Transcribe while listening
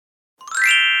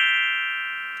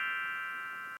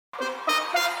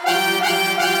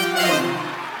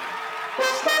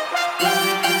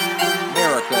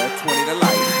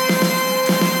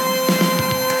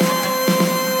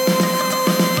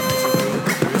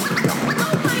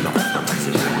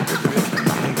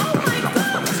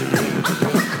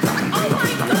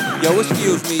Yo,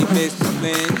 excuse me, Miss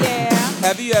Lynn. Yeah.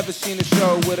 Have you ever seen a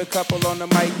show with a couple on the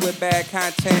mic with bad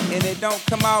content and it don't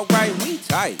come out right? We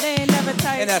tight. They ain't never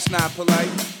tight. And that's not polite.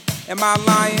 Am I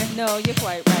lying? No, you're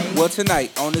quite right. Well,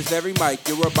 tonight, on this very mic,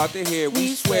 you're about to hear,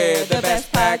 we swear, the best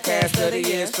podcast of the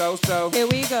year. So, here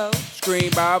we go.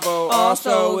 Scream Bravo.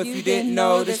 Also, if you didn't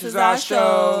know, this is our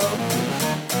show.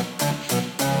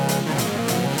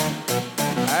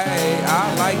 Hey,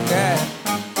 I like that.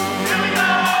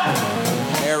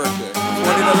 Erica,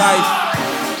 20 to life.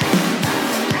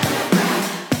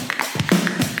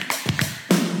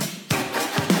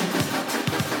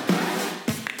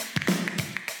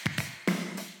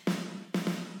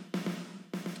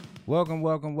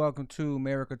 Welcome to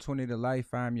America 20 to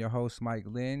Life. I'm your host, Mike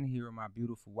Lynn, here with my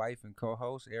beautiful wife and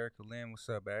co-host, Erica Lynn. What's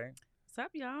up, babe? What's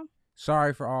up, y'all?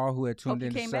 Sorry for all who had tuned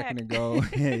in a second ago.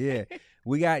 yeah.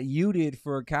 We got muted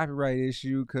for a copyright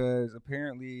issue because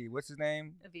apparently, what's his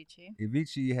name?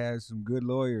 Avicii has some good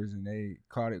lawyers and they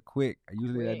caught it quick.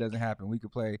 Usually that doesn't happen.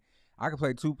 I could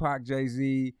play Tupac,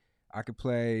 Jay-Z. I could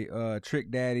play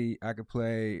Trick Daddy. I could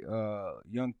play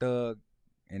Young Thug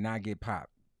and not get popped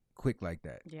quick like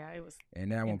that. Yeah, it was.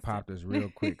 And that one popped us real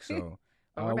quick. So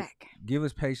we're back. Give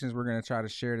us patience. We're going to try to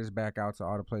share this back out to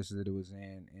all the places that it was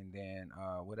in, and then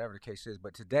whatever the case is.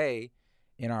 But today,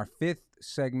 in our fifth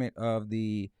segment of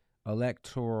the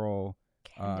electoral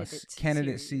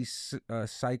candidacy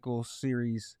cycle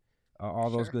series, all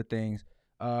those good things,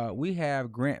 we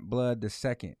have Grant Blood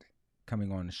II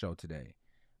coming on the show today.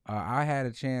 I had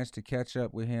a chance to catch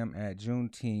up with him at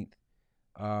Juneteenth.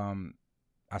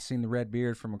 I seen the red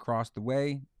beard from across the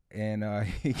way, and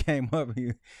he came up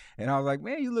and I was like,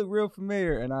 man, you look real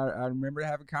familiar. And I remember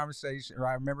having a conversation, or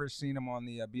I remember seeing him on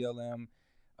the BLM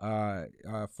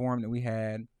forum that we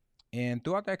had. And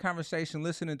throughout that conversation,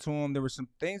 listening to him, there were some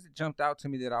things that jumped out to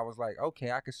me that I was like,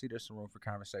 okay, I could see there's some room for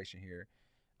conversation here.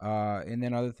 And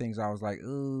then other things I was like,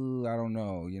 ooh, I don't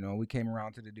know. You know, we came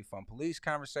around to the defund police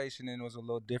conversation, and it was a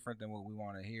little different than what we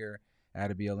want to hear at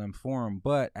a BLM forum.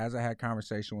 But as I had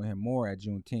conversation with him more at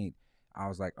Juneteenth, I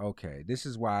was like, okay, this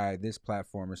is why this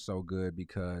platform is so good,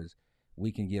 because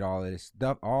we can get all of this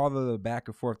stuff, all the back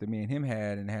and forth that me and him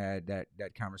had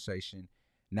that conversation.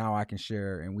 Now I can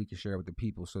share, and we can share with the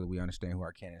people so that we understand who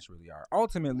our candidates really are.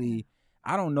 Ultimately,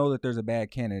 I don't know that there's a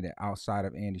bad candidate outside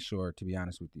of Andy Shore, to be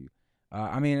honest with you.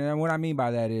 I mean, and what I mean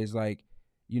by that is, like,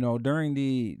 you know, during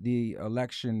the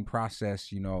election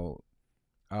process, you know,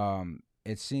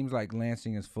 it seems like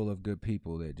Lansing is full of good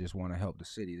people that just want to help the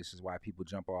city. This is why people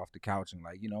jump off the couch and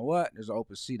like, you know what, there's an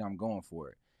open seat, I'm going for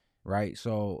it, right?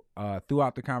 So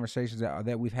throughout the conversations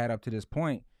that we've had up to this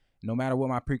point, no matter what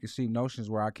my preconceived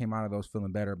notions were, I came out of those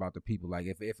feeling better about the people. Like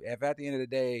if at the end of the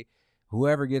day,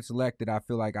 whoever gets elected, I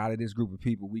feel like out of this group of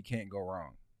people, we can't go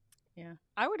wrong. Yeah,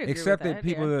 I would agree except with that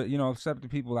people, you know, except the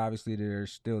people obviously that are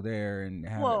still there and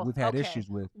we've had issues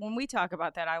with. When we talk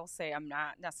about that, I will say I'm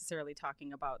not necessarily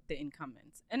talking about the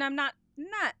incumbents, and I'm not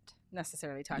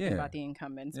necessarily talking about the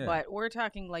incumbents, but we're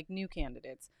talking like new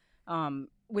candidates.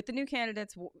 With the new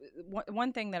candidates,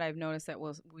 one thing that I've noticed that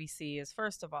we see is,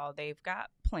 first of all, they've got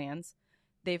plans,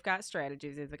 they've got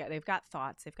strategies, they've got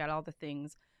thoughts, they've got all the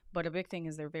things. But a big thing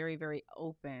is they're very, very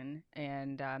open,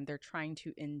 and they're trying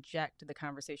to inject the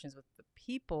conversations with the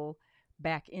people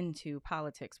back into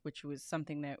politics, which was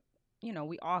something that, you know,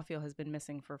 we all feel has been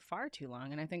missing for far too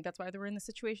long. And I think that's why we're in the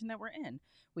situation that we're in.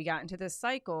 We got into this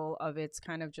cycle of it's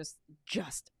kind of just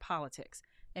politics,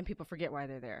 and people forget why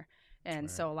they're there.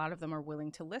 And so a lot of them are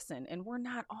willing to listen, and we're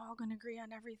not all going to agree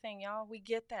on everything, y'all. We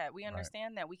get that. We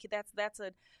understand that. That's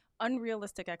an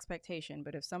unrealistic expectation.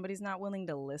 But if somebody's not willing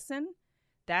to listen,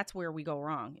 that's where we go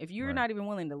wrong. If you're not even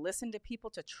willing to listen to people,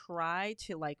 to try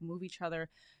to like move each other.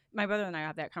 My brother and I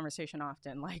have that conversation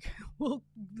often. Like, we'll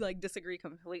like disagree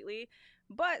completely,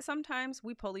 but sometimes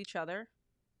we pull each other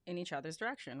in each other's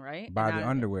direction, right? By the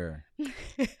underwear.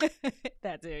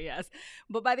 That too, yes.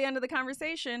 But by the end of the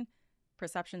conversation,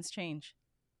 perceptions change.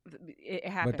 It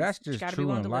happens. But that's just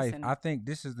true in life. I think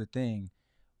this is the thing.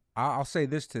 I'll say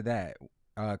this to that.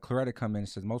 Claretta come in and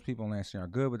says most people in Lansing are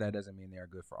good, but that doesn't mean they are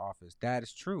good for office. That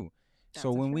is true.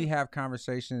 So when we have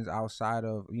conversations outside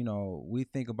of, you know,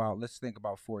 let's think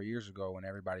about 4 years ago when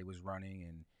everybody was running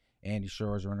and Andy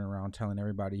Shore was running around telling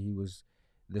everybody he was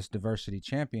this diversity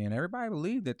champion. Everybody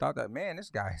believed it, thought that, man, this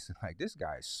guy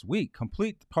is sweet,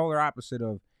 complete polar opposite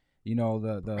of, you know,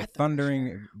 the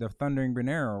thundering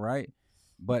Bernero, right?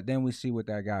 But then we see what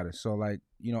that got us. So, like,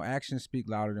 you know, actions speak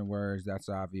louder than words. That's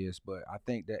obvious. But I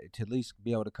think that to at least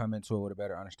be able to come into it with a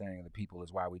better understanding of the people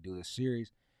is why we do this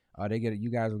series.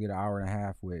 You guys will get an hour and a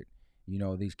half with, you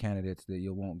know, these candidates that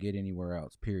you won't get anywhere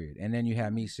else, period. And then you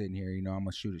have me sitting here, you know, I'm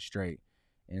going to shoot it straight.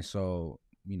 And so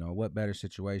what better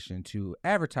situation to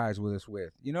advertise with us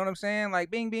with? You know what I'm saying?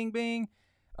 Like, bing, bing, bing.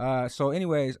 So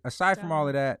anyways, aside from all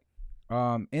of that,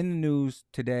 in the news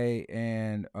today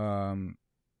and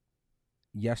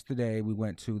yesterday, we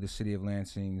went to the City of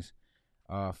Lansing's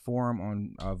forum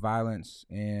on violence,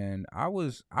 and I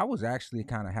was actually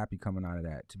kind of happy coming out of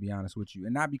that, to be honest with you,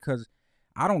 and not because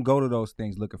I don't go to those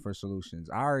things looking for solutions.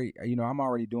 I'm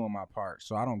already doing my part,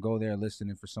 so I don't go there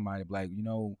listening for somebody to be like,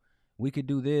 we could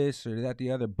do this or that,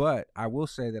 the other. But I will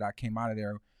say that I came out of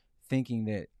there thinking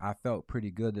that I felt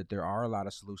pretty good that there are a lot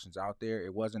of solutions out there.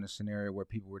 It wasn't a scenario where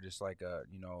people were just like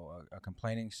a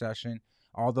complaining session,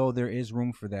 although there is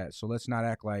room for that. So let's not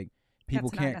act like people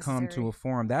can't come to a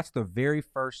forum. That's the very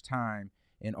first time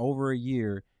in over a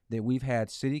year that we've had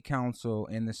city council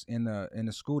in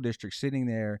the school district sitting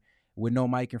there with no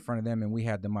mic in front of them, and we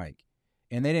had the mic.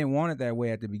 And they didn't want it that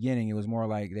way at the beginning. It was more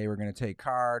like they were going to take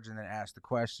cards and then ask the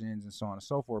questions and so on and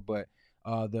so forth. But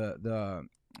the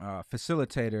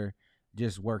facilitator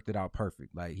just worked it out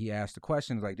perfect. Like, he asked the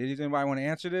questions like, did anybody want to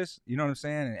answer this? You know what I'm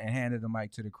saying? And handed the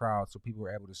mic to the crowd so people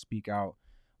were able to speak out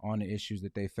on the issues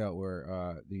that they felt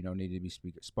were needed to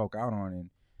be spoke out on. And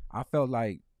I felt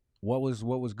like what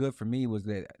was good for me was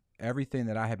that everything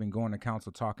that I had been going to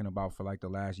council talking about for like the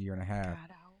last year and a half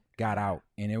got out,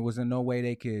 and there wasn't no way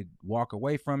they could walk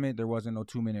away from it. There wasn't no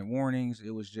 2-minute warnings. It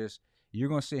was just, you're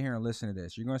going to sit here and listen to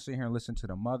this. You're going to sit here and listen to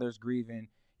the mothers grieving.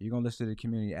 You're going to listen to the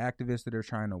community activists that are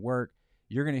trying to work.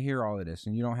 You're going to hear all of this,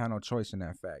 and you don't have no choice in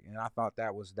that fact. And I thought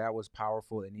that was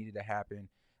powerful. It needed to happen.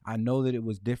 I know that it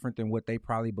was different than what they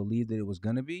probably believed that it was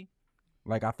going to be.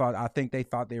 Like, I think they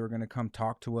thought they were going to come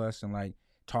talk to us and like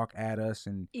talk at us,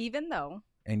 and even though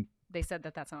they said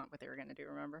that that's not what they were going to do,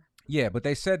 remember? Yeah, but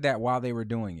they said that while they were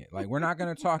doing it. Like, we're not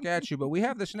going to talk at you, but we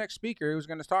have this next speaker who's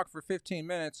going to talk for 15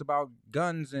 minutes about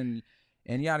guns and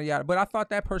yada, yada. But I thought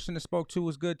that person that spoke to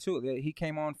was good, too. He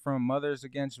came on from Mothers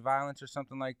Against Violence or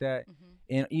something like that. Mm-hmm.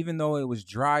 And even though it was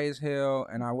dry as hell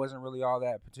and I wasn't really all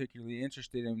that particularly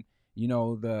interested in,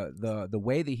 the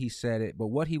way that he said it, but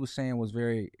what he was saying was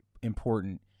very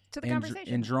important to the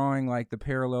conversation. And drawing, like, the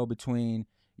parallel between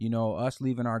us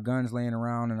leaving our guns laying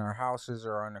around in our houses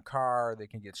or in a car that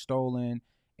can get stolen,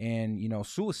 and,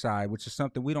 suicide, which is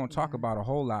something we don't talk about a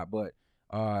whole lot. But,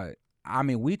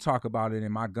 we talk about it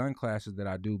in my gun classes that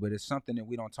I do, but it's something that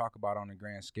we don't talk about on a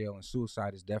grand scale. And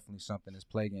suicide is definitely something that's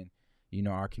plaguing,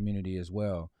 our community as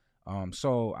well.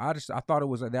 So I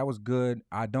thought that was good.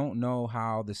 I don't know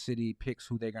how the city picks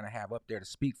who they're going to have up there to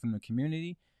speak from the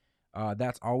community.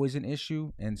 That's always an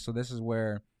issue. And so this is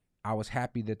where I was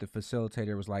happy that the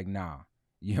facilitator was like, nah,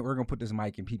 we're going to put this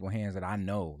mic in people's hands that I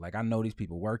know. Like, I know these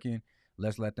people working.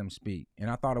 Let's let them speak.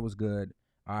 And I thought it was good.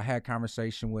 I had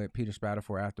conversation with Peter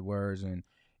Spatafor afterwards, and,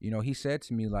 he said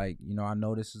to me, like, I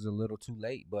know this is a little too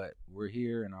late, but we're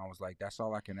here. And I was like, that's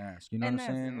all I can ask. You know what I'm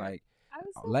saying? Like,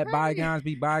 let bygones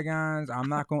be bygones. I'm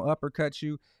not going to uppercut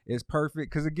you. It's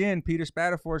perfect. Because, again, Peter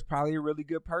Spatafor is probably a really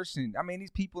good person. I mean,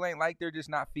 these people ain't like they're just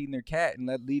not feeding their cat and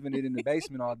leaving it in the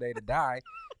basement all day to die.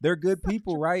 They're good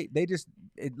people, right? They just,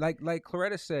 like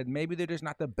Claretta said, maybe they're just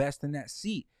not the best in that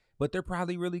seat, but they're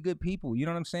probably really good people. You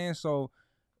know what I'm saying? So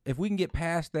if we can get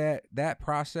past that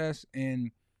process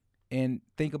and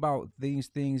think about these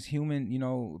things human,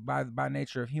 by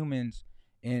nature of humans,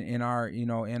 in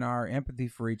our empathy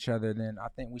for each other, then I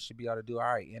think we should be able to do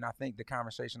all right. And I think the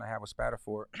conversation I had with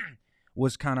Spatafor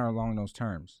was kind of along those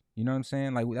terms. You know what I'm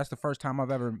saying? Like, that's the first time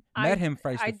I've ever met him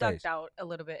face to face. I ducked out a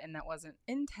little bit, and that wasn't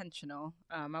intentional.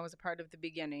 I was a part of the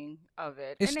beginning of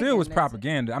it. It still was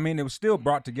propaganda. I mean, it was still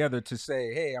brought together to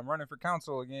say, hey, I'm running for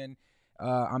council again.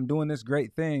 I'm doing this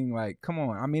great thing. Like, come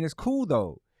on. I mean, it's cool,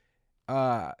 though.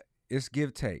 It's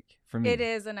give take for me. It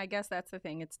is, and I guess that's the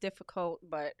thing. It's difficult,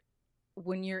 but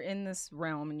when you're in this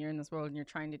realm and you're in this world and you're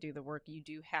trying to do the work, you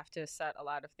do have to set a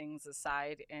lot of things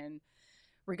aside. And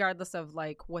regardless of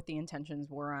like what the intentions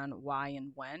were on why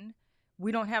and when,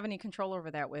 we don't have any control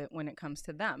over that when it comes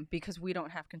to them, because we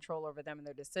don't have control over them and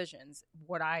their decisions.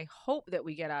 What I hope that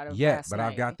we get out of last night,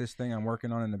 I've got this thing I'm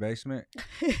working on in the basement.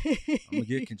 I'm gonna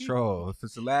get control. If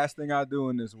it's the last thing I do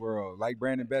in this world, like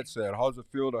Brandon Betts said, how's it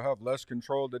feel to have less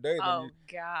control today?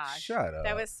 Gosh, shut up.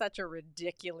 That was such a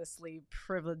ridiculously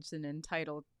privileged and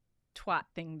entitled twat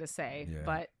thing to say. Yeah.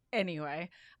 But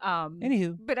anyway,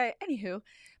 anywho,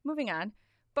 moving on.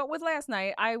 But with last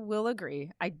night, I will agree.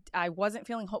 I wasn't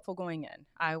feeling hopeful going in.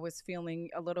 I was feeling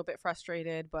a little bit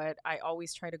frustrated, but I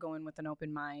always try to go in with an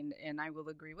open mind. And I will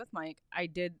agree with Mike. I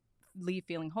did leave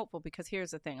feeling hopeful, because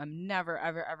here's the thing. I'm never,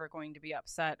 ever, ever going to be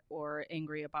upset or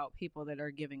angry about people that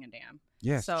are giving a damn.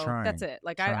 Yes, so that's it.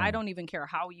 Like, I don't even care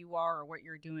how you are or what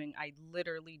you're doing. I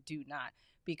literally do not.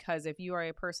 Because if you are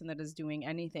a person that is doing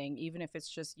anything, even if it's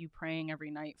just you praying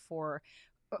every night for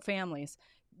families,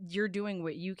 you're doing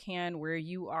what you can where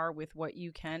you are with what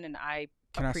you can. And I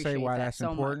appreciate that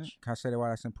so much. Can I say why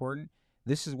that's important?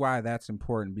 This is why that's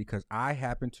important, because I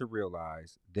happen to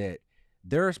realize that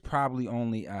there's probably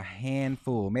only a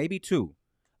handful, maybe two,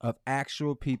 of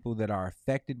actual people that are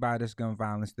affected by this gun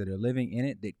violence, that are living in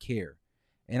it, that care.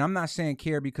 And I'm not saying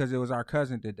care because it was our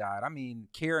cousin that died. I mean,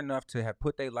 care enough to have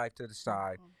put their life to the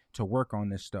side to work on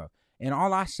this stuff. And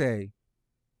all I say,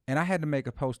 and I had to make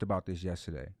a post about this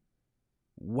yesterday,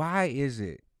 why is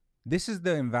it? This is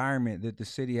the environment that the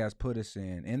city has put us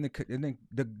in, and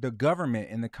the government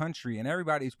and the country and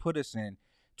everybody's put us in,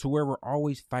 to where we're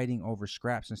always fighting over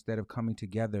scraps instead of coming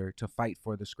together to fight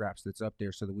for the scraps that's up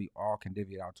there so that we all can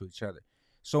divvy it out to each other.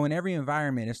 So in every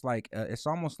environment, it's like it's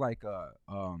almost like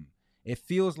it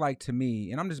feels like to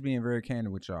me, and I'm just being very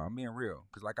candid with y'all, I'm being real,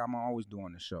 because like I'm always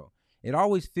doing the show, it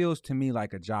always feels to me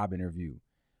like a job interview.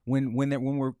 When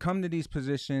we're come to these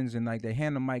positions and like they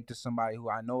hand the mic to somebody who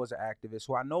I know is an activist,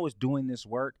 who I know is doing this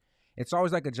work, it's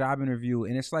always like a job interview.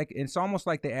 And it's almost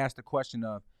like they ask the question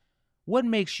of, what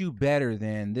makes you better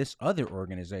than this other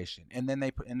organization? And then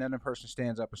the person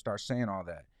stands up and starts saying all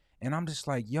that. And I'm just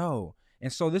like, yo.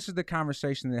 And so this is the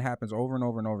conversation that happens over and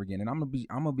over and over again. And I'm gonna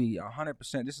be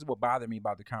 100%. This is what bothered me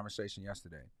about the conversation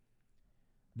yesterday.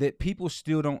 That people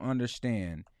still don't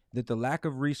understand that the lack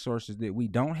of resources that we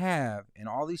don't have, and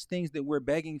all these things that we're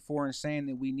begging for and saying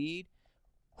that we need,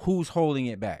 who's holding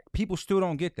it back? People still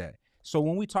don't get that. So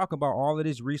when we talk about all of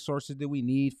these resources that we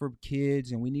need for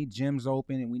kids, and we need gyms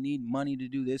open, and we need money to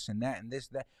do this and that and this,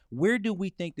 that, where do we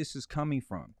think this is coming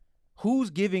from? Who's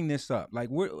giving this up? Like,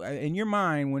 we're in your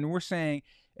mind, when we're saying,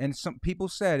 and some people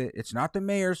said it, it's not the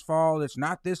mayor's fault, it's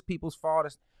not this people's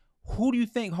fault. Who do you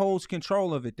think holds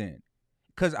control of it then?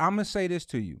 Because I'm going to say this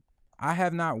to you. I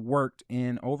have not worked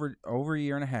in over a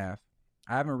year and a half.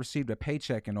 I haven't received a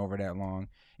paycheck in over that long.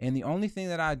 And the only thing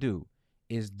that I do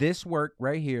is this work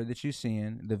right here that you're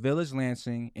seeing, the Village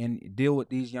Lansing, and deal with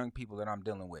these young people that I'm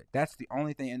dealing with. That's the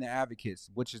only thing, in the advocates,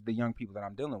 which is the young people that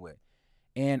I'm dealing with.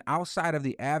 And outside of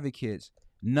the advocates,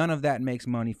 none of that makes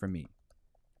money for me.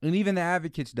 And even the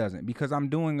advocates doesn't, because I'm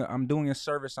doing a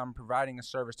service, I'm providing a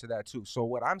service to that too. So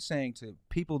what I'm saying to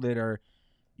people that are,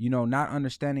 not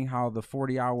understanding how the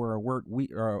 40-hour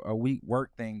a week work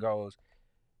thing goes,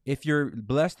 if you're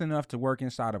blessed enough to work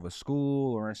inside of a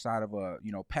school or inside of a,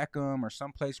 Peckham or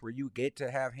someplace where you get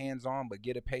to have hands-on but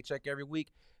get a paycheck every week,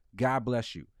 God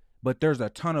bless you. But there's a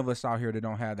ton of us out here that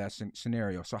don't have that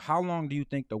scenario. So how long do you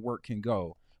think the work can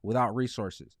go without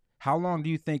resources? How long do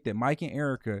you think that Mike and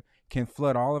Erica can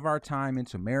flood all of our time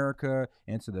into America,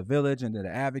 into the Village, into the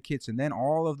advocates, and then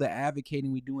all of the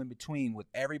advocating we do in between with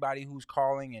everybody who's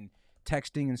calling and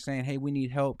texting and saying, hey, we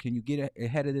need help. Can you get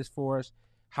ahead of this for us?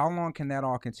 How long can that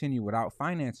all continue without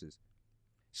finances?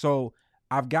 So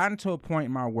I've gotten to a point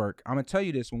in my work. I'm going to tell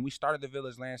you this. When we started the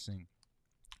Village Lansing,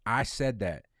 I said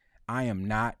that I am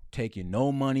not taking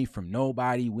no money from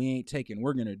nobody. We're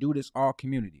going to do this all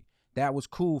community. That was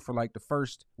cool for like the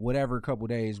first couple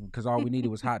days, because all we needed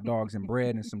was hot dogs and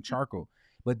bread and some charcoal.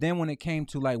 But then when it came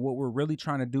to like what we're really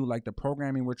trying to do, like the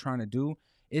programming we're trying to do,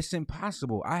 it's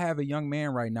impossible. I have a young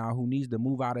man right now who needs to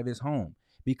move out of his home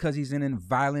because he's in a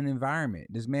violent environment.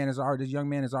 This young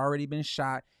man has already been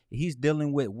shot. He's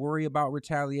dealing with worry about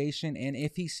retaliation. And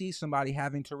if he sees somebody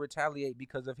having to retaliate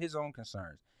because of his own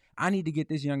concerns, I need to get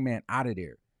this young man out of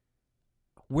there.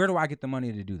 Where do I get the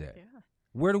money to do that? Yeah.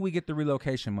 Where do we get the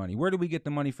relocation money? Where do we get the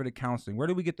money for the counseling? Where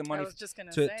do we get the money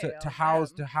to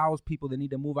house people that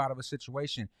need to move out of a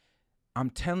situation? I'm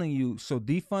telling you, so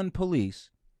defund police,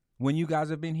 when you guys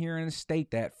have been hearing us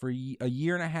state that for a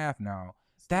year and a half now,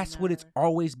 that's what it's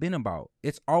always been about.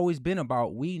 It's always been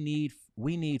about we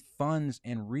need funds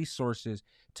and resources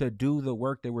to do the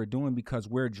work that we're doing, because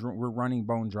we're running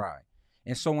bone dry.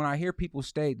 And so when I hear people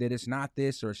state that it's not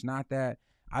this or it's not that,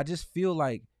 I just feel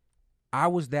like I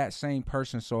was that same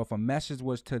person. So if a message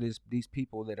was to these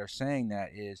people that are saying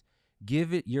that, is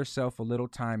give it yourself a little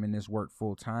time in this work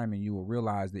full time, and you will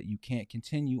realize that you can't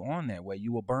continue on that way.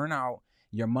 You will burn out,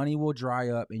 your money will dry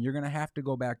up, and you're going to have to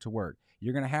go back to work.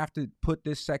 You're going to have to put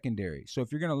this secondary. So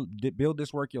if you're going to build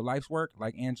this work, your life's work,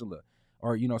 like Angela,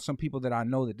 or, some people that I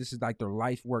know that this is like their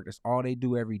life work, that's all they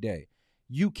do every day.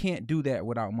 You can't do that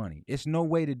without money. It's no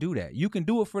way to do that. You can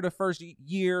do it for the first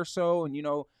year or so, and,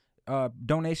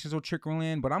 donations will trickle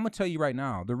in. But I'm going to tell you right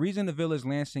now, the reason the Village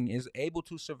Lansing is able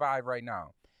to survive right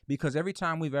now, because every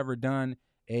time we've ever done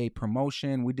a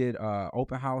promotion. We did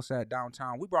open house at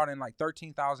downtown. We brought in like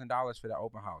 $13,000 for that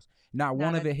open house. Not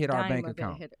one of it hit our bank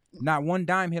account. Not one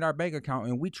dime hit our bank account,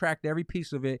 and we tracked every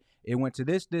piece of it. It went to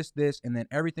this, and then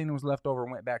everything that was left over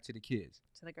went back to the kids.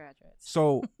 To the graduates.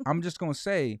 So I'm just going to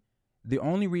say, the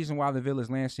only reason why the Village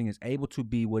Lansing is able to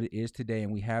be what it is today,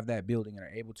 and we have that building and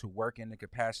are able to work in the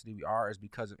capacity we are, is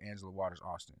because of Angela Waters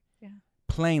Austin. Yeah.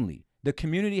 Plainly. The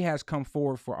community has come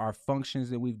forward for our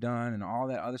functions that we've done and all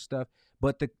that other stuff.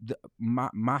 But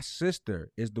my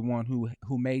sister is the one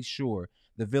who made sure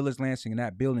the Village Lansing and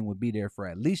that building would be there for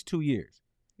at least 2 years.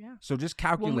 Yeah. So just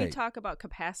calculate. When we talk about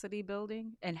capacity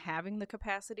building and having the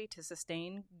capacity to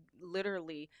sustain,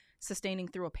 literally sustaining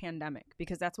through a pandemic,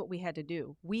 because that's what we had to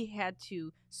do. We had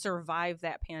to survive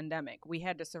that pandemic. We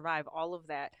had to survive all of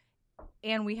that.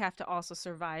 And we have to also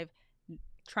survive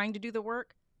trying to do the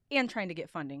work and trying to get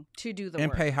funding to do the work.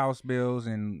 And pay house bills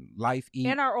and life, eat.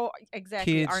 And our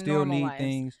kids our still need lives.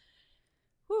 things.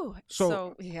 Whew.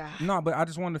 So yeah. No, but I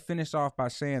just wanted to finish off by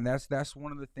saying that's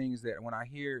one of the things that when I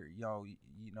hear,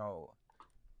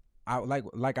 I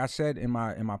like I said in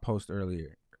my post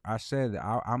earlier, I said that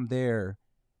I'm there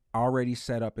already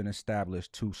set up and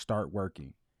established to start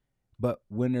working. But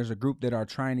when there's a group that are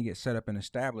trying to get set up and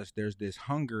established, there's this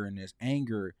hunger and this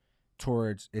anger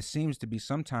towards, it seems to be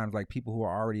sometimes like people who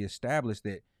are already established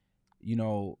that,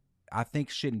 I think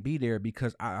shouldn't be there,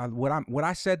 because what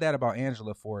I said that about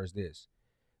Angela for is this: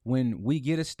 when we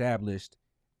get established,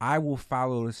 I will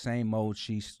follow the same mode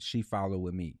she followed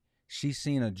with me. She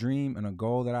seen a dream and a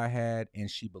goal that I had, and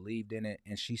she believed in it,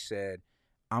 and she said,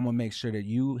 I'm gonna make sure that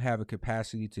you have a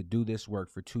capacity to do this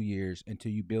work for 2 years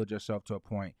until you build yourself to a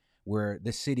point where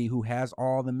the city, who has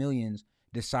all the millions,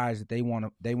 decides that they want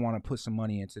to put some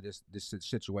money into this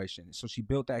situation. So she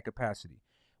built that capacity.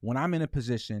 When I'm in a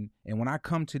position and when I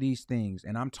come to these things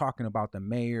and I'm talking about the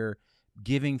mayor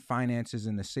giving finances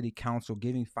and the city council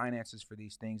giving finances for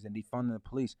these things and defunding the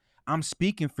police, I'm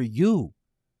speaking for you.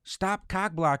 Stop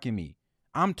cock blocking me.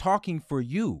 I'm talking for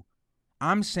you.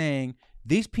 I'm saying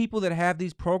these people that have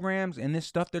these programs and this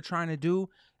stuff they're trying to do,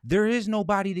 there is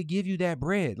nobody to give you that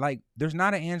bread. Like, there's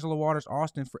not an Angela Waters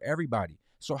Austin for everybody.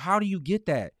 So how do you get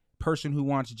that person who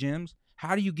wants gyms?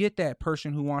 How do you get that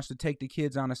person who wants to take the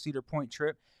kids on a Cedar Point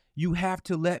trip? You have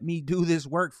to let me do this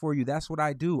work for you. That's what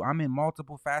I do. I'm in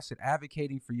multiple facets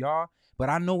advocating for y'all, but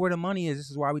I know where the money is. This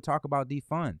is why we talk about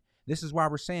defund. This is why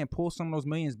we're saying pull some of those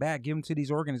millions back, give them to these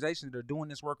organizations that are doing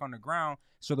this work on the ground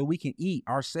so that we can eat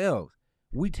ourselves.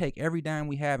 We take every dime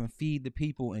we have and feed the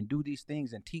people and do these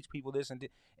things and teach people this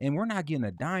and we're not getting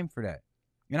a dime for that.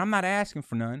 And I'm not asking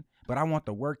for none, but I want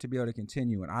the work to be able to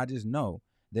continue. And I just know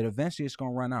that eventually it's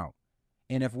going to run out.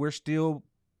 And if we're still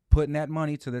putting that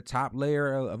money to the top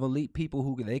layer of elite people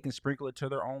who they can sprinkle it to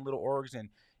their own little orgs and,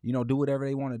 do whatever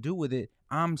they want to do with it,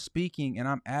 I'm speaking and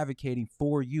I'm advocating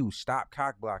for you. Stop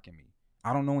cock blocking me.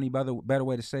 I don't know any better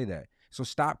way to say that. So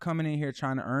stop coming in here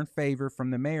trying to earn favor from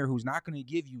the mayor who's not going to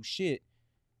give you shit.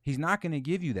 He's not going to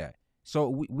give you that.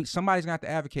 So somebody's going to have to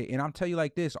advocate. And I'll tell you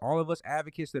like this, all of us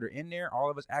advocates that are in there, all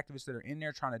of us activists that are in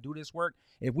there trying to do this work,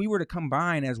 if we were to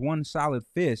combine as one solid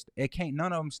fist,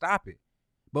 none of them stop it.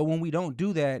 But when we don't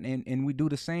do that and we do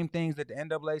the same things that the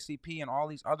NAACP and all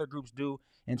these other groups do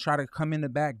and try to come in the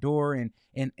back door and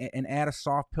add a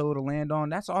soft pillow to land on,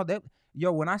 that's all that.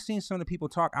 Yo, when I seen some of the people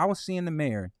talk, I was seeing the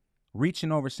mayor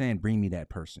reaching over saying, bring me that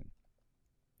person.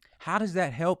 How does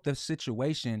that help the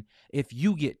situation if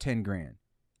you get 10 grand?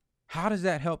 How does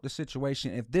that help the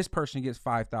situation if this person gets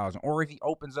 5,000 or if he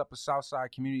opens up a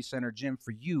Southside Community Center gym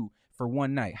for you for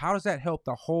one night? How does that help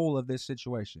the whole of this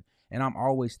situation? And I'm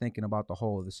always thinking about the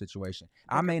whole of the situation.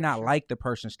 I may not like the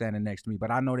person standing next to me,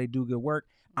 but I know they do good work.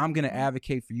 I'm going to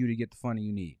advocate for you to get the funding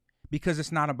you need because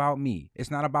it's not about me.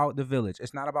 It's not about the village.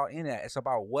 It's not about any of that. It's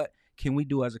about what can we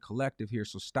do as a collective here.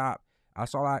 So stop.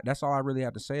 That's all I really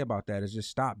have to say about that is just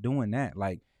stop doing that.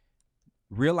 Like,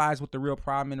 realize what the real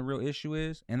problem and the real issue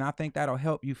is. And I think that'll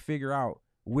help you figure out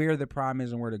where the problem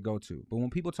is and where to go to. But when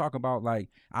people talk about, like,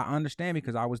 I understand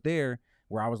because I was there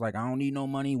where I was like, I don't need no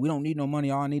money. We don't need no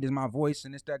money. All I need is my voice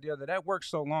and this, that, the other. That works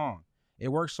so long. It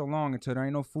works so long until there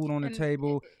ain't no food on the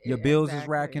table. Your bills is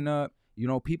racking up.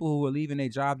 People who are leaving their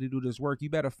job to do this work, you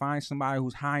better find somebody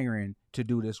who's hiring to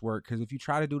do this work. Because if you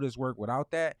try to do this work without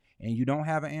that and you don't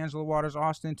have an Angela Waters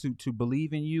Austin to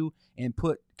believe in you and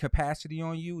put capacity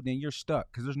on you, then you're stuck.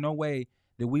 Because there's no way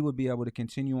that we would be able to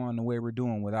continue on the way we're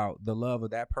doing without the love of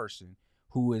that person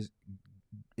who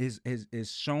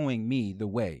is showing me the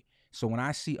way. So when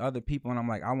I see other people and I'm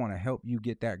like, I want to help you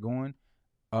get that going.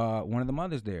 One of the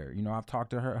mothers there, I've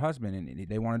talked to her husband and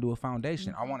they want to do a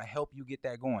foundation. I want to help you get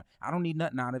that going. I don't need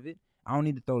nothing out of it. I don't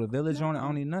need to throw the village on it. I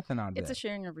don't need nothing out of that. It's a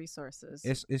sharing of resources.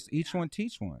 It's each one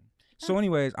teach one. So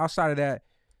anyways, outside of that,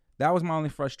 that was my only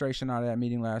frustration out of that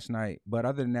meeting last night. But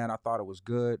other than that, I thought it was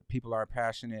good. People are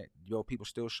passionate. People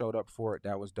still showed up for it.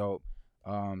 That was dope.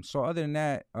 So other than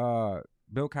that,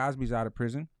 Bill Cosby's out of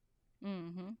prison.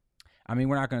 Mm-hmm. I mean,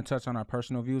 we're not going to touch on our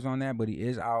personal views on that, but he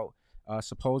is out.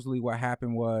 Supposedly what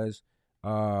happened was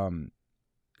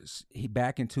he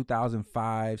back in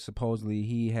 2005, supposedly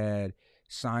he had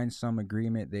signed some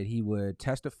agreement that he would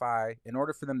testify. In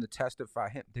order for them to testify,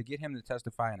 to get him to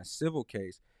testify in a civil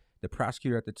case, the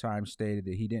prosecutor at the time stated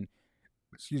that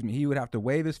he would have to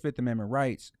waive his Fifth Amendment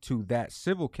rights to that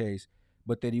civil case,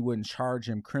 but that he wouldn't charge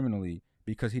him criminally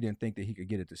because he didn't think that he could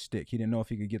get it to stick. He didn't know if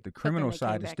he could get the criminal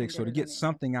side to stick. So to get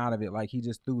something out of it, like he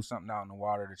just threw something out in the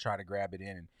water to try to grab it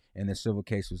in, and the civil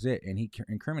case was it, and he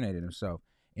incriminated himself.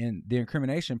 And the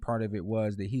incrimination part of it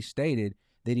was that he stated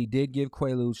that he did give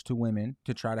quaaludes to women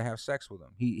to try to have sex with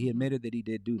them. He admitted that he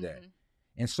did do that.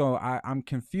 And so I'm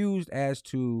confused as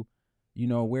to,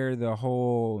 where the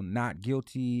whole not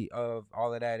guilty of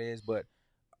all of that is. But,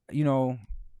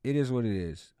 it is what it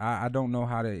is. I don't know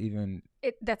how to even...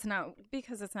 That's not,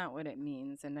 because it's not what it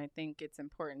means. And I think it's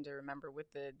important to remember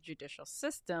with the judicial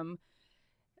system,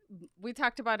 we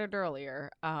talked about it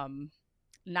earlier,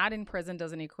 not in prison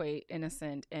doesn't equate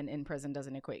innocent, and in prison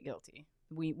doesn't equate guilty.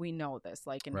 We know this,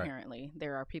 like, inherently. Right.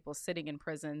 There are people sitting in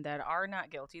prison that are not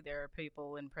guilty. There are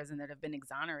people in prison that have been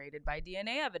exonerated by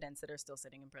DNA evidence that are still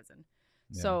sitting in prison.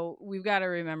 Yeah. So we've got to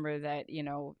remember that,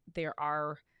 there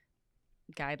are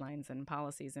guidelines and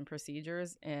policies and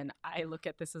procedures, and I look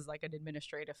at this as like an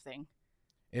administrative thing.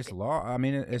 It's law. I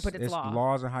mean, it's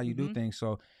laws and how you do things.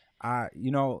 So I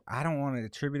don't want to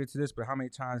attribute it to this, but how many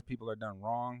times people are done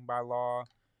wrong by law?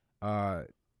 I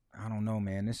don't know,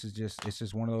 man. It's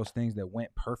just one of those things that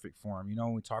went perfect for him.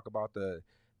 When we talk about the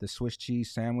Swiss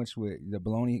cheese sandwich with the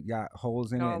bologna got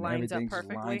holes in it and everything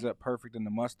just lines up perfect and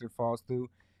the mustard falls through.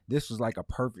 This was like a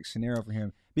perfect scenario for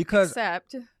him because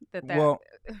except that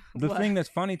the thing that's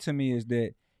funny to me is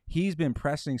that he's been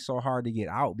pressing so hard to get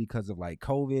out because of like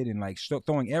COVID and like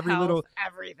throwing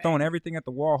everything at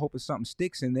the wall, hoping something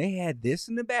sticks. And they had this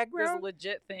in the background. This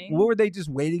legit thing. What were they just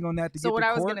waiting on that to get to court? So what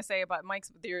I was going to say about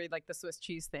Mike's theory, like the Swiss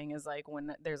cheese thing, is like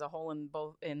when there's a hole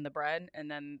in the bread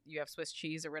and then you have Swiss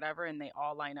cheese or whatever and they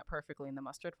all line up perfectly and the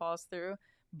mustard falls through.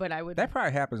 But that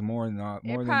probably happens more than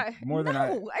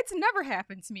it's never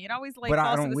happened to me. It always falls to the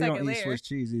second layer. We don't eat Swiss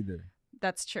cheese either.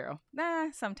 That's true.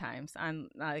 Sometimes I'm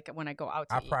like when I go out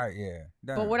to eat. Yeah.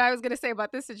 But what I was gonna say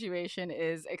about this situation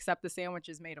is, except the sandwich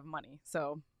is made of money,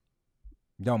 so.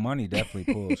 No, money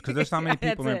definitely pulls because there's so many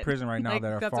people in prison right now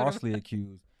that are falsely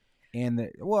accused,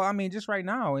 and just right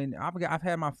now, and I've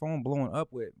had my phone blowing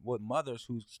up with mothers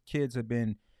whose kids have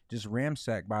been just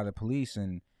ransacked by the police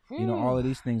and. All of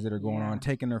these things that are going on,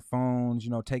 taking their phones,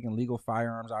 taking legal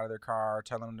firearms out of their car,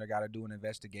 telling them they got to do an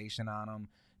investigation on them,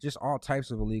 just all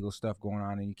types of illegal stuff going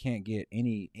on, and you can't get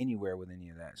anywhere with any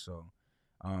of that. So,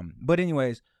 but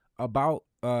anyways,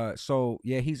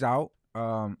 he's out.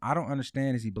 I don't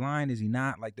understand. Is he blind? Is he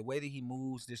not? Like the way that he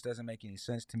moves just doesn't make any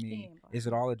sense to me. Is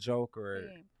it all a joke or?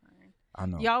 I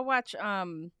don't know. Y'all watch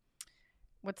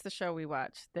what's the show we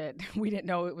watched that we didn't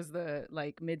know it was the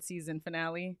mid-season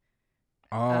finale?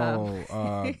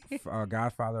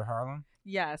 Godfather Harlem.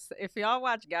 Yes, if y'all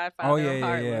watch Godfather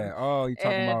Harlem. Yeah. Oh, you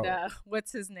talking about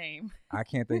what's his name? I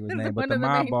can't think of his name, but the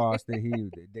mob boss that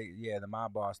the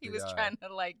mob boss. He was trying to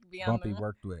be on Bumpy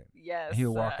worked with. Yes,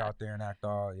 he'll walk out there and act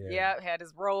all had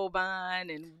his robe on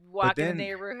and walk in the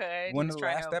neighborhood. One of the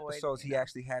last episodes, he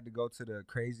actually had to go to the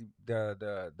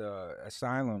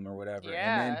asylum or whatever,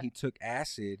 and then he took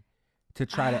acid to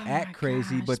try to act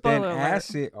crazy, but spoiler then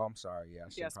acid. Oh, I'm sorry. Yeah,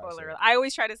 spoiler alert. I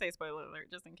always try to say spoiler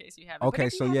alert just in case you haven't. Okay,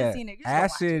 so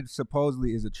acid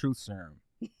supposedly is a truth serum,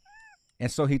 and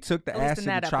so he took the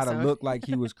acid to try to look like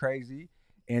he was crazy,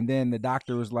 and then the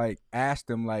doctor was asked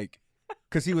him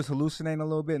because he was hallucinating a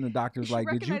little bit, and the doctor was like,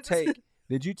 "Did you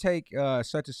take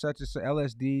such and such as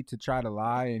LSD to try to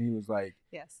lie?" And he was like,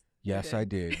 "Yes." Yes, I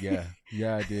did. Yeah,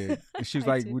 I did. And she was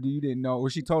like, "Well, you didn't know." Well,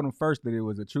 she told him first that it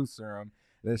was a truth serum.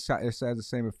 It has the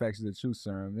same effects as the truth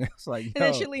serum. It's like, and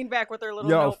then she leaned back with her little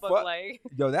notebook,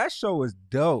 that show was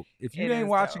dope. If you ain't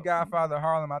watching Godfather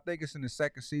Harlem, I think it's in the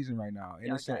second season right now,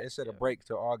 and it's at a break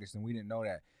till August, and we didn't know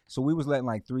that. So we was letting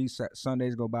 3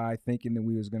 Sundays go by, thinking that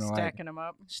we was gonna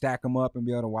stack them up, and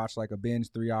be able to watch a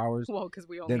binge 3 hours. Well, because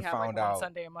we only have one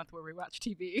Sunday a month where we watch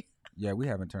TV. Yeah, we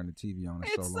haven't turned the TV on in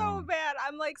so long. It's so bad.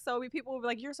 I'm people will be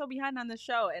like, "You're so behind on this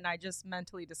show," and I just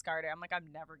mentally discard it. I'm like,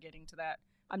 I'm never getting to that.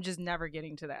 I'm just never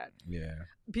getting to that. Yeah.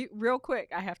 Real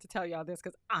quick, I have to tell y'all this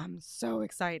because I'm so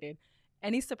excited.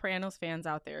 Any Sopranos fans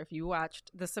out there, if you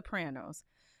watched The Sopranos,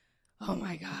 oh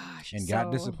my gosh. And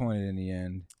got disappointed in the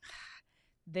end.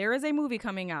 There is a movie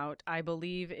coming out, I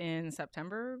believe, in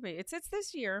September. It's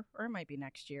this year, or it might be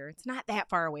next year. It's not that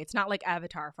far away. It's not like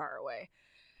Avatar far away.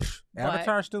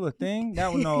 Avatar's still a thing?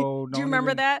 That was no. Do you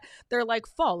remember that? They're like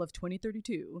fall of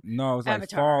 2032. No, it was like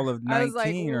fall of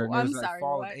 19 or it was like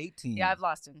fall of 18. Yeah, I've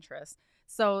lost interest.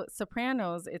 So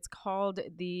Sopranos, it's called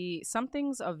The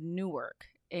Somethings of Newark,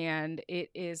 and it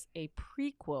is a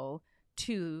prequel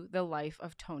to the life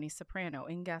of Tony Soprano.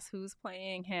 And guess who's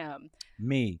playing him?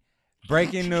 Me.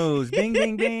 Breaking news. Ding,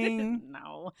 ding, ding.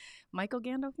 No. Michael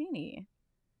Gandolfini.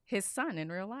 His son in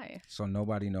real life. So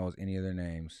nobody knows any of their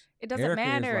names. It doesn't Erica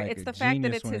matter. Like it's the fact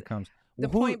that it's his, the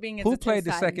point being is who played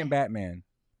the second Batman?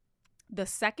 The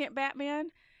second Batman?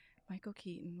 Michael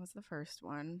Keaton was the first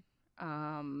one.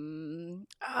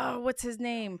 What's his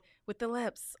name? With the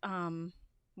lips. I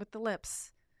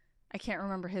can't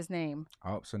remember his name.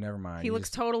 Oh, so never mind. He looks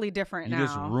totally different now. You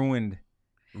just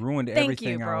ruined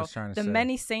everything I was trying to say. The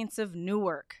Many Saints of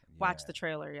Newark. Watch the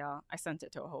trailer, y'all. I sent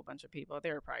it to a whole bunch of people.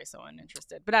 They were probably so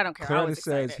uninterested, but I don't care. Claretta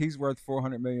says he's worth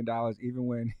 $400 million even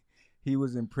when he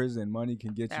was in prison. Money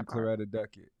can get you Claretta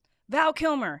Duckett. Val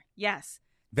Kilmer. Yes.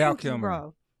 Val Kilmer.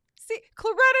 Bro. See,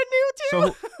 Claretta knew too.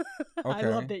 So, okay. I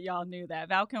love that y'all knew that.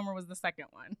 Val Kilmer was the second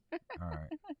one. All right.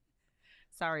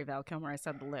 Sorry, Val Kilmer. I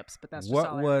said the lips, but that's just what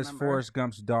all I was remember. Forrest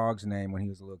Gump's dog's name when he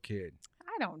was a little kid?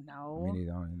 I don't know. Me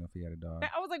neither. I don't even know if he had a dog.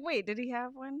 I was like, wait, did he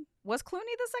have one? Was Clooney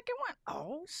the second one?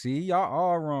 Oh. See, y'all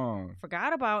all wrong.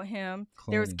 Forgot about him.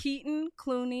 There was Keaton,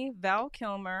 Clooney, Val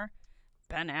Kilmer,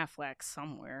 Ben Affleck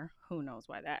somewhere. Who knows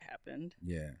why that happened?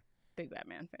 Yeah. Big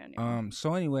Batman fan. Yeah.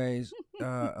 So anyways,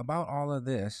 about all of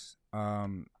this,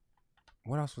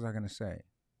 what else was I going to say?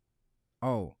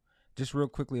 Oh, just real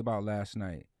quickly about last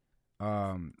night.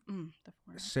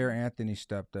 Sarah Anthony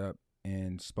stepped up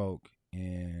and spoke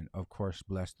and, of course,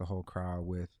 blessed the whole crowd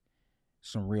with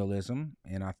some realism.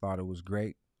 And I thought it was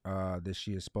great that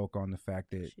she had spoke on the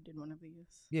fact that she did one of these.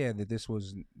 Yeah, that this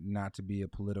was not to be a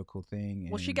political thing.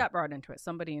 Well, she got brought into it.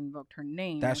 Somebody invoked her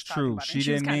name. That's true. She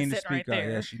didn't mean to speak up.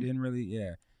 Yeah, she didn't really.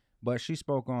 Yeah. But she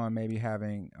spoke on maybe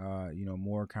having,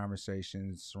 more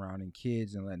conversations surrounding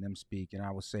kids and letting them speak. And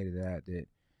I would say to that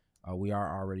we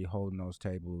are already holding those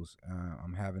tables.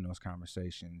 I'm having those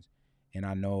conversations. And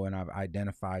I know and I've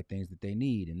identified things that they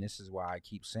need. And this is why I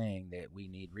keep saying that we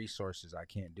need resources. I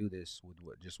can't do this with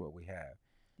what we have.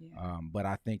 Yeah. But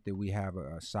I think that we have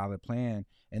a solid plan.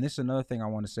 And this is another thing I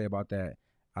want to say about that.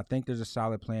 I think there's a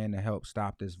solid plan to help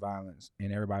stop this violence.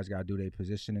 And everybody's got to do their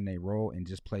position and their role and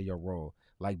just play your role.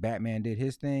 Like Batman did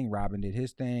his thing, Robin did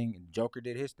his thing, Joker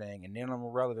did his thing, and none of them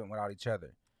are relevant without each other.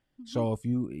 Mm-hmm. So if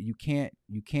you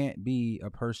can't be a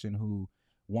person who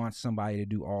wants somebody to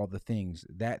do all the things.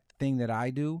 That thing that I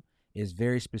do is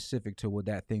very specific to what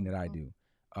that thing that I do.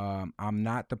 I'm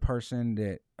not the person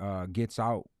that gets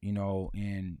out,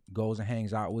 and goes and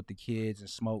hangs out with the kids and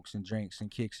smokes and drinks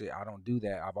and kicks it. I don't do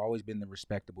that. I've always been the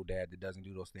respectable dad that doesn't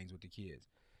do those things with the kids.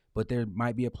 But there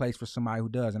might be a place for somebody who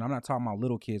does. And I'm not talking about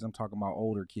little kids. I'm talking about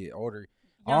older kids.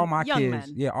 All my kids.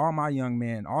 Men. Yeah, all my young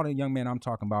men. All the young men I'm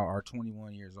talking about are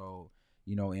 21 years old,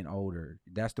 and older.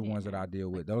 That's the ones that I deal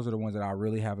with. Those are the ones that I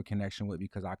really have a connection with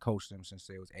because I coached them since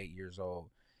they was 8 years old.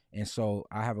 And so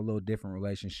I have a little different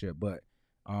relationship. But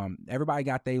everybody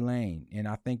got their lane. And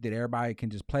I think that everybody can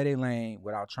just play their lane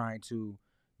without trying to,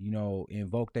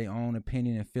 invoke their own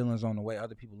opinion and feelings on the way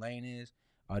other people's lane is.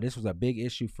 This was a big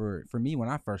issue for me when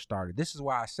I first started. This is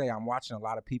why I say I'm watching a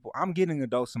lot of people. I'm getting a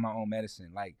dose of my own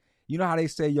medicine. Like, you know how they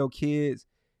say your kids,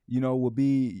 will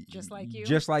be just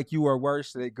like you or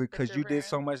worse because you did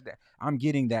so much. That I'm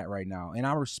getting that right now. And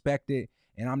I respect it.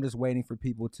 And I'm just waiting for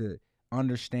people to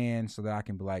understand so that I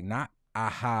can be like, not,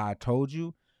 aha, I told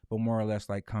you, but more or less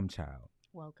like, come child.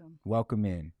 Welcome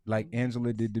in. Like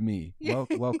Angela did to me.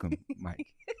 Welcome, Mike.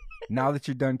 Now that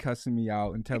you're done cussing me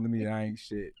out and telling me that I ain't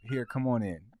shit, here, come on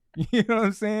in. You know what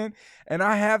I'm saying? And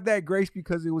I have that grace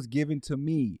because it was given to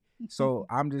me. So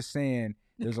I'm just saying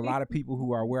there's a lot of people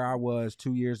who are where I was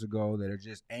 2 years ago that are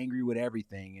just angry with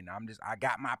everything. And I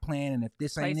got my plan. And if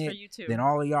this ain't it, then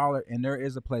all of y'all are, and there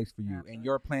is a place for you. Absolutely. And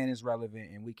your plan is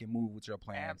relevant and we can move with your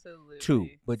plan too.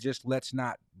 But just let's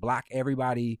not block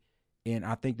everybody. And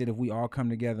I think that if we all come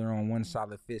together on one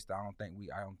solid fist, I don't think we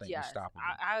stop it.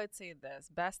 I would say this.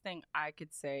 Best thing I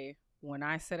could say when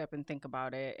I sit up and think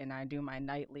about it and I do my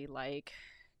nightly,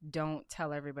 don't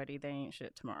tell everybody they ain't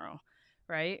shit tomorrow.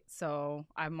 Right? So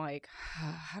I'm like,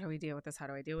 how do we deal with this? How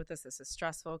do I deal with this? This is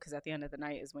stressful because at the end of the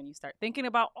night is when you start thinking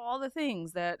about all the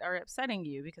things that are upsetting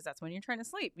you because that's when you're trying to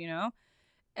sleep,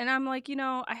 And I'm like,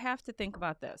 I have to think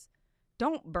about this.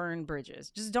 don't burn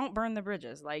bridges. Just don't burn the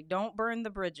bridges. Like, don't burn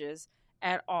the bridges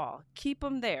at all. Keep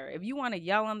them there. If you want to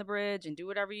yell on the bridge and do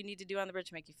whatever you need to do on the bridge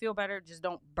to make you feel better, just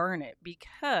don't burn it,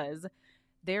 because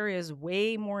there is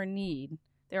way more need.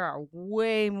 There are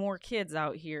way more kids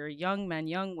out here, young men,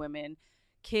 young women,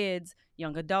 kids,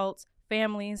 young adults,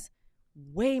 families,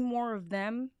 way more of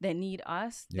them that need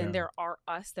us than there are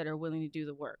us that are willing to do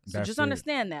the work. So just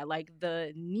understand that, like,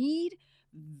 the need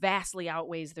vastly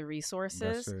outweighs the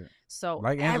resources. So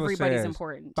like everybody's says,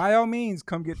 important. By all means,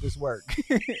 come get this work.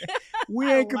 We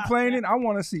ain't complaining. That. I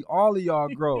want to see all of y'all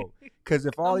grow, because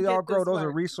if all of y'all grow, those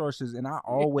are resources. And I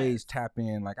always tap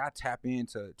in. Like, I tap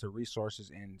into resources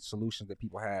and solutions that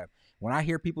people have. When I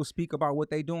hear people speak about what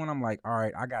they doing, I'm like, all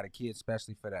right, I got a kid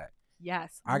especially for that.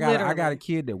 Yes, I got a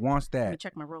kid that wants that. Let me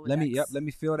check my Rolodex. Let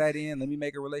me fill that in. Let me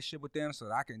make a relationship with them so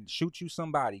that I can shoot you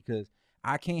somebody, because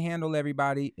I can't handle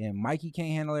everybody, and Mikey can't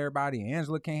handle everybody, and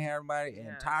Angela can't handle everybody,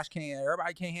 and Tosh can't.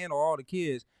 Everybody can't handle all the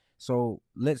kids. So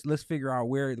let's figure out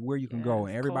where you can go.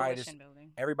 And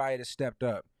everybody that stepped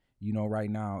up, you know, right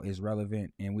now is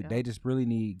relevant, and they just really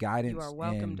need guidance. You are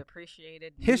welcomed,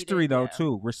 appreciated, history needed, though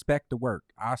too. Respect the work.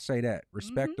 I'll say that.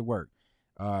 Respect the work.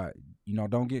 You know,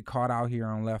 don't get caught out here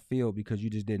on left field because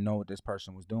you just didn't know what this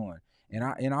person was doing.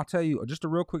 And I'll tell you just a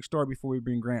real quick story before we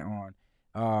bring Grant on.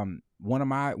 One of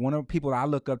the people I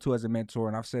look up to as a mentor,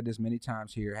 and I've said this many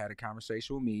times here, had a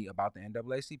conversation with me about the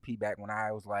NAACP back when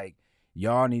I was like,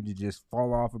 y'all need to just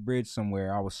fall off a bridge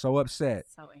somewhere. I was so upset.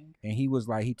 So angry. And he was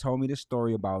like, he told me this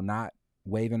story about not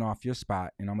waving off your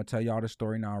spot. And I'm going to tell y'all the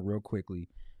story now real quickly.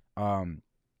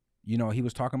 You know, he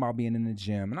was talking about being in the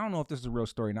gym, and I don't know if this is a real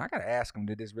story. Now I got to ask him,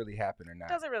 did this really happen or not?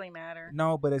 Doesn't really matter.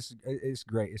 No, but it's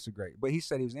great. It's great. But he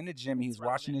said he was in the gym. And he was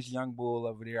watching this young bull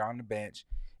over there on the bench,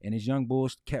 and his young bull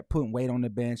kept putting weight on the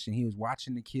bench, and he was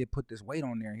watching the kid put this weight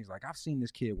on there. And he's like, I've seen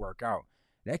this kid work out.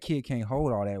 That kid can't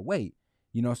hold all that weight.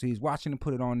 You know, so he's watching him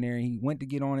put it on there, and he went to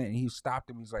get on it, and he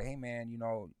stopped him. He's like, hey, man, you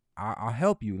know, I'll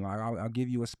help you. Like, I'll give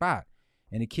you a spot.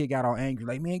 And the kid got all angry,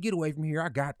 like, man, get away from here. I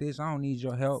got this. I don't need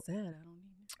your help. I don't need it.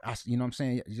 You know what I'm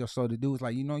saying? So the dude was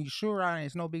like, you know, you sure?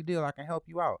 It's no big deal. I can help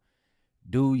you out.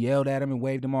 Dude yelled at him and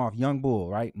waved him off. Young bull,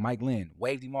 right? Mike Lynn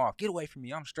waved him off. Get away from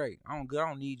me. I'm straight. I'm good. I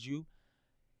don't need you.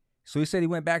 So he said he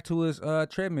went back to his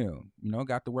treadmill, you know,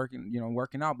 got to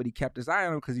working out, but he kept his eye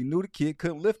on him because he knew the kid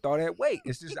couldn't lift all that weight.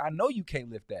 It's just, I know you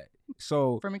can't lift that.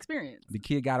 So from experience, the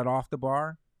kid got it off the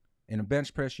bar. In a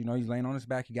bench press, you know, he's laying on his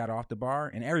back. He got it off the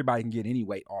bar, and everybody can get any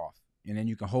weight off, and then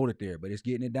you can hold it there. But it's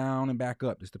getting it down and back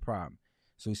up. That's the problem.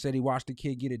 So he said he watched the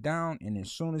kid get it down, and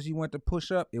as soon as he went to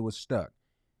push up, it was stuck.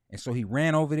 And so he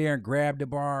ran over there and grabbed the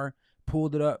bar,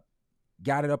 pulled it up,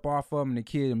 got it up off of him, and the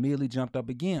kid immediately jumped up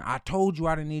again. I told you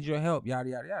I didn't need your help, yada,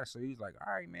 yada, yada. So he was like,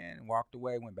 all right, man, and walked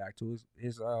away, went back to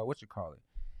his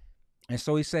And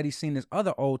so he said he seen this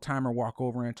other old-timer walk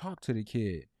over and talk to the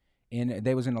kid. And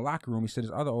they was in the locker room. He said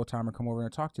this other old-timer come over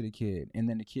and talk to the kid. And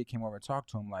then the kid came over and talked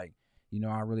to him like, you know,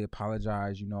 I really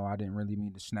apologize. You know, I didn't really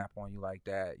mean to snap on you like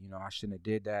that. You know, I shouldn't have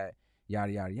did that,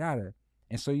 yada, yada, yada.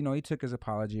 And so, you know, he took his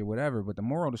apology or whatever. But the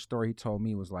moral of the story he told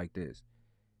me was like this.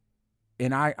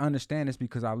 And I understand this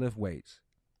because I lift weights.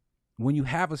 When you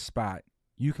have a spot,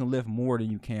 you can lift more than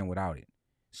you can without it.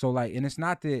 So, like, and it's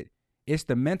not that, it's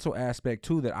the mental aspect,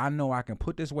 too, that I know I can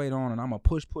put this weight on and I'm going to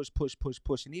push, push, push, push,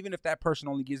 push. And even if that person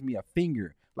only gives me a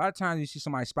finger, a lot of times you see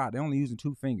somebody's spot, they're only using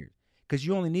 2 fingers. Because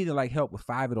you only need to, like, help with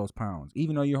 5 of those pounds.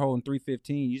 Even though you're holding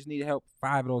 315, you just need to help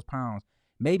 5 of those pounds,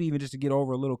 maybe even just to get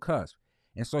over a little cusp.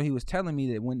 And so he was telling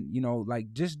me that when, you know,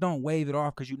 like, just don't wave it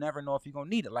off because you never know if you're going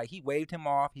to need it. Like, he waved him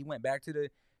off. He went back to the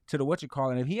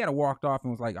and if he had walked off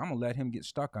and was like, I'm going to let him get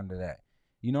stuck under that.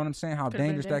 You know what I'm saying? How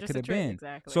dangerous that could have been.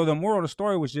 Exactly. So the moral of the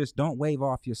story was just don't wave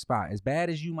off your spot. As bad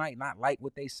as you might not like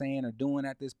what they saying or doing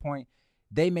at this point,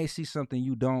 they may see something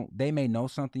you don't. They may know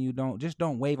something you don't. Just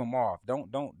don't wave them off.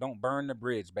 Don't burn the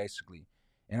bridge, basically.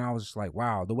 And I was just like,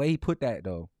 wow, the way he put that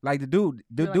though. Like the dude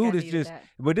is just. That.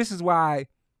 But this is why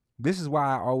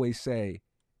I always say,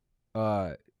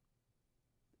 all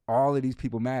of these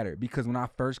people matter, because when I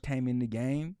first came in the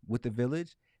game with the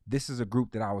Village, this is a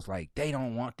group that I was like, they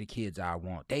don't want the kids I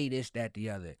want. They this, that, the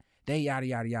other. They yada,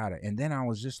 yada, yada. And then I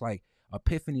was just like,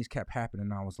 epiphanies kept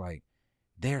happening. I was like,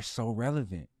 they're so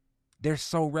relevant. They're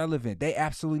so relevant. They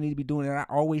absolutely need to be doing it. I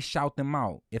always shout them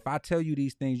out. If I tell you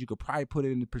these things, you could probably put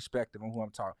it into perspective on who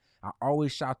I'm talking. I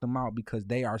always shout them out because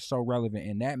they are so relevant.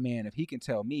 And that man, if he can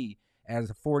tell me as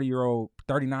a 40-year-old,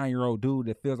 39-year-old dude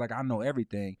that feels like I know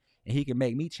everything, and he can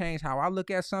make me change how I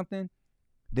look at something,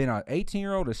 then an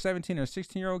 18-year-old, a 17 or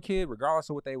 16-year-old kid, regardless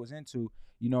of what they was into,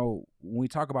 you know, when we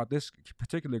talk about this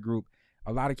particular group,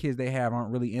 a lot of kids they have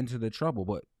aren't really into the trouble,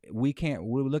 but we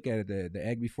look at it the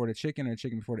egg before the chicken or the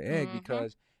chicken before the egg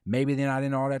because maybe they're not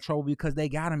in all that trouble because they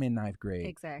got them in 9th grade.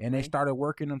 Exactly. And they started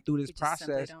working them through this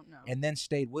process and then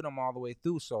stayed with them all the way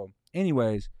through. So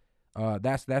anyways,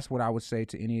 that's what I would say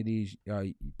to any of these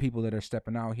people that are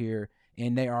stepping out here,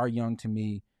 and they are young to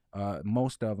me.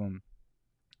 Most of them,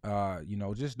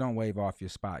 just don't wave off your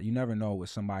spot. You never know what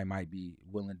somebody might be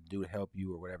willing to do to help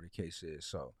you or whatever the case is.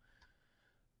 So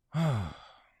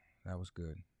that was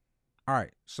good. All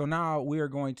right. So now we are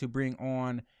going to bring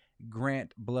on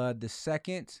Grant Blood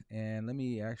II. And let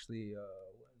me actually, 1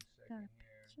 second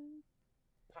here.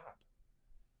 Pop.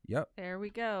 Yep. There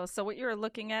we go. So what you're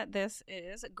looking at, this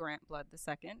is Grant Blood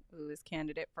II, who is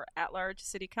candidate for at-large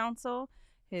city council,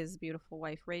 his beautiful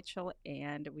wife, Rachel,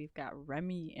 and we've got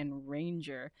Remy and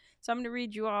Ranger. So I'm going to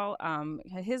read you all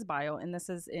his bio, and this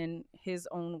is in his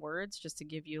own words, just to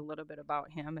give you a little bit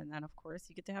about him. And then, of course,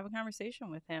 you get to have a conversation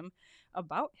with him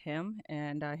about him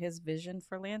and his vision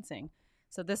for Lansing.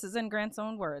 So this is in Grant's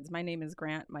own words. My name is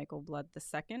Grant Michael Blood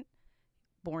II.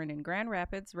 Born in Grand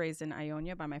Rapids, raised in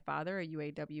Ionia by my father, a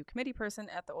UAW committee person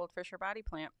at the Old Fisher Body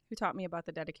Plant, who taught me about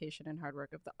the dedication and hard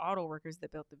work of the auto workers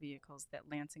that built the vehicles that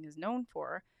Lansing is known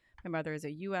for. My mother is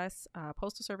a U.S.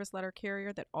 Postal Service letter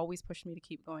carrier that always pushed me to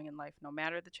keep going in life, no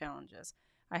matter the challenges.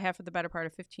 I have, for the better part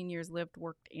of 15 years, lived,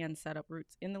 worked, and set up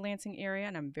roots in the Lansing area,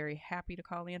 and I'm very happy to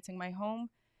call Lansing my home.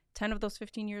 10 of those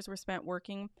 15 years were spent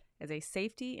working as a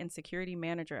safety and security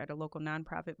manager at a local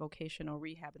nonprofit vocational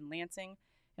rehab in Lansing,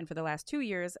 and for the last 2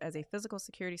 years as a physical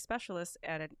security specialist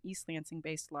at an East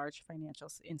Lansing-based large financial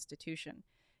institution.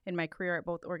 In my career at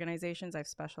both organizations, I've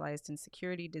specialized in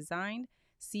security design,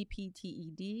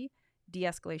 CPTED,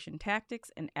 de-escalation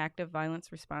tactics, and active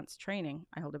violence response training.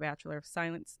 I hold a Bachelor of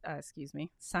Science.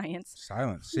 Science.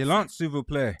 Silence, s'il vous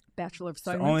plaît. Bachelor of It's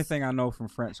Science. the only thing I know from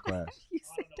French class. You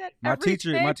say that My every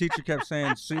day. teacher kept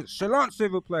saying, silence, s'il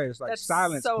vous plaît. It's like, That's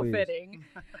silence, so please. fitting.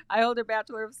 I hold a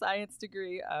Bachelor of Science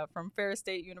degree from Ferris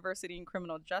State University in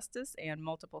Criminal Justice and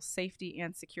multiple safety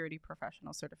and security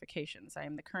professional certifications. I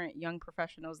am the current Young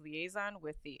Professionals Liaison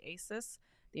with the ASIS,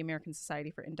 the American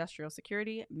Society for Industrial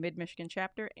Security, Mid-Michigan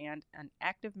chapter, and an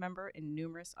active member in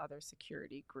numerous other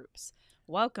security groups.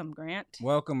 Welcome, Grant.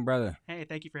 Welcome, brother. Hey,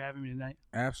 thank you for having me tonight.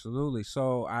 Absolutely.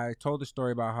 So I told the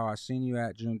story about how I seen you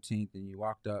at Juneteenth, and you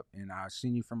walked up, and I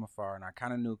seen you from afar, and I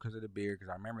kind of knew because of the beard,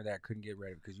 because I remember that I couldn't get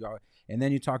ready because y'all. And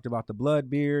then you talked about the blood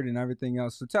beard and everything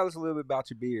else. So tell us a little bit about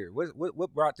your beard.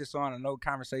 What brought this on? I know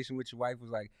conversation with your wife was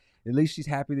like, at least she's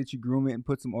happy that you groom it and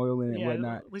put some oil in it and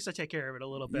whatnot. At least I take care of it a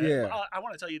little bit. Yeah. I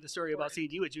want to tell you the story about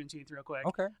seeing you at Juneteenth real quick.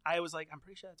 Okay. I was like, I'm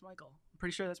pretty sure that's Michael. I'm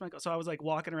pretty sure that's Michael. So I was like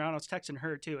walking around. I was texting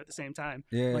her too at the same time.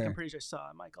 Yeah. Like, I'm pretty sure I saw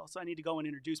Michael. So I need to go and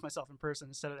introduce myself in person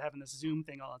instead of having this Zoom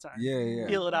thing all the time. Yeah.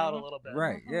 Feel it out a little bit.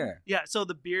 Right. Yeah. Yeah. So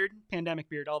the beard, pandemic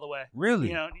beard all the way. Really?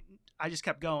 You know, I just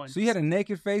kept going. So you had a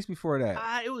naked face before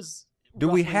that? It was. Do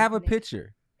we have a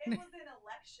picture? It was an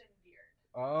election beard.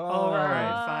 Oh, all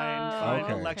right. Fine.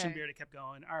 Okay. Election beard. It kept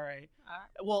going. All right.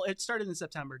 Well, it started in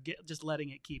September, just letting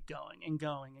it keep going and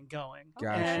going and going.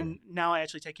 Gotcha. And now I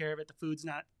actually take care of it. The food's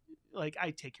not, like,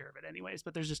 I take care of it anyways,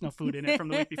 but there's just no food in it from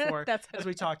the week before, as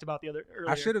we talked about earlier.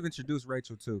 I should have introduced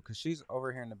Rachel, too, because she's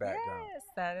over here in the background. Yes,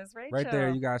 that is Rachel. Right there,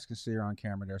 you guys can see her on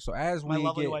camera there. So as My we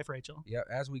lovely wife, Rachel. Yeah,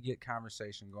 as we get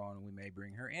conversation going, we may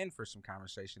bring her in for some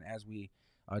conversation as we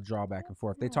draw back and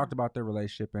forth. They talked about their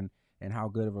relationship and how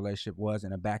good a relationship was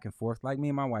and a back and forth like me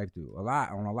and my wife do. A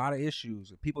lot of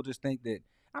issues. People just think that,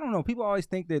 I don't know, people always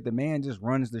think that the man just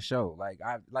runs the show.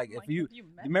 If you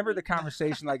remember the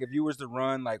conversation, like if you was to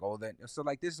run, like, oh, then, so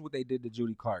like this is what they did to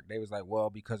Judy Clark. They was like, well,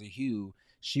 because of Hugh,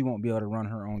 she won't be able to run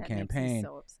her own campaign. Makes me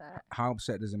so upset. How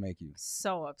upset does it make you?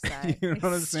 So upset. You know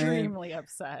what I'm saying? Extremely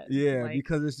upset. Yeah,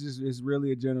 because it's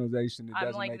really a generalization that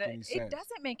doesn't make any sense. It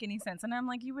doesn't make any sense. And I'm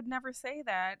like, you would never say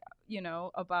that,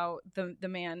 about the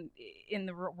man in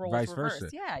the roles Vice reversed.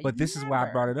 versa. Yeah. But this is why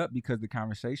I brought it up, because the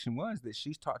conversation was that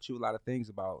she's taught you a lot of things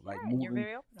about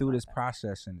moving through this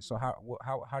process. And so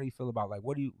how do you feel about, like,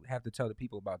 what do you have to tell the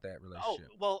people about that relationship?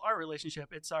 Oh, well, our relationship,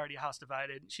 it's already a house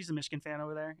divided. She's a Michigan fan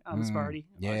over there. I'm a Sparty.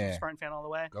 Yeah. Spartan fan all the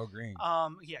way. Go green.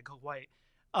 Yeah, go white.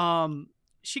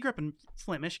 She grew up in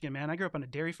Flint, Michigan, man. I grew up on a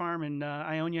dairy farm in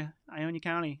Ionia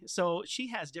County. So she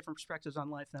has different perspectives on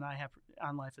life than I have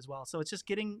on life as well. So it's just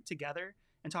getting together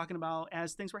and talking about,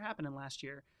 as things were happening last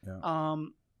year,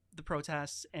 the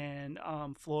protests and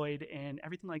Floyd and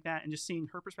everything like that, and just seeing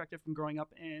her perspective from growing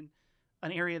up in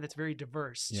an area that's very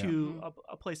diverse to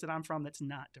a place that I'm from that's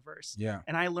not diverse. Yeah.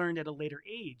 And I learned at a later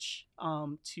age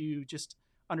to just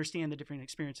understand the different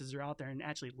experiences that are out there and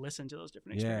actually listen to those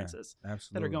different experiences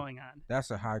that are going on.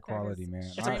 That's a high quality, man.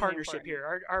 It's a partnership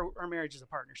here. Our marriage is a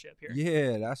partnership here.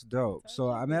 Yeah, that's dope. So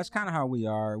I mean, that's kind of how we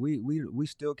are. We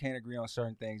still can't agree on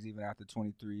certain things even after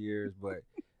 23 years, but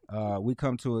we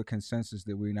come to a consensus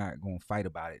that we're not going to fight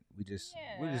about it. We just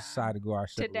decide to go our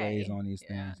separate ways on these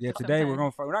things. Yeah, today we're going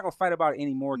to fight. We're not going to fight about it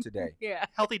anymore today.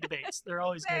 Healthy debates. They're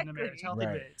always good in a marriage. Healthy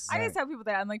debates. I just tell people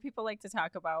that. I'm like, people like to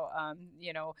talk about,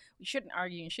 you shouldn't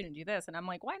argue, you shouldn't do this, and I'm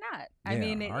like, why not? I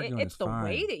mean, it's the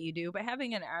way that you do, but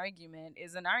having an argument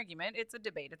is an argument. It's a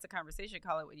debate. It's a conversation.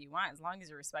 Call it what you want, as long as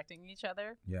you're respecting each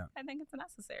other. Yeah, I think it's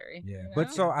necessary. Yeah,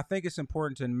 but so I think it's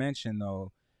important to mention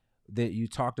though, that you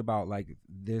talked about like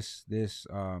this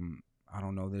I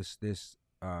don't know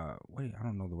I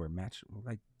don't know the word match,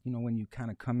 like, when you kind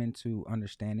of come into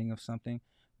understanding of something,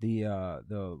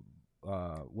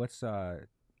 what's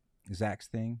Zach's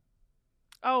thing?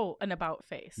 Oh, an about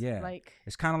face. Yeah, like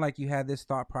it's kind of like you had this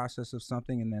thought process of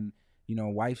something, and then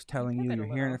wife's telling you're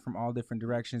hearing it from all different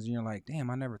directions, and you're like, damn,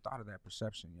 I never thought of that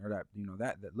perception, or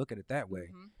that that look at it that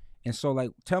way. Mm-hmm. And so, like,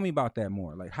 tell me about that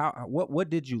more. Like, what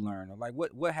did you learn? Or like,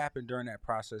 what happened during that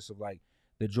process of like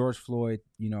the George Floyd,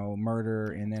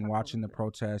 murder, and then watching the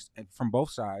protest and from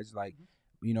both sides? Like,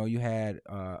 you had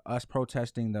us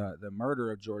protesting the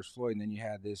murder of George Floyd, and then you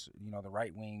had this, the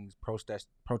right wings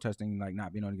protesting like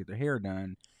not being able to get their hair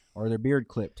done or their beard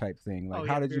clip type thing. Like,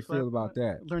 how did you feel about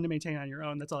that? Learn to maintain on your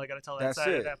own. That's all I got to tell that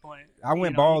side at that point. I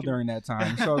went bald during that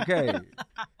time. It's okay.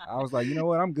 I was like, you know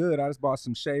what? I'm good. I just bought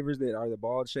some shavers that are the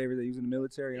bald shavers they use in the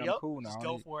military, and I'm cool now. Just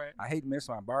go for it. I hate to miss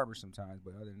my barber sometimes,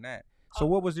 but other than that. So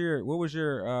what was your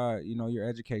your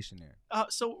education there?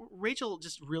 So Rachel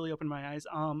just really opened my eyes.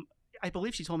 I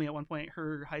believe she told me at one point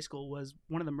her high school was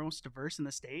one of the most diverse in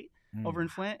the state over in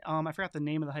Flint. I forgot the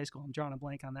name of the high school. I'm drawing a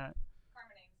blank on that.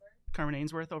 Carmen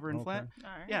Ainsworth over in Flint. All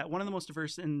right. Yeah, one of the most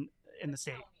diverse in the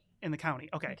state, in the county.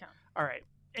 Okay. All right.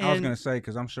 And I was going to say,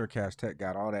 because I'm sure Cass Tech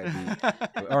got all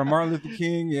that. Or Martin Luther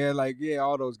King. Yeah,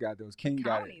 all those got those. King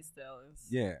got it. Still is.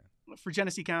 Yeah. For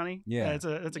Genesee County. Yeah.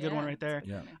 That's a good one right there.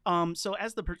 Yeah. So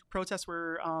as the protests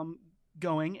were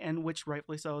going, and which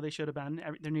rightfully so they should have been,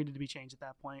 there needed to be change at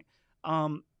that point.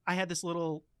 I had this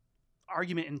little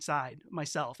argument inside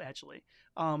myself, actually,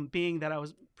 being that I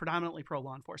was predominantly pro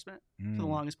law enforcement for the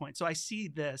longest point. So I see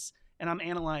this and I'm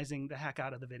analyzing the heck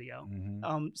out of the video,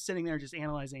 sitting there just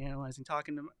analyzing,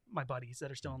 talking to my buddies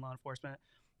that are still in law enforcement,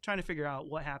 trying to figure out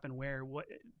what happened, what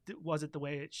was it the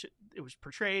way it was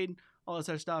portrayed, all this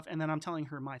other stuff. And then I'm telling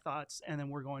her my thoughts, and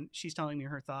then she's telling me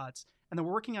her thoughts, and then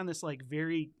we're working on this like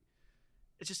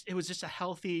it was just a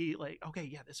healthy, like, okay,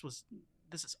 yeah, this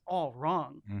is all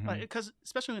wrong. Because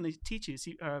especially when they teach you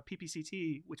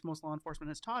PPCT, which most law enforcement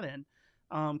has taught in,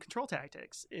 control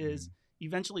tactics is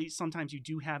eventually sometimes you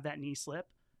do have that knee slip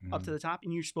up to the top,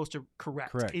 and you're supposed to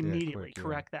correct immediately,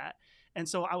 correct that. And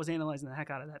so I was analyzing the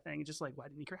heck out of that thing, just like, why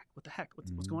didn't he correct? What the heck?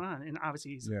 What's going on? And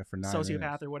obviously he's a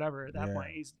sociopath or whatever at that point.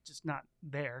 He's just not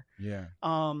there. Yeah.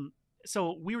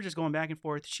 So we were just going back and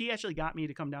forth. She actually got me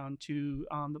to come down to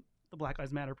the Black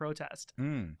Lives Matter protest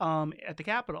at the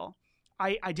Capitol.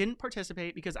 I didn't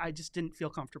participate because I just didn't feel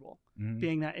comfortable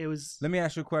being that it was. Let me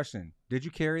ask you a question. Did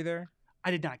you carry there? I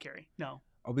did not carry. No.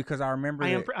 Oh, because I remember. I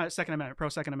am Second Amendment, pro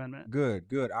Second Amendment.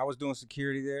 Good. I was doing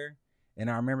security there, and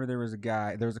I remember there was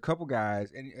a couple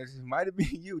guys, and it might have been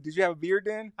you. Did you have a beard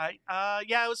then?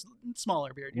 Yeah, it was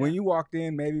smaller beard. Yeah. When you walked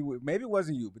in, maybe it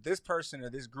wasn't you, but this person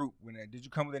or this group. Did you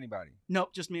come with anybody?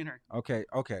 Nope, just me and her. Okay.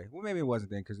 Well, maybe it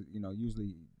wasn't then, because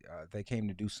usually they came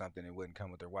to do something and wouldn't come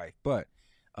with their wife, but.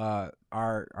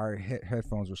 Our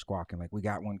headphones were squawking like, we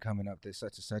got one coming up that's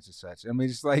such and such and such. I mean,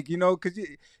 it's like, because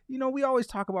we always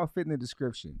talk about fitting the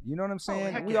description. You know what I'm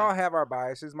saying? We all have our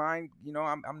biases. Mine,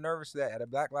 I'm nervous that at a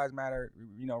Black Lives Matter,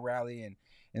 rally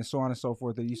and so on and so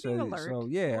forth. That you said, so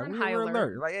yeah, we were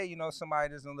alert. Like, hey,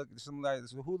 somebody doesn't look. Somebody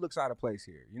who looks out of place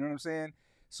here. You know what I'm saying?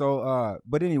 So,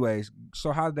 but anyways,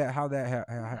 so how'd that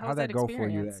go for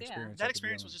you? That experience. That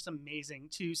experience was just amazing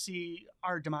to see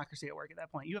our democracy at work at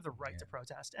that point. You have the right to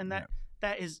protest, and that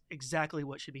is exactly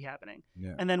what should be happening.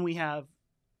 Yeah. And then we have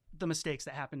the mistakes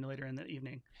that happened later in the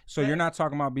evening. So you're not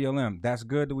talking about BLM. That's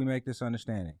good that we make this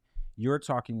understanding. You're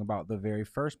talking about the very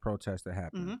first protest that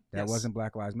happened. That wasn't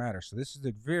Black Lives Matter. So this is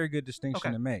a very good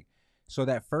distinction to make. So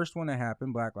that first one that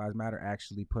happened, Black Lives Matter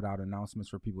actually put out announcements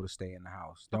for people to stay in the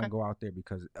house. Don't go out there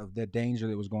because of the danger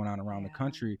that was going on around the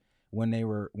country when they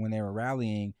were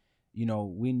rallying. you know,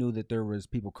 we knew that there was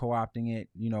people co-opting it,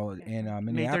 you know, in May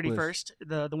Minneapolis.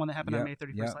 31st, the one that happened on May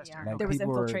 31st last year. Like there was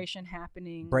people were infiltration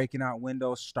happening, breaking out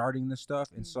windows, starting the stuff,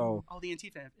 and so the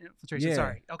Antifa infiltration.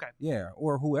 Sorry, okay,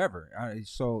 or whoever.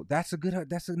 So that's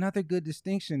another good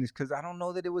distinction, is because I don't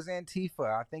know that it was Antifa.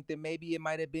 I think that maybe it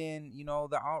might have been, you know,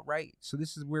 the alt-right. So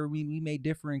this is where we may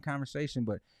differ in conversation,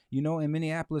 but you know, in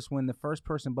Minneapolis, when the first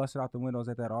person busted out the windows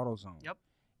at that AutoZone,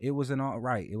 it was an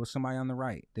alt-right. It was somebody on the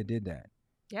right that did that.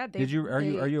 Yeah, are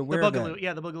you aware the of Boogaloo? that?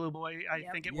 Yeah, the Boogaloo Boy.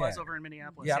 I think it was over in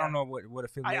Minneapolis. Yeah, I don't know what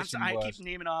affiliation I was. keep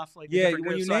naming off like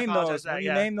when you name those,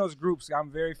 name those groups,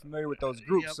 I'm very familiar with those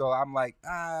groups. So I'm like,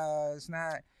 it's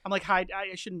not. I'm like, I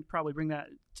shouldn't probably bring that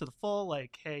to the full.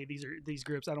 Like, hey, these are these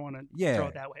groups. I don't want to throw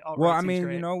it that way. Well, I mean,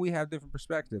 you know, we have different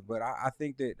perspective, but I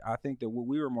think that what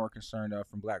we were more concerned of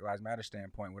from Black Lives Matter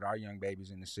standpoint with our young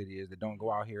babies in the city is that don't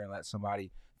go out here and let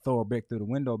somebody throw a brick through the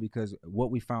window, because what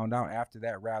we found out after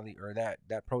that rally or that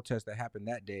protest that happened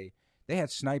that day, they had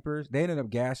snipers. They ended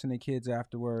up gassing the kids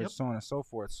afterwards, so on and so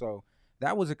forth. So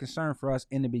that was a concern for us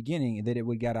in the beginning, that it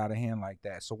would get out of hand like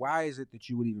that. So why is it that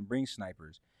you would even bring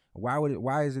snipers?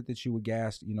 Why is it that you would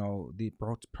gas, you know, the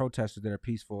protesters that are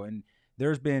peaceful? And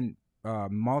there's been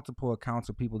multiple accounts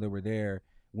of people that were there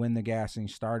when the gassing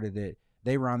started that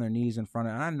they were on their knees in front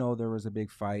of, and I know there was a big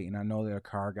fight, and I know that a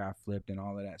car got flipped and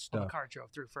all of that stuff. Well, the car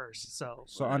drove through first, so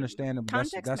understandable.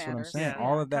 That's what I'm saying.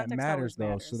 All of that matters,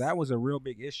 though. So that was a real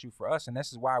big issue for us, and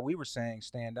this is why we were saying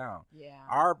stand down. Yeah.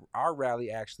 Our rally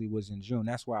actually was in June.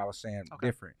 That's why I was saying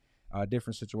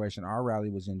different situation. Our rally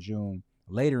was in June,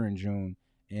 later in June,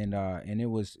 and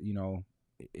it was, you know,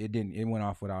 it went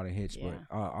off without a hitch, but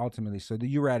ultimately, so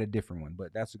you were at a different one,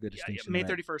 but that's a good distinction. May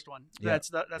 31st one. That's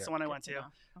the one I went to.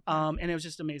 And it was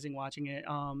just amazing watching it.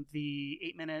 The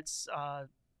 8 minutes,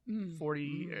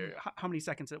 40, how many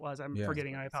seconds it was, I'm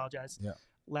forgetting. I apologize.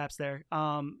 Lapse there.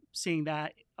 Seeing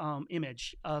that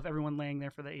image of everyone laying there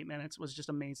for the 8 minutes was just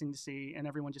amazing to see, and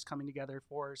everyone just coming together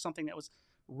for something that was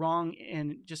wrong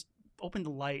and just opened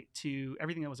the light to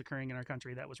everything that was occurring in our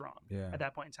country that was wrong at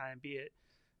that point in time, be it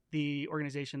the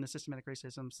organization, the systematic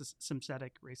racism,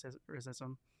 synthetic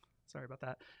racism. Sorry about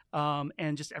that.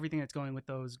 And just everything that's going with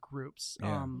those groups.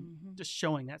 Just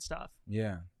showing that stuff.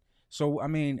 Yeah. So, I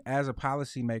mean, as a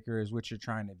policymaker, is what you're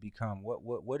trying to become.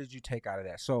 What did you take out of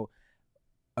that? So,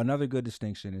 another good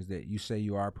distinction is that you say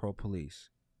you are pro-police,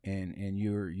 and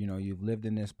you've lived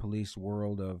in this police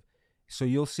world of, so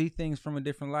you'll see things from a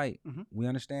different light. We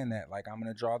understand that. Like, I'm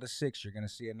going to draw the 6, you're going to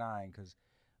see a 9,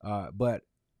 but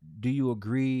do you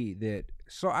agree that?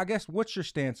 So I guess, what's your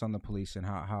stance on the police and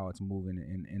how it's moving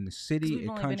in the city, we've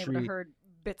only country? been able to heard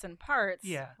bits and parts.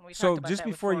 Yeah. So just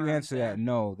before you answer that,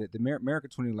 know that the America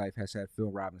 20 Life has had Phil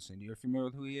Robinson. You're familiar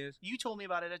with who he is? You told me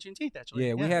about it at Juneteenth, actually.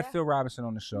 Yeah, we had Phil Robinson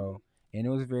on the show, and it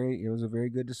was a very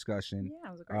good discussion. Yeah,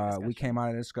 it was a great discussion. We came out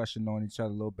of the discussion knowing each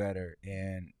other a little better,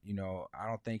 and you know, I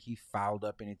don't think he fouled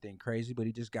up anything crazy, but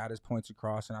he just got his points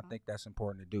across, and I think that's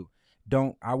important to do.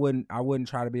 I wouldn't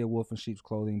try to be a wolf in sheep's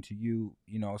clothing to you,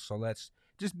 you know. So let's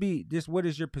just what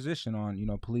is your position on, you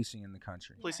know, policing in the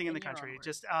country? Policing in the country,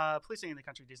 policing in the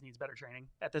country just needs better training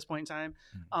at this point in time.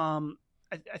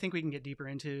 I think we can get deeper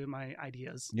into my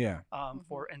ideas.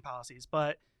 For and policies,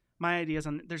 but my ideas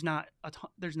on there's not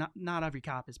every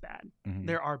cop is bad.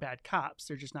 There are bad cops.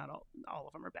 They're just not all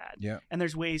of them are bad. Yeah. And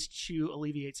there's ways to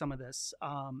alleviate some of this,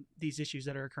 these issues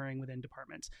that are occurring within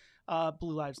departments.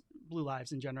 Blue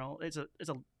lives in general. It's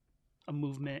a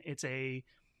movement. It's a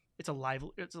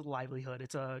livelihood.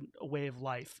 It's a way of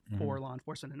life for law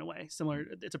enforcement in a way. Similar.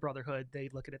 It's a brotherhood. They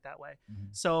look at it that way.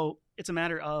 So it's a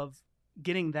matter of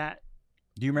getting that.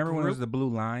 Do you remember when it was the blue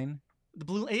line?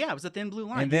 It was a thin blue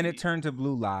line, and then it turned to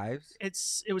Blue Lives.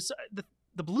 It was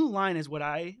the blue line is what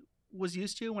I was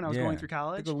used to when I was going through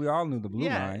college. Because we all knew the blue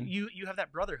line. You have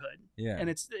that brotherhood. Yeah, and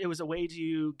it was a way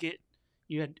to get.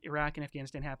 You had Iraq and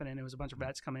Afghanistan happen, and it was a bunch of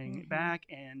vets coming back,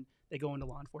 and they go into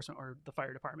law enforcement or the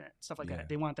fire department, stuff like that.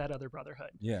 They want that other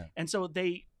brotherhood. Yeah, and so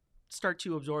they start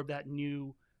to absorb that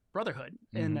new brotherhood,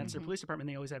 and that's their police department.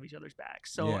 They always have each other's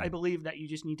backs. So I believe that you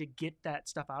just need to get that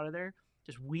stuff out of there.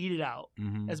 Just weed it out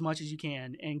as much as you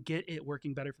can and get it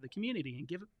working better for the community and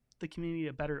give the community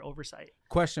a better oversight.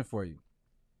 Question for you.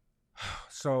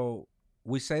 So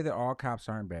we say that all cops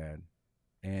aren't bad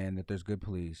and that there's good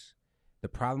police. The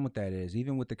problem with that is,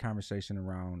 even with the conversation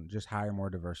around just hire more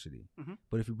diversity,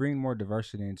 but if you bring more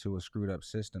diversity into a screwed up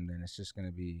system, then it's just going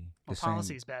to be the same.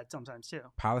 Policy is bad sometimes too.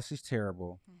 Policy's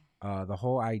terrible. The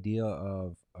whole idea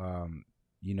of,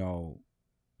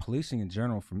 policing in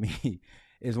general for me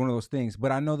is one of those things.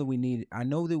 But I know that we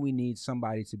need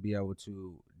somebody to be able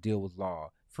to deal with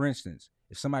law. For instance,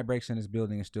 if somebody breaks in this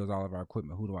building and steals all of our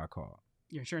equipment, who do I call?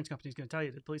 Your insurance company's going to tell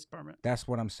you, the police department. That's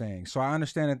what I'm saying. So I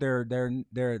understand that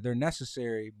they're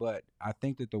necessary, but I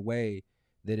think that the way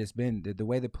that it's been, the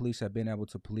way the police have been able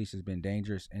to police has been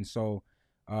dangerous. And so,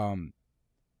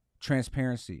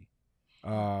 transparency,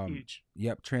 Huge.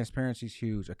 Yep, transparency is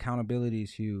huge. Accountability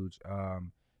is huge.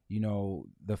 You know,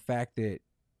 the fact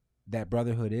that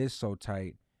brotherhood is so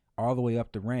tight all the way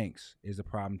up the ranks is a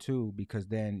problem too, because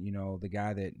then, you know, the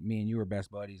guy that me and you were best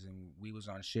buddies and we was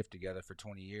on shift together for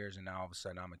 20 years, and now all of a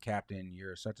sudden I'm a captain,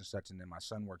 you're such and such, and then my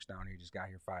son works down here, just got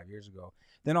here 5 years ago.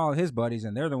 Then all of his buddies,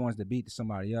 and they're the ones that beat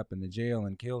somebody up in the jail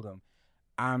and killed him.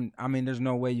 I mean, there's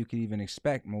no way you could even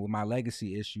expect with my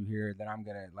legacy issue here that I'm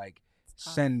gonna like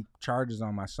send charges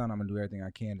on my son. I'm gonna do everything I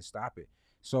can to stop it.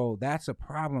 So that's a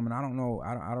problem, and I don't know.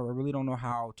 I really don't know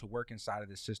how to work inside of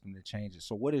the system to change it.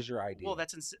 So what is your idea? Well,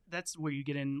 that's where you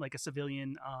get in like a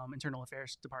civilian internal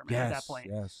affairs department at that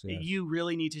point. Yes. You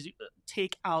really need to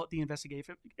take out the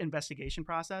investigation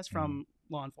process from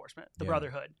law enforcement, the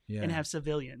brotherhood, and have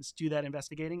civilians do that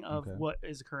investigating of what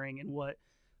is occurring and what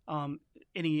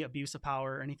any abuse of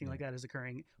power or anything like that is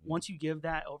occurring. Once you give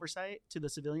that oversight to the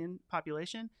civilian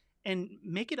population and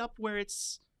make it up where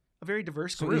it's a very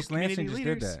diverse group. East Lansing just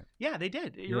did that. Yeah, they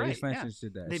did. You're right. East Lansing just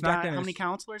did that. They've got how many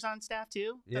counselors on staff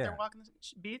too that they're walking the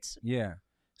beats? Yeah.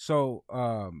 So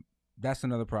that's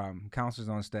another problem. Counselors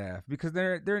on staff, because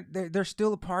they're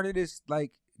still a part of this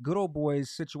like good old boys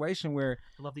situation where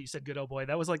I love that you said good old boy.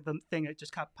 That was like the thing that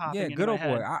just kept popping. Yeah, into good my old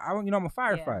head. boy. I'm a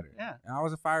firefighter. Yeah. I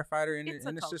was a firefighter in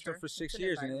the culture. system for 6 It's an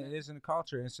years, and environment. it is in the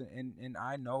culture. And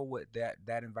I know what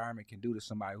that environment can do to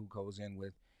somebody who goes in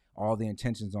with all the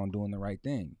intentions on doing the right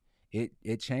thing.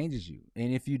 It changes you.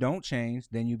 And if you don't change,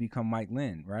 then you become Mike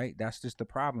Lynn, right? That's just the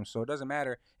problem. So it doesn't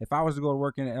matter. If I was to go to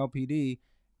work in the LPD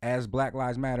as Black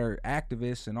Lives Matter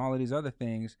activists and all of these other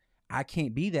things, I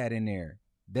can't be that in there.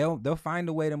 They'll find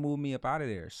a way to move me up out of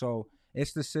there. So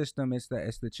it's the system, it's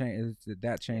the change,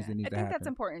 that change that needs to happen. I think that's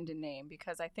important to name,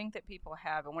 because I think that people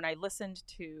have, and when I listened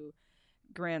to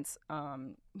Grant's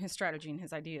his strategy and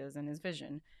his ideas and his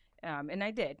vision, and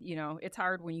I did, you know, it's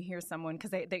hard when you hear someone,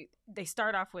 because they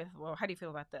start off with, well, how do you feel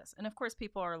about this? And of course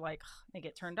people are like, they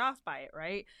get turned off by it,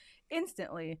 right?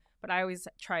 Instantly. But I always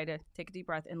try to take a deep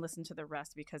breath and listen to the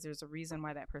rest, because there's a reason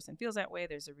why that person feels that way.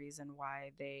 There's a reason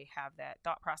why they have that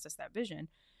thought process, that vision.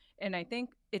 And I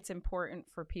think it's important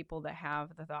for people to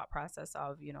have the thought process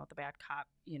of, you know, the bad cop,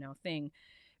 you know, thing.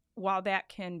 While that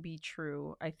can be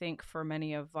true, I think for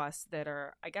many of us that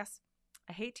are, I guess,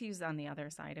 I hate to use on the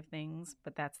other side of things,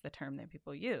 but that's the term that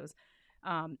people use.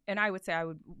 And I would say I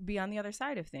would be on the other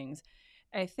side of things.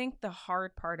 I think the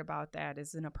hard part about that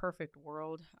is, in a perfect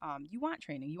world, you want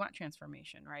training, you want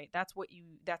transformation, right? That's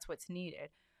what's needed.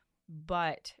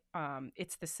 But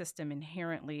it's the system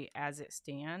inherently as it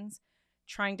stands.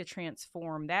 Trying to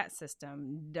transform that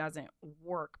system doesn't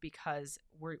work, because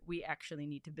we actually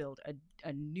need to build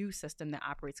a new system that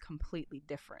operates completely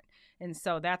different. And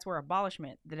so that's where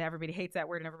abolishment, that everybody hates that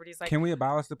word, and everybody's like, can we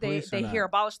abolish the police? They hear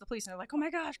abolish the police and they're like, oh my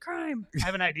gosh, crime. I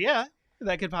have an idea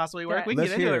that could possibly work. We can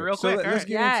Let's get into hear it real So quick. let's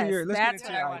get into your that's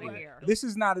your what I want to idea. hear. This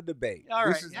is not a debate. All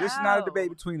right. This is not a debate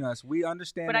between us. We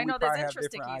understand. But that I know we there's probably have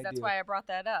interest different stickies. That's ideas. why I brought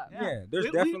that up. Yeah, there's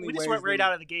we definitely we just ways went right that-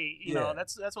 out of the gate. You know, Yeah.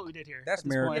 that's what we did here. That's at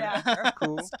this America. point. Yeah. That's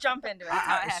cool. Let's jump into it. That's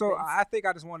how it So happens. I think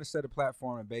I just want to set a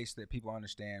platform and base that people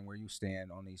understand where you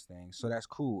stand on these things. So that's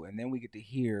cool. And then we get to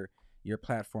hear your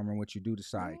platform and what you do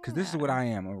decide. Because this is what I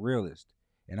am, a realist.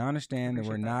 And I understand that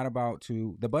we're Appreciate that. not about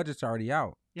to, the budget's already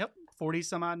out. Yep, 40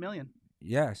 some odd million.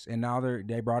 Yes, and now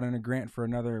they brought in a grant for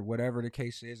another whatever the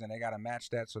case is, and they got to match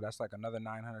that, so that's like another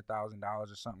 $900,000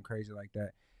 or something crazy like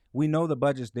that. We know the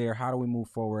budget's there. How do we move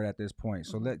forward at this point?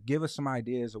 So give us some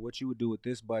ideas of what you would do with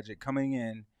this budget coming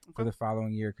in for the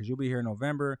following year, because you'll be here in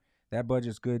November. That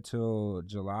budget's good till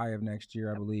July of next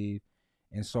year, I believe.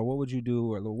 And so what would you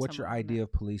do, or what's your idea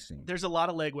of policing? There's a lot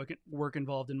of legwork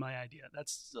involved in my idea.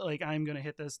 That's like, I'm going to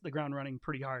hit the ground running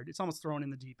pretty hard. It's almost thrown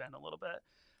in the deep end a little bit.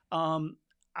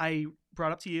 I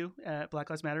brought up to you at Black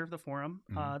Lives Matter of the forum,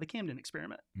 the Camden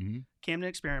experiment. Camden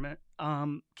experiment.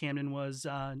 Camden was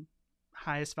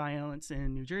highest violence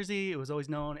in New Jersey. It was always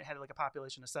known. It had like a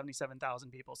population of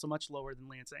 77,000 people, so much lower than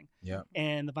Lansing. Yeah.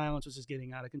 And the violence was just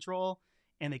getting out of control,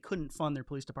 and they couldn't fund their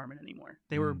police department anymore.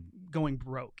 They were going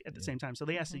broke at the same time, so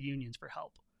they asked the unions for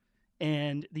help.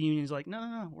 And the union's like,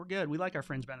 no, we're good. We like our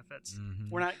fringe benefits.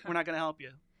 We're not going to help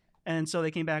you. And so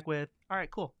they came back with, all right,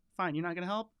 cool, fine. You're not going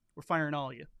to help. We're firing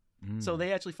all of you. So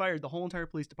they actually fired the whole entire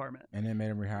police department. And then made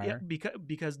them rehire? Yeah,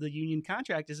 because the union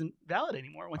contract isn't valid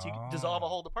anymore once you dissolve a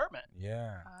whole department.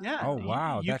 Yeah. Yeah. Oh,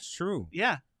 wow. That's true.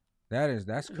 Yeah.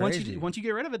 That's crazy. Once you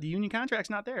get rid of it, the union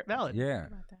contract's not there, valid. Yeah.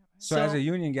 So as a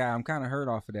union guy, I'm kind of hurt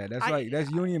off of that.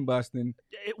 That's union busting.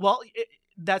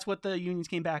 That's what the unions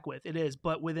came back with. It is,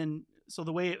 but so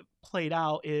the way it played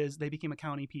out is they became a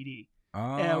county PD.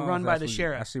 Run by the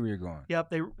sheriff. I see where you're going.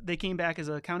 Yep, they came back as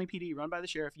a county PD run by the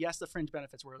sheriff. Yes, the fringe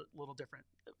benefits were a little different.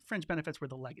 Fringe benefits were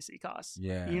the legacy costs.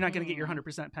 Yeah, you're not going to get your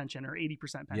 100% pension or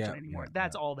 80% pension anymore.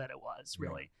 That's all that it was,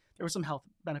 really. There were some health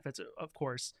benefits, of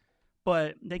course,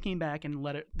 but they came back and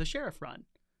let the sheriff run,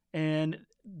 and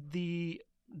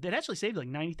that actually saved like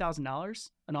 $90,000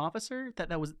 an officer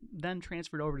that was then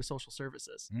transferred over to social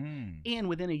services, and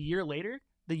within a year later,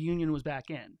 the union was back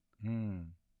in.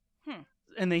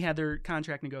 And they had their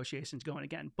contract negotiations going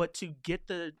again. But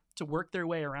to work their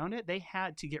way around it, they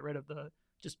had to get rid of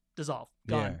just dissolve.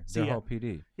 Gone. Yeah, the whole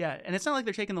PD. Yeah, and it's not like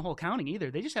they're taking the whole county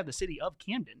either. They just have the city of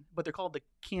Camden, but they're called the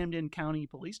Camden County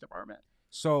Police Department.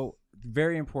 So,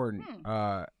 very important.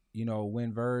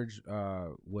 When Verge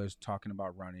was talking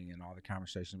about running and all the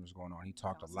conversation was going on, he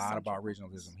talked a lot about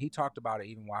regionalism. He talked about it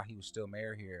even while he was still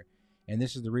mayor here. And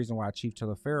this is the reason why Chief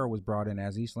Taliaferro was brought in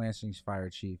as East Lansing's fire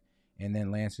chief, and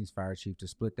then Lansing's fire chief, to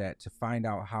split that, to find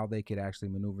out how they could actually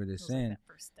maneuver this in.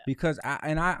 Because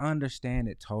I understand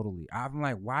it totally. I'm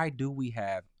like, why do we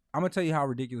have? I'm gonna tell you how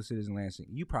ridiculous it is in Lansing.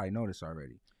 You probably know this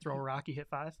already. Throw a rock, you hit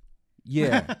 5.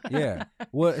 Yeah, yeah.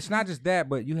 Well, it's not just that,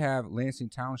 but you have Lansing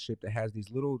Township that has these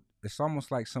little. It's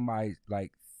almost like somebody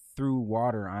like threw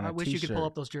water on a I wish t-shirt. you could pull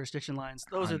up those jurisdiction lines.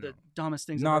 Those are the dumbest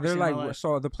things. No, they're like,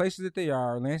 so the places that they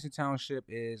are, Lansing Township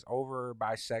is over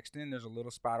by Sexton. There's a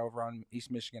little spot over on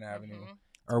East Michigan Avenue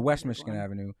or West Michigan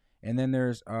Avenue. And then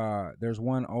there's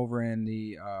one over in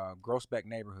the Groesbeck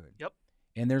neighborhood. Yep.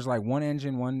 And there's like one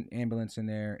engine, one ambulance in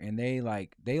there, and they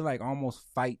almost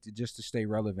fight just to stay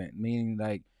relevant, meaning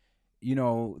like,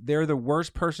 they're the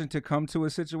worst person to come to a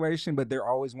situation, but they're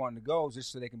always wanting to go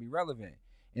just so they can be relevant.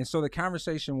 And so the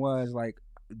conversation was like,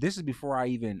 this is before I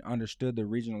even understood the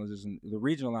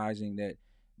regionalizing that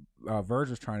Verge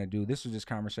was trying to do. This was just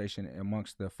conversation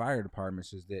amongst the fire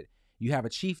departments, is that you have a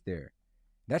chief there.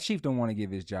 That chief don't want to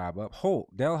give his job up.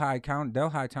 Holt, Delhi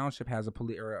Township has a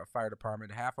fire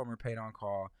department. Half of them are paid on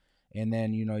call. And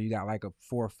then, you got like a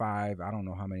 4 or 5, I don't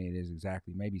know how many it is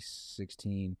exactly, maybe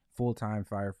 16 full-time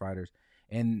firefighters.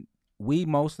 And we,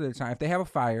 most of the time, if they have a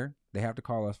fire, they have to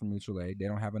call us from mutual aid. They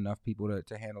don't have enough people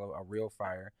to handle a real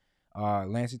fire.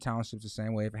 Lansing Township's the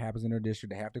same way. If it happens in their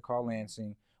district, they have to call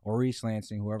Lansing or East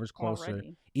Lansing, whoever's closer.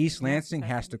 Already. East Lansing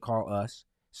has to call us.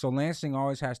 So Lansing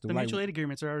always has to. The mutual aid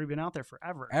agreements have already been out there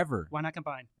forever. Ever. Why not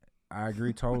combine? I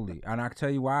agree totally. And I can tell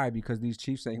you why, because these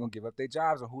chiefs ain't going to give up their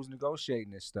jobs, and who's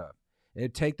negotiating this stuff.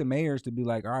 It'd take the mayors to be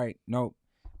like, all right, nope,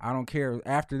 I don't care.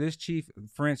 After this chief,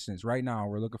 for instance, right now,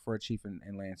 we're looking for a chief in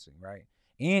Lansing, right?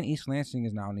 And East Lansing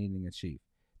is now needing a chief.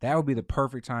 That would be the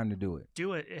perfect time to do it.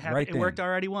 Do it. It worked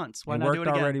already once. Why not do it again?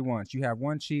 It worked already once. You have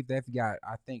one chief. They've got,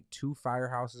 I think, 2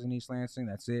 firehouses in East Lansing.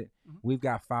 That's it. Mm-hmm. We've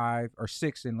got 5 or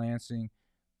 6 in Lansing.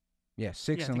 Yeah,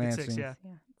 6 in Lansing. 6, yeah.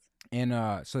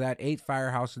 And so that 8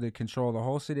 firehouses that control the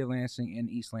whole city of Lansing and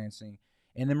East Lansing.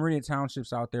 And the Meridian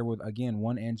Township's out there with, again,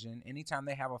 1 engine. Anytime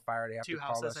they have a fire, they have to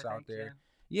call us out there.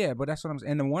 Yeah, but that's what I'm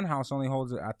saying. And the one house only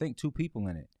holds, I think, 2 people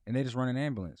in it, and they just run an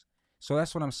ambulance. So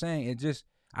that's what I'm saying. It just,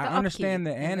 I understand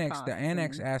the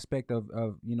annex aspect of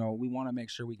we want to make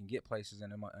sure we can get places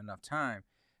in enough time,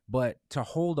 but to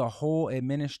hold a whole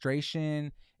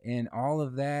administration and all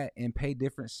of that and pay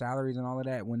different salaries and all of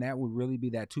that, when that would really be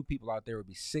that 2 people out there would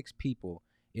be 6 people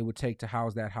it would take to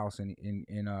house that house in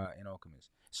Okemos.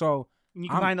 So. And you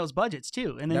combine those budgets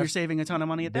too, and then you're saving a ton of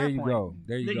money at that point.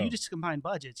 There you go. You just combine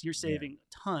budgets, you're saving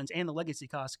tons, and the legacy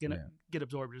costs get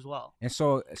absorbed as well. And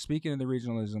so, speaking of the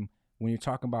regionalism, when you're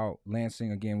talking about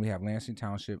Lansing, again, we have Lansing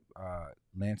Township,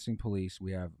 Lansing Police,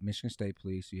 we have Michigan State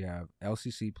Police, you have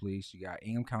LCC Police, you got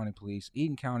Ingham County Police,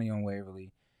 Eaton County on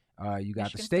Waverly, you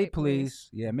got the State Police,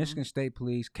 Michigan State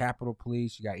Police, Capitol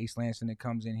Police, you got East Lansing that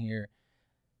comes in here.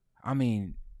 I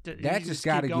mean. That just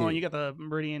got to get. You got the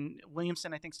Meridian.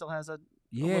 Williamson, I think, still has a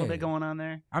little bit going on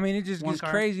there. I mean, it just gets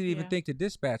crazy to even think to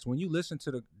dispatch. When you listen to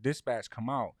the dispatch come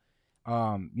out,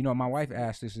 my wife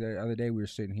asked this the other day. We were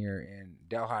sitting here, and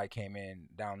Delhi came in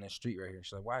down this street right here.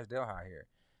 She's like, why is Delhi here?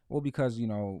 Well, because,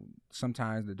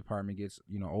 sometimes the department gets,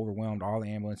 overwhelmed. All the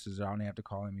ambulances are out, and they have to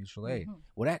call in mutual aid. Mm-hmm.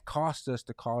 Well, that costs us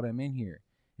to call them in here.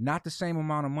 Not the same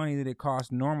amount of money that it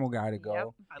costs normal guy to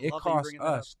go. It costs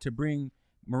us to bring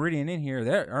Meridian in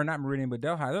here, or not Meridian, but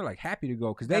Delhi, they're like happy to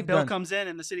go because that bill comes in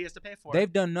and the city has to pay for it.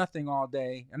 They've done nothing all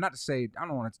day, and not to say I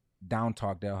don't want to down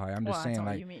talk Delhi. I'm just saying,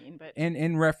 like, you mean, but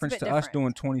in reference to us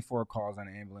doing 24 calls on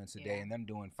an ambulance a day and them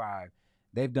doing 5,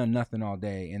 they've done nothing all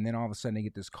day, and then all of a sudden they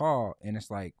get this call, and it's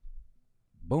like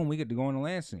boom, we get to go into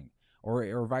Lansing,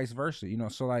 or vice versa. You know,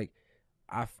 so like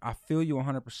I feel you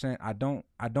 100%. I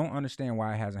don't understand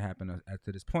why it hasn't happened up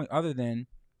to this point, other than,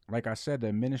 like I said, the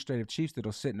administrative chiefs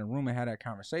that'll sit in the room and have that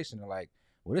conversation. They're like,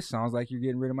 well, this sounds like you're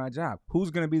getting rid of my job.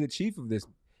 Who's going to be the chief of this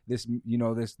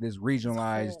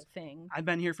regionalized thing? I've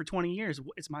been here for 20 years.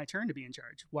 It's my turn to be in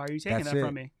charge. Why are you taking that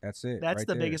from me? That's it. That's right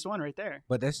the there. biggest one right there.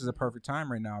 But this is a perfect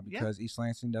time right now because East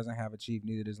Lansing doesn't have a chief,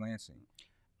 neither does Lansing.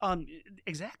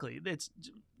 Exactly. It's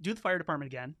do the fire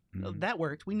department again. That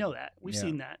worked. We know that. We've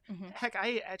seen that. Heck,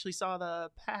 I actually saw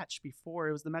the patch before.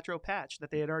 It was the Metro patch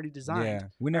that they had already designed. Yeah,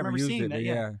 we never used it. But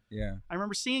yeah. I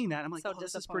remember seeing that. I'm like, So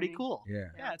this is pretty cool.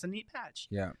 Yeah, it's a neat patch.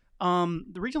 Yeah.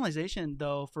 The regionalization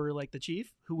though, for like the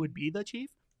chief, who would be the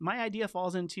chief, my idea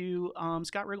falls into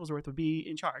Scott Rigglesworth would be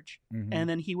in charge, and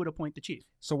then he would appoint the chief.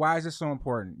 So why is this so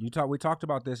important? We talked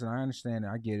about this, and I understand it.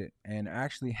 I get it. And I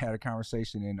actually had a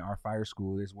conversation in our fire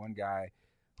school. There's one guy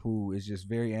who is just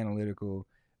very analytical.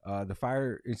 The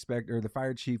fire inspector, the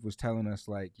fire chief, was telling us,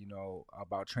 like, you know,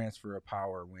 about transfer of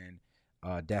power when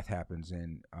death happens,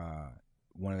 and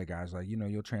one of the guys was like, you know,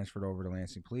 you'll transfer it over to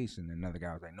Lansing Police, and another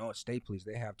guy was like, no, it's state police.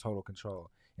 They have total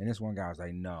control. And this one guy was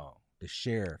like, no. The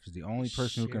sheriff is the only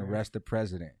person who can arrest the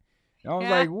president. And I was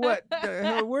like, what the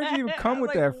hell? Where'd you even come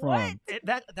with that from?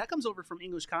 That comes over from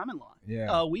English common law.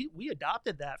 Yeah. We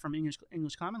adopted that from English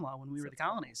common law when we were the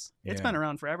colonies. It's been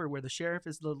around forever, where the sheriff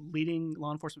is the leading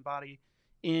law enforcement body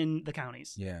in the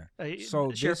counties. Yeah.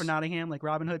 So Sheriff of Nottingham, like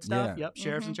Robin Hood stuff. Yeah. Yep.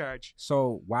 Sheriff's in charge.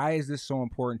 So why is this so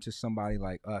important to somebody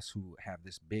like us who have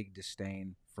this big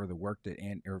disdain for the work that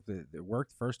the work,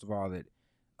 first of all, that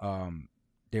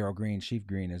Darrell Green, Chief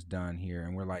Green, has done here,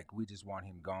 and we're like, we just want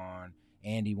him gone.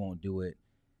 Andy won't do it.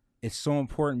 It's so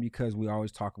important because we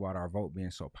always talk about our vote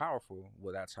being so powerful.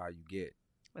 Well, that's how you get.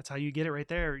 That's how you get it right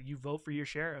there. You vote for your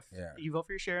sheriff. Yeah. You vote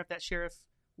for your sheriff. That sheriff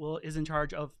is in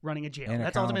charge of running a jail. And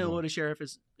that's ultimately what a sheriff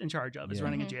is in charge of, is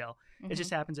running a jail. Mm-hmm. It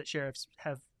just happens that sheriffs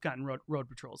have gotten road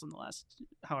patrols in the last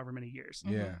however many years.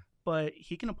 Yeah. But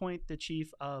he can appoint the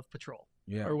chief of patrol.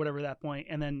 Yeah. Or whatever that point.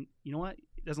 And then, you know what?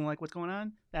 Doesn't like what's going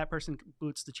on, that person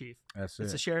boots the chief. That's it.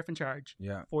 It's the sheriff in charge.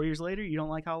 Yeah. 4 years later, you don't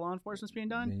like how law enforcement's being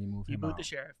done, then you boot the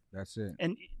sheriff. That's it.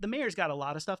 And the mayor's got a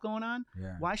lot of stuff going on.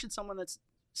 Yeah. Why should someone that's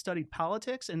studied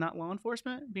politics and not law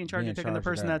enforcement be in charge of picking the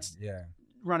person that's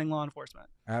running law enforcement?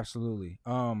 Absolutely.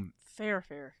 Fair.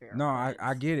 No,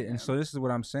 I get it. And so this is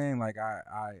what I'm saying. Like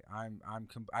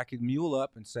I could mule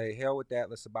up and say, hell with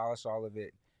that. Let's abolish all of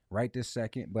it right this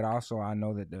second. But also I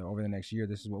know that over the next year,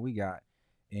 this is what we got.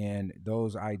 And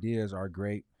those ideas are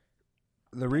great.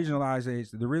 The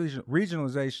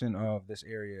regionalization of this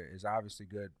area is obviously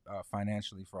good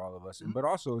financially for all of us, but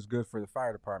also it's good for the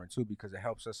fire department too, because it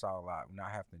helps us out a lot. We're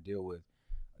not having to deal with,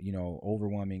 you know,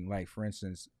 overwhelming. Like, for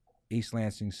instance, East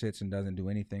Lansing sits and doesn't do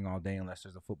anything all day unless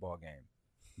there's a football game,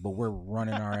 but we're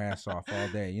running our ass off all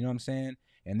day. You know what I'm saying?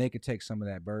 And they could take some of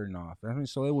that burden off. I mean,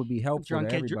 so it would be helpful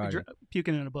to everybody.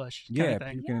 Puking in a bush. Yeah,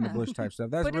 puking in the bush type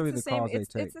stuff. That's really the cause they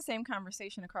take. It's the same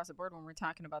conversation across the board when we're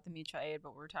talking about the mutual aid,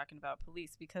 but we're talking about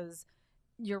police, because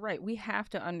you're right. We have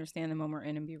to understand the moment we're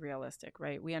in and be realistic,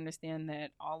 right? We understand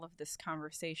that all of this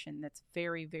conversation that's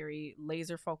very, very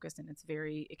laser focused, and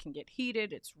it can get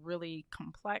heated. It's really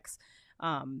complex.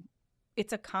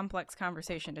 It's a complex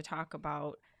conversation to talk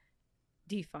about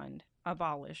defund,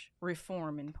 abolish,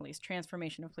 reform in police,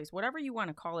 transformation of police, whatever you want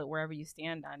to call it, wherever you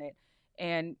stand on it.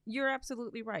 And you're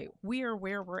absolutely right. We are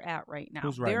where we're at right now.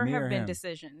 Who's right, there me have or been him?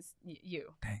 Decisions. You.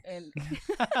 Thanks. And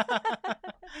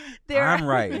I'm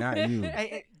right, not you.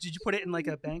 Hey, did you put it in like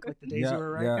a bank, like the days you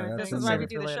were right? Yeah, kind of that's thing? this is why we it.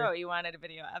 do the show. You wanted a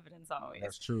video evidence always.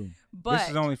 That's true. But this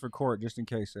is only for court, just in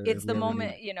case. It's the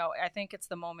moment, you know, I think it's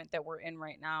the moment that we're in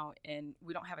right now, and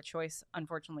we don't have a choice,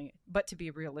 unfortunately, but to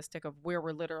be realistic of where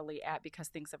we're literally at, because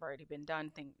things have already been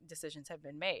done, decisions have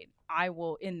been made. I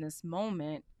will, in this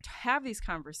moment, have these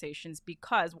conversations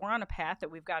because we're on a path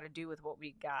that we've got to do with what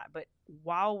we got. But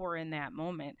while we're in that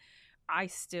moment, I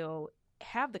still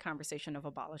have the conversation of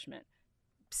abolishment,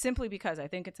 simply because I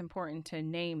think it's important to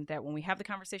name that when we have the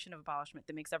conversation of abolishment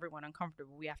that makes everyone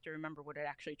uncomfortable, we have to remember what it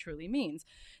actually truly means.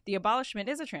 The abolishment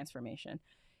is a transformation.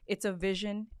 It's a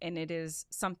vision, and it is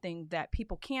something that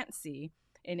people can't see,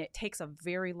 and it takes a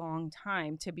very long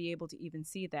time to be able to even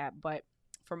see that. But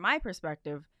from my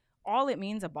perspective, all it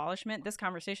means, abolishment, this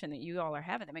conversation that you all are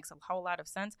having that makes a whole lot of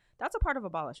sense, that's a part of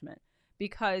abolishment,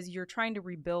 because you're trying to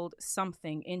rebuild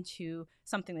something into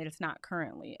something that it's not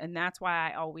currently. And that's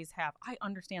why I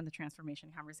understand the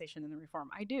transformation conversation and the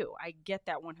reform. I do. I get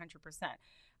that 100%.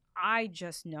 I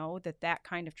just know that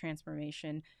kind of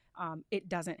transformation, it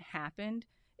doesn't happen.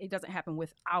 It doesn't happen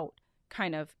without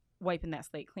kind of wiping that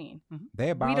slate clean. They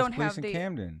abolished police in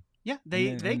Camden. Yeah,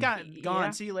 they got gone. Yeah.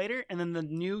 See you later. And then the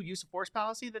new use of force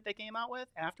policy that they came out with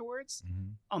afterwards,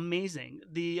 amazing.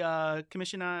 The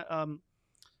commission, I'm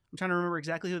trying to remember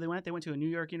exactly who they went. They went to a New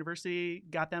York university,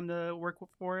 got them to work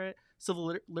for it.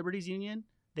 Civil Liberties Union.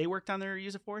 They worked on their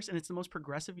use of force, and it's the most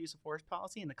progressive use of force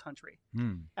policy in the country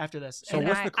after this. So and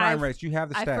what's the crime rates? You have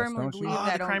the stats, don't you?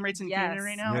 The crime rates in Canada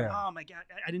right now? Yeah. Oh, my God.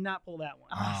 I did not pull that one.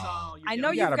 I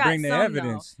know you you've gotta got bring the some,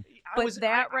 evidence. Though. But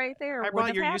that right there I would brought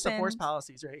have your happened. use of force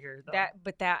policies right here, though.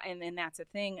 And that's a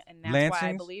thing, and that's why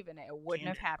I believe in it. It wouldn't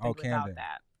have happened without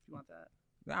that. You want that?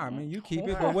 Nah, I mean, you keep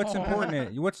it, but what's important in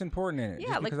it? What's important in it? Yeah,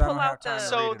 Just like because I pull don't have out time the- to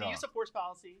So read it the all. use of force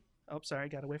policy. Oh, sorry,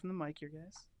 got away from the mic here,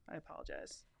 guys. I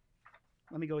apologize.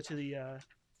 Let me go to the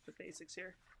basics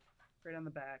here. Right on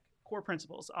the back. Core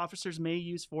principles. Officers may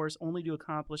use force only to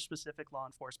accomplish specific law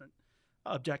enforcement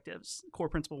objectives. Core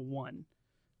principle 1.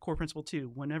 Core principle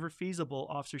 2. Whenever feasible,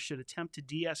 officers should attempt to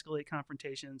de-escalate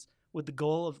confrontations with the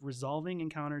goal of resolving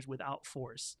encounters without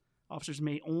force. Officers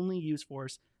may only use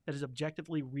force that is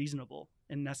objectively reasonable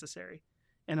and necessary.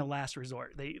 And a last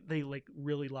resort. They like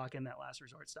really lock in that last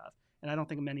resort stuff. And I don't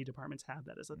think many departments have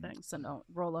that as a thing. So don't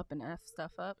roll up and F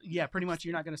stuff up. Yeah, pretty much.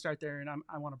 You're not going to start there and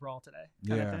I want to brawl today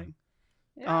kind of thing.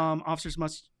 Yeah. Officers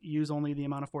must use only the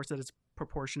amount of force that is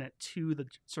proportionate to the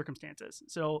circumstances.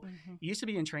 So it used to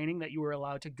be in training that you were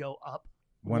allowed to go up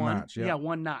one notch. Yeah,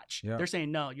 one notch. Yeah. They're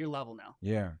saying, no, you're level now.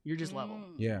 Yeah. You're just level.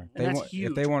 Yeah. And that's If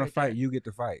huge they want right to fight, there. you get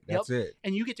to fight. That's it.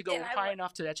 And you get to go And I high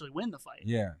enough to actually win the fight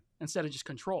Yeah. instead of just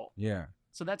control. Yeah.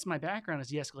 So that's my background is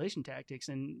de-escalation tactics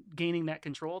and gaining that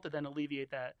control to then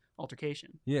alleviate that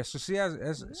altercation. Yeah. So see,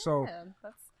 so Yeah,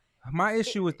 that's- my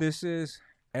issue with this is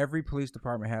every police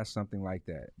department has something like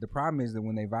that. The problem is that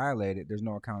when they violate it, there's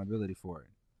no accountability for it.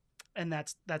 And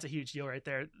that's a huge deal right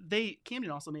there.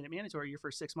 Camden also made it mandatory your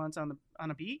first 6 months on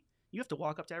a beat. You have to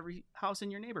walk up to every house in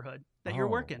your neighborhood that you're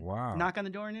working. Wow. Knock on the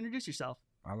door and introduce yourself.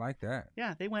 I like that.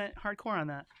 Yeah, they went hardcore on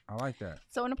that. I like that.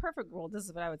 So in a perfect world, this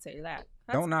is what I would say to that.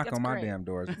 Don't knock that's on my great. damn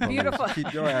doors. Beautiful.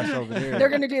 Keep your ass over there. They're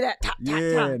gonna do that. Tap, tap,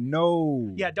 Yeah, tap.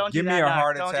 no. Yeah, don't give do me that a knock.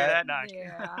 heart Don't attack. do that knock.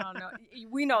 Yeah, I don't know.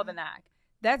 We know the knock.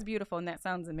 That's beautiful and that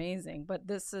sounds amazing. But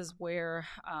this is where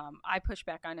I push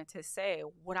back on it to say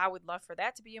what I would love for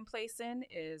that to be in place in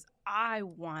is I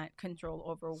want control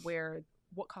over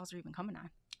what calls are even coming on.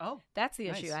 Oh, that's the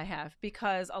nice. issue I have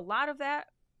because a lot of that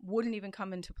wouldn't even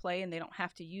come into play and they don't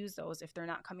have to use those if they're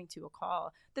not coming to a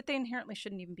call that they inherently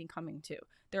shouldn't even be coming to.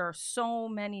 There are so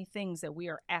many things that we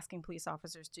are asking police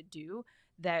officers to do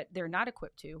that they're not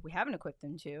equipped to. We haven't equipped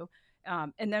them to.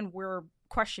 And then we're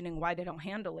questioning why they don't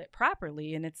handle it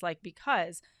properly. And it's like,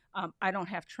 because I don't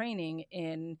have training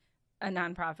in a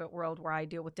nonprofit world where I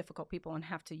deal with difficult people and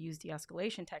have to use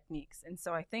de-escalation techniques. And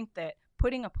so I think that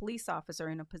putting a police officer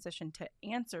in a position to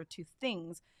answer to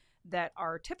things that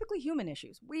are typically human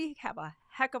issues. We have a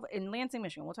heck of, in Lansing,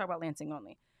 Michigan, we'll talk about Lansing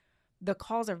only. The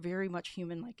calls are very much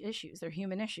human-like issues. They're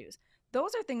human issues.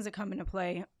 Those are things that come into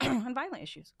play on violent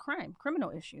issues, crime,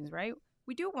 criminal issues, right?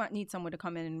 We do need someone to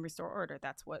come in and restore order.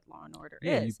 That's what law and order is.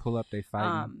 Yeah, you pull up, they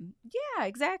fight. Yeah,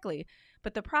 exactly.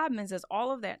 But the problem is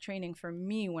all of that training for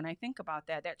me, when I think about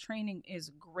that training is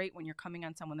great when you're coming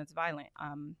on someone that's violent.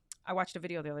 I watched a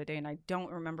video the other day, and I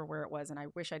don't remember where it was, and I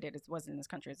wish I did. It wasn't in this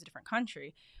country. It's a different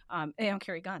country. They don't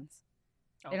carry guns.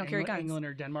 They don't carry guns. England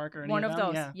or Denmark or any one of them?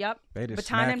 those. Yeah. Yep. They just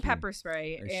Baton and smack you. pepper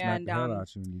spray. They smack And the hell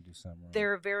out you when you do something wrong.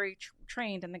 they're very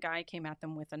trained, and the guy came at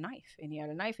them with a knife, and he had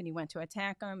a knife, and he went to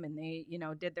attack them, and they,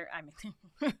 did their. I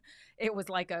mean, it was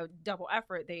like a double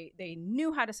effort. They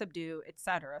knew how to subdue,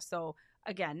 etc. So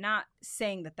again, not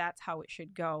saying that that's how it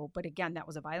should go, but again, that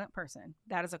was a violent person.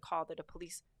 That is a call that a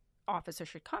police officer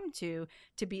should come to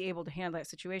be able to handle that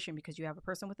situation, because you have a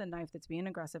person with a knife that's being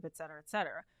aggressive, et cetera, et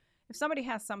cetera. If somebody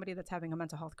has somebody that's having a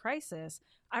mental health crisis,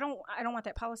 I don't want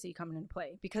that policy coming into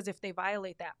play, because if they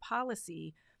violate that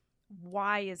policy,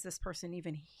 why is this person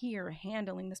even here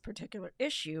handling this particular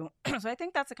issue? So I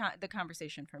think that's the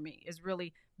conversation for me, is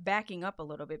really backing up a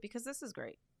little bit, because this is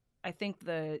great. I think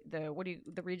the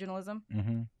regionalism,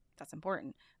 that's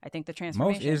important. I think the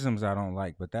transformation. Most isms I don't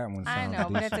like, but that one sounds I know,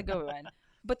 but it's a decent. good one.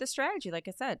 But the strategy, like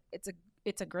I said,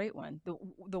 it's a great one.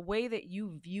 The way that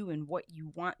you view and what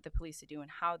you want the police to do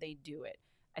and how they do it.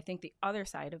 I think the other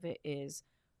side of it is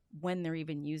when they're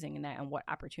even using that and what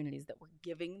opportunities that we're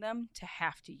giving them to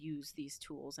have to use these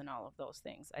tools and all of those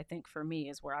things. I think for me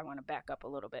is where I want to back up a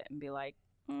little bit and be like,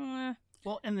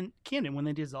 Well, and then Camden, when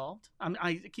they dissolved,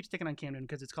 I keep sticking on Camden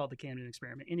because it's called the Camden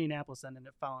experiment. Indianapolis ended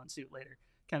up following suit later,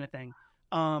 kind of thing.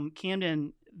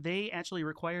 Camden, they actually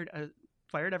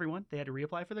fired everyone. They had to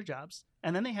reapply for their jobs,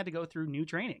 and then they had to go through new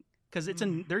training because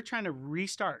they're trying to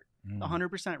restart,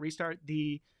 100% restart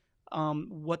the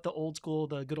what the old school,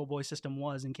 the good old boy system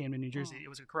was in Camden, New Jersey. It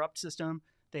was a corrupt system.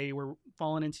 They were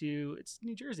falling into, it's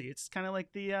New Jersey. It's kind of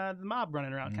like the mob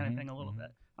running around kind of thing a little bit.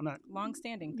 I'm not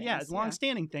long-standing things. Yeah, it's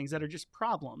long-standing things that are just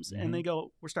problems, and they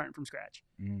go, we're starting from scratch,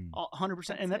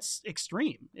 100%, and that's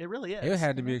extreme. It really is. It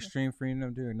had to be extreme for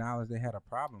them to acknowledge they had a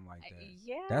problem like that.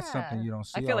 Yeah, that's something you don't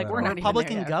see. I feel like we're not.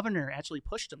 Republican governor actually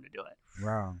pushed them to do it.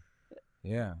 Wow.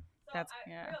 Yeah. So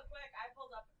real quick, I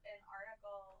pulled up an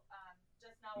article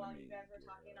just now while you guys were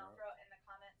talking. I'll throw it in the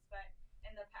comments, but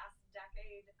in the past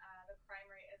decade, the crime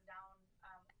rate is down.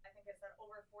 I think it said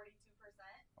over 42%.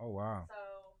 Oh wow.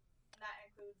 So that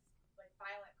includes like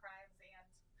violent crimes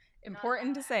and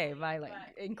important to say violent,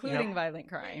 including violent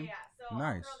crime. Yeah. So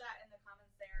nice. I'll throw that in the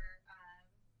comments there, so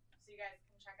you guys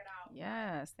can check it out.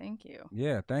 Yes, thank you.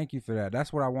 Yeah, thank you for that.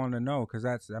 That's what I wanted to know, because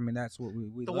that's what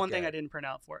we the look one thing at. I didn't print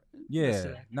out for it.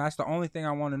 Yeah, that's the only thing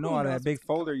I want to know out of that big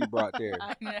folder you brought there.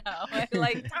 I know.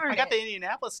 Like, darn I got the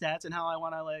Indianapolis stats and how I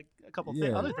want to like a couple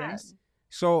other things.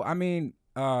 So I mean,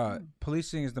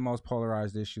 policing is the most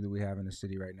polarized issue that we have in the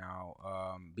city right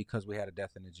now, because we had a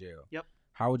death in the jail. Yep.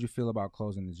 How would you feel about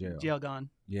closing the jail? Jail gone.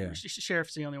 Yeah.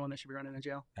 Sheriff's the only one that should be running a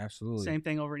jail. Absolutely. Same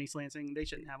thing over in East Lansing. They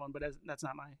shouldn't have one, but that's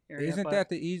not my area. Isn't that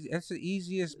the easy? That's the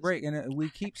easiest break, and we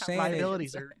keep saying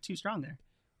liabilities are too strong there.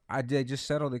 I did just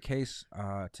settle the case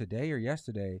today or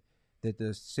yesterday that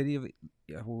the city of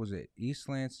what was it, East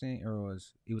Lansing, or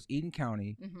it was Eaton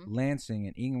County, Lansing,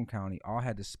 and Ingham County all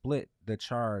had to split the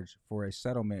charge for a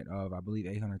settlement of, I believe,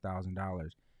 $800,000,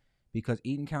 because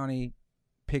Eaton County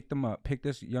picked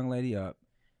this young lady up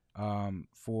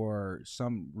for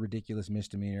some ridiculous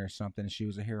misdemeanor or something. She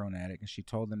was a heroin addict, and she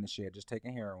told them that she had just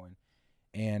taken heroin,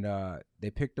 and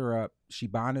they picked her up. She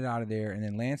bonded out of there, and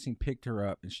then Lansing picked her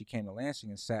up, and she came to Lansing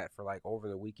and sat for like over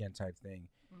the weekend type thing.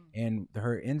 And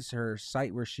her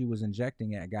site where she was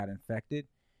injecting at got infected,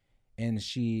 and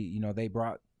she, they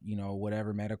brought,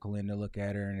 whatever medical in to look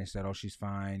at her, and they said, oh, she's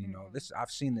fine. I've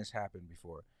seen this happen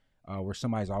before, where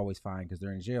somebody's always fine because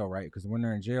they're in jail, right? Because when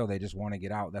they're in jail, they just want to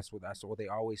get out. That's what they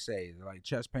always say. They're like,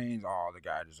 chest pains, oh, the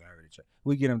guy just having a chest.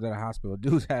 We get him to the hospital.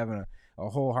 Dude's having a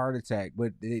whole heart attack,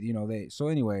 but so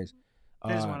anyways.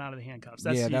 They just want out of the handcuffs.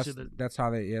 That's how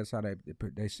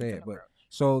they say it. But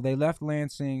so they left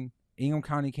Lansing. Ingham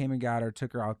County came and got her,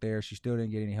 took her out there. She still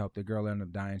didn't get any help. The girl ended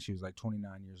up dying. She was like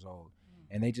 29 years old.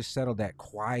 And they just settled that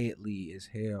quietly as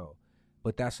hell.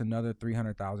 But that's another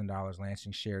 $300,000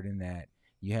 Lansing shared in that.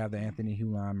 You have the Anthony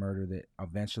Hulan murder that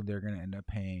eventually they're going to end up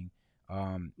paying.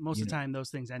 Most of the time,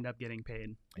 those things end up getting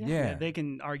paid. Yeah. They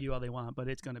can argue all they want, but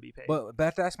it's going to be paid. But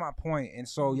that's my point. And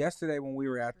so yesterday when we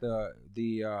were at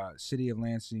the city of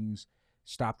Lansing's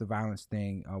Stop the Violence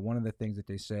thing, one of the things that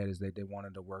they said is that they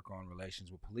wanted to work on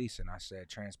relations with police. And I said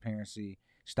transparency,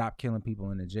 stop killing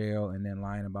people in the jail and then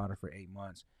lying about it for 8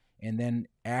 months. And then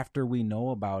after we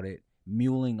know about it,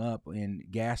 muling up and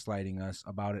gaslighting us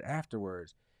about it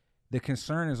afterwards. The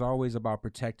concern is always about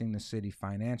protecting the city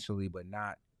financially, but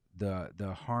not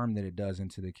the harm that it does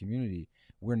into the community.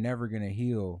 We're never going to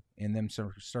heal in them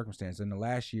circumstances. In the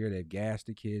last year, they've gassed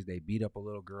the kids. They beat up a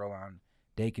little girl on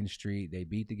Dakin Street. They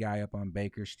beat the guy up on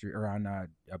Baker Street, or on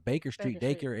Baker Street.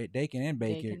 Dakin and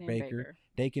Baker.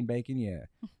 Dakin, Bacon, yeah.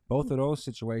 Both of those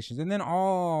situations. And then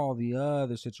all the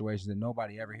other situations that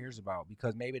nobody ever hears about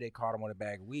because maybe they caught him with a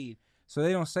bag of weed. So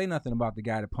they don't say nothing about the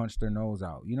guy that punched their nose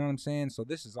out. You know what I'm saying? So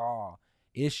this is all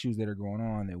issues that are going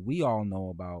on that we all know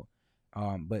about,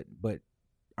 but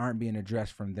aren't being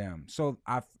addressed from them. So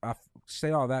I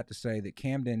say all that to say that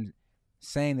Camden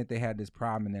saying that they had this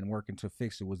problem and then working to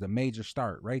fix it was a major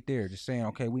start right there. Just saying,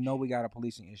 okay, we know we got a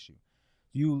policing issue.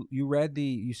 You read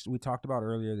we talked about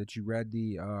earlier that you read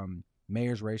the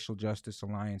Mayor's Racial Justice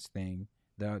Alliance thing,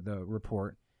 the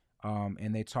report,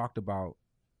 and they talked about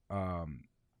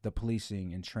the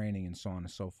policing and training and so on and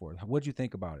so forth. What'd you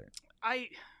think about it?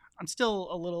 I'm still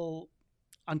a little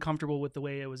uncomfortable with the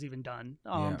way it was even done,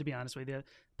 to be honest with you.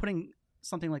 Putting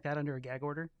something like that under a gag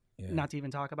order, not to even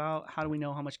talk about, how do we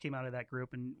know how much came out of that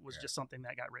group and was just something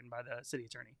that got written by the city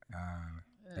attorney?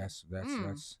 That's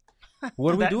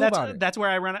what do we do about it? That's where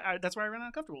I run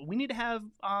uncomfortable. We need to have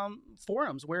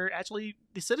forums where actually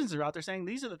the citizens are out there saying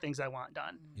these are the things I want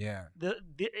done. Yeah.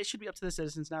 It should be up to the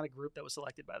citizens, not a group that was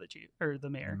selected by the chief or the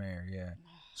mayor. The mayor, yeah.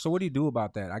 So what do you do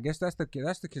about that? I guess that's the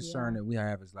concern that we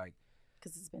have is like,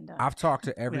 because it's been done. I've talked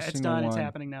to every single one. It's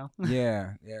happening now.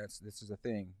 This is a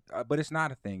thing, but it's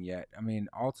not a thing yet. I mean,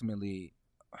 ultimately,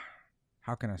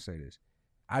 how can I say this?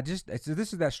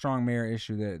 This is that strong mayor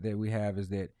issue that we have, is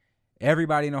that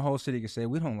everybody in the whole city can say,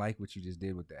 we don't like what you just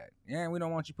did with that. Yeah, we don't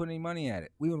want you putting any money at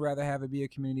it. We would rather have it be a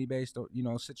community-based,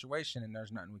 situation, and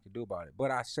there's nothing we can do about it.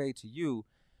 But I say to you,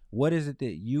 what is it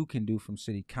that you can do from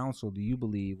city council, do you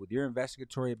believe, with your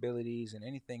investigatory abilities and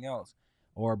anything else,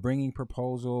 or bringing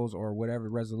proposals or whatever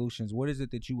resolutions? What is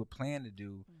it that you would plan to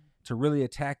do to really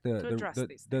attack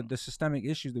the systemic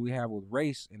issues that we have with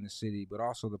race in the city, but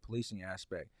also the policing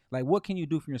aspect? Like, what can you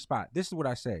do from your spot? This is what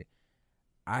I say.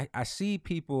 I see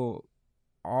people,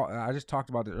 I just talked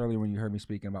about this earlier when you heard me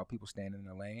speaking about people standing in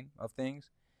the lane of things.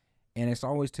 And it's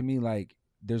always, to me, like,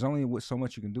 there's only so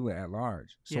much you can do at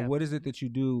large. So what is it that you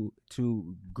do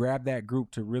to grab that group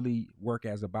to really work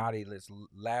as a body that's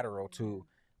lateral to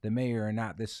the mayor and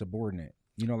not this subordinate?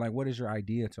 You know, like, what is your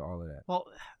idea to all of that? Well,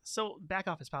 so back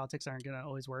office politics aren't going to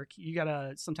always work. You got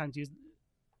to sometimes use,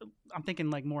 I'm thinking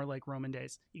like more like Roman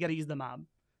days. You got to use the mob.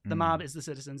 The mob is the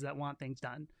citizens that want things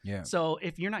done. Yeah. So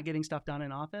if you're not getting stuff done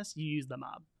in office, you use the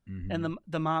mob. And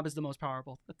the mob is the most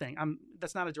powerful thing.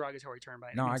 That's not a derogatory term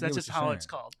by any means. That's just how it's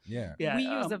called. Yeah. We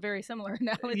use a very similar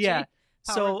analogy. Yeah.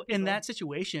 So in that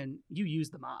situation, you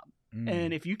use the mob.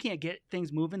 And if you can't get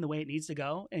things moving the way it needs to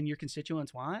go and your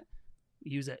constituents want,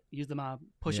 use it. Use the mob.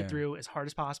 Push it through as hard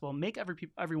as possible. Make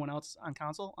everyone else on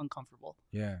council uncomfortable.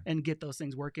 Yeah. And get those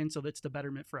things working so that's the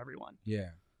betterment for everyone. Yeah.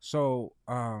 So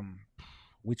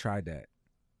we tried that.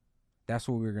 That's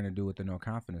what we were going to do with the no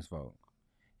confidence vote.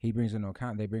 They bring a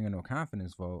no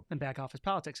confidence vote. And back office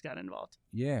politics got involved.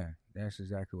 Yeah, that's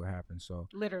exactly what happened. So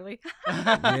literally.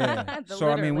 Yeah. So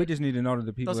I mean, we just need to know that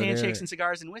the people those handshakes and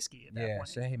cigars and whiskey at that point.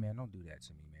 Say, hey man, don't do that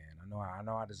to me, man. I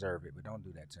know I deserve it, but don't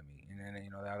do that to me. And then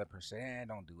the other person,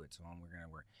 don't do it to him. We're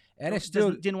gonna work. And it still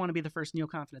didn't want to be the first Neil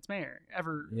Confidence mayor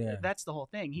ever. Yeah. That's the whole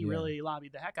thing. He really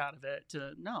lobbied the heck out of it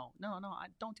to no, I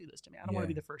don't do this to me. I don't want to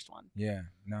be the first one. Yeah,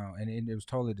 no, and it was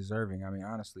totally deserving. I mean,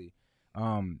 honestly.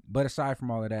 But aside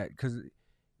from all of that, because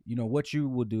what you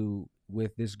will do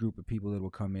with this group of people that will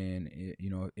come in,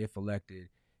 if elected,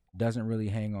 doesn't really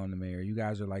hang on the mayor. You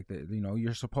guys are like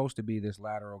you're supposed to be this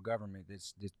lateral government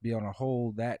that's be able to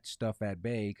hold that stuff at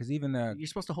bay. Because even you're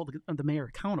supposed to hold the mayor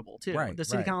accountable too. Right, the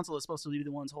city council is supposed to be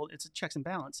the ones hold. It's a checks and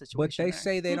balance situation. But they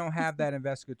say they don't have that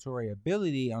investigatory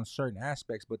ability on certain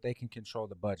aspects, but they can control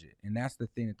the budget, and that's the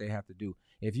thing that they have to do.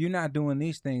 If you're not doing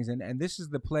these things, and this is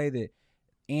the play that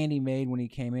Andy made when he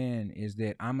came in, is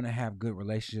that I'm going to have good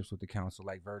relationships with the council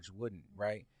like Verge wouldn't,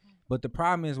 right? But the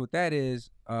problem is with that is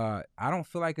I don't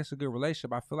feel like it's a good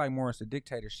relationship. I feel like more it's a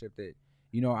dictatorship that,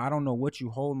 I don't know what you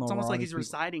hold over. It's almost like he's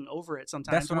residing over it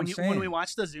sometimes. That's what I'm saying. When we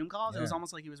watch the Zoom calls, it was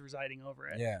almost like he was residing over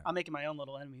it. Yeah. I'm making my own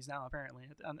little enemies now, apparently,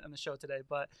 on the show today.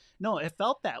 But no, it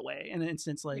felt that way in an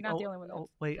instance like,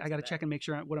 wait, I got to check and make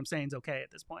sure what I'm saying is okay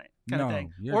at this point kind of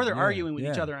thing. Or they're arguing with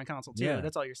each other on council, too. Yeah.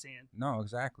 That's all you're seeing. No,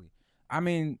 exactly. I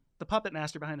mean, the puppet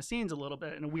master behind the scenes a little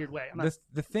bit in a weird way.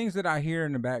 The things that I hear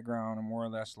in the background are more or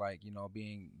less like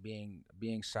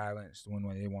being silenced when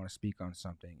they want to speak on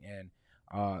something,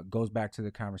 and goes back to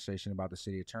the conversation about the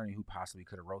city attorney who possibly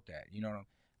could have wrote that.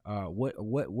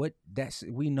 What that's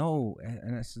we know,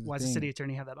 and that's the why does the city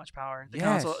attorney have that much power?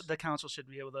 The council should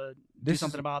be able to do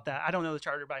something about that. I don't know the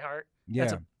charter by heart. Yeah,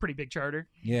 that's a pretty big charter.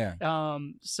 Yeah.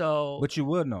 So, but you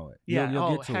would know it. Yeah.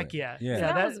 You'll get to it.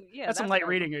 Yeah. That's some light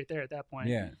reading right there at that point.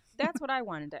 Yeah. That's what I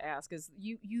wanted to ask. Is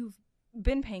you've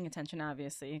been paying attention,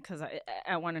 obviously, because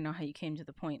I want to know how you came to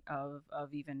the point of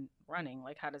even running.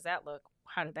 Like, how does that look?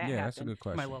 How did that happen? Yeah, that's a good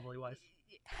question. My lovely wife.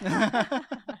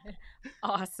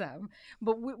 Awesome.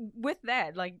 But with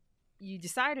that, like, you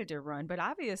decided to run, but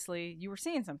obviously you were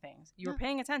seeing some things. You were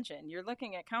paying attention. You're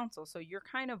looking at council, so you're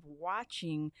kind of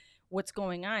watching what's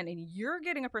going on, and you're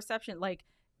getting a perception. Like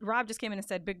Rob just came in and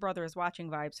said, "Big Brother is watching"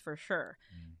 vibes for sure.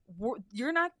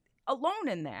 You're not alone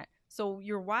in that. So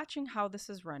you're watching how this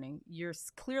is running. You're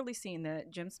clearly seeing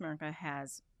that Jim Smirka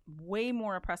has way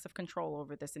more oppressive control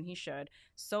over this than he should.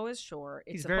 So is Shore.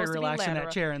 He's very relaxed in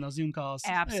that chair in those Zoom calls.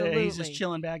 Absolutely. He's just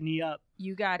chilling back, knee up.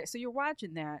 You got it. So you're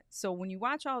watching that. So when you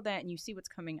watch all that and you see what's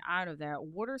coming out of that,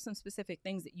 what are some specific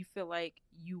things that you feel like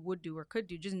you would do or could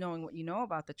do, just knowing what you know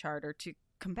about the charter, to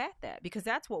combat that? Because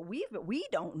that's what we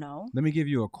don't know. Let me give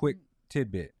you a quick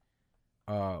tidbit.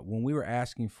 When we were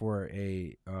asking for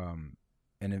an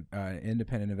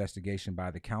independent investigation by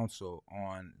the council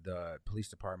on the police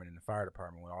department and the fire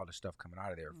department with all the stuff coming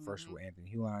out of there. First with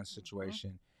Anthony Huline's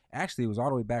situation. Actually, it was all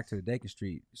the way back to the Dacre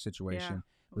Street situation.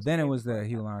 But then it was the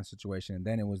Huline situation, and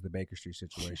then it was the Baker Street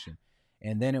situation.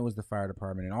 And then it was the fire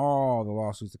department and all the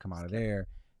lawsuits that come out of there.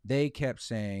 They kept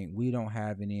saying, we don't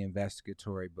have any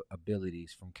investigatory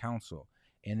abilities from council.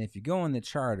 And if you go in the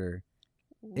charter,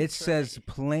 it says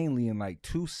plainly in like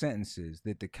 2 sentences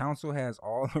that the council has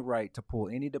all the right to pull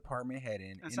any department head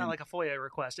in. It's not like a FOIA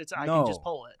request. I can just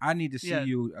pull it. I need to see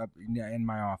you in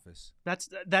my office. That's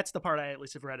the part I at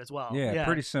least have read as well. Yeah,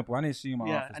 pretty simple. I need to see you in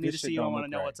my office. I need to see you. I want to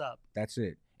know what's up. That's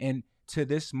it. And to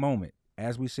this moment,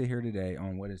 as we sit here today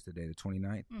on what is today, the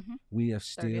 29th, we have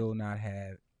still not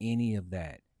had any of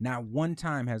that. Not one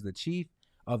time has the chief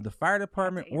of the fire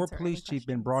department or police chief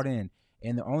been brought in.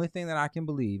 And the only thing that I can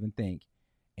believe and think,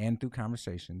 and through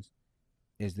conversations,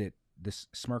 is that this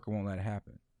Smirker won't let it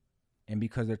happen. And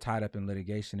because they're tied up in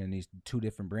litigation in these two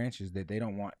different branches, that they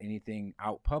don't want anything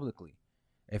out publicly.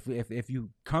 If you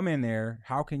come in there,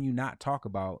 how can you not talk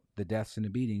about the deaths and the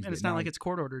beatings? And it's not like it's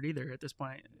court ordered either at this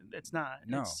point. It's not.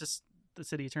 No. It's just the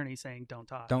city attorney saying don't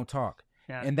talk. Don't talk.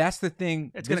 Yeah. And that's the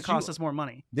thing. It's going to cost us more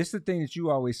money. This is the thing that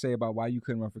you always say about why you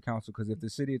couldn't run for council, because if the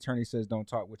city attorney says don't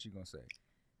talk, what you going to say?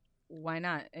 Why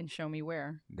not? And show me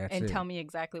where. That's and it. tell me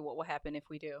exactly what will happen if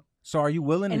we do. So are you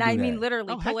willing to and do I that? mean,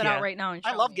 literally, pull it out right now and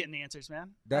show I love me. getting answers,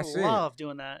 man. I love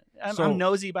doing that. I'm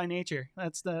nosy by nature.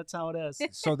 That's how it is.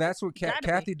 So that's what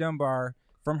Kathy Dunbar,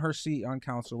 from her seat on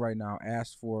council right now,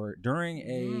 asked for during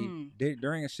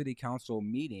a city council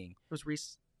meeting. It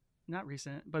was not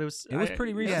recent, but it was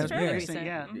pretty recent. Yeah, it was pretty recent.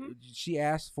 Yeah. She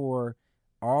asked for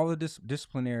all the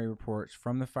disciplinary reports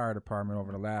from the fire department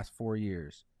over the last 4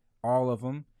 years, all of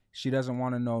them. She doesn't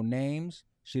want to know names.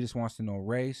 She just wants to know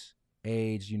race,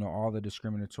 age, all the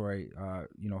discriminatory,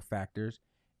 factors,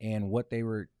 and what they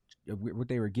were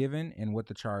given and what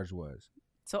the charge was.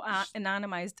 So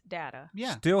anonymized data.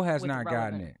 Yeah. Still has not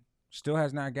gotten it. Still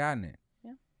has not gotten it.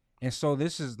 Yeah. And so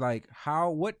this is like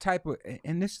what type of,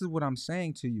 and this is what I'm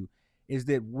saying to you, is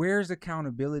that where's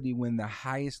accountability when the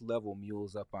highest level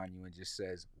mules up on you and just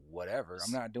says, whatever,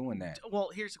 I'm not doing that. Well,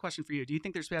 here's the question for you. Do you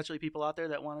think there's actually people out there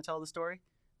that want to tell the story?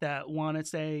 That want to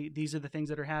say these are the things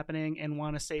that are happening and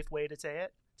want a safe way to say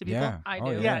it to people? Yeah, I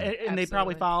do. Yeah, and they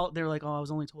probably follow. They're like, "Oh, I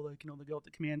was only told to go with the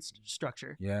command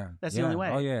structure." Yeah, that's the only way.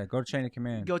 Oh yeah, go to chain of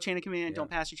command. Go chain of command. Don't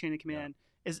pass your chain of command.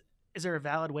 Is there a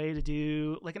valid way to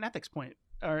do like an ethics point,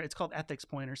 or it's called ethics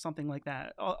point or something like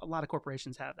that? A lot of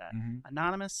corporations have that.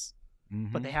 Anonymous,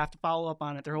 but they have to follow up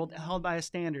on it. They're held by a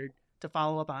standard to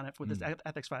follow up on it for this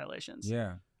ethics violations.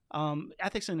 Yeah.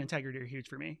 Ethics and integrity are huge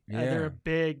for me. Yeah. They're a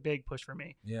big push for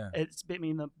me. Yeah. It's bit me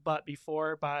in the butt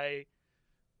before by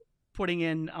putting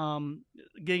in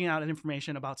getting out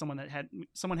information about someone had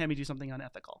me do something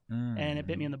unethical, and it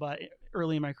bit me in the butt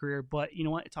early in my career. But you know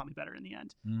what? It taught me better in the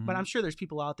end. But I'm sure there's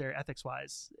people out there ethics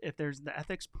wise. If there's the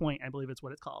ethics point, I believe it's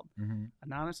what it's called.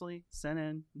 Anonymously send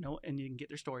in and you can get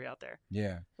their story out there.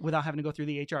 Yeah. Without having to go through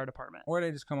the HR department. Or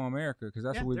they just come on America, because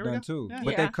that's what we've done too. Yeah.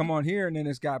 But they come on here and then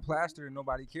it's got plastered and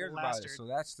nobody cares about it. So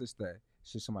that's just that.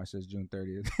 Somebody says June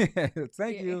 30th.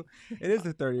 Thank you. It is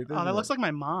the 30th. Oh, that looks like my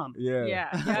mom. Yeah.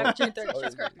 Yeah. June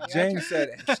 30th. James said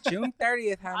it's June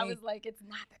 30th, honey. I was like, it's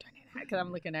not the 29th, because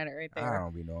I'm looking at it right there. I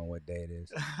don't be knowing what day it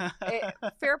is.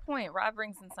 Fair point. Rob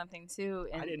brings in something too.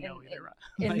 And, I didn't know either.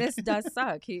 And this does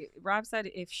suck. Rob said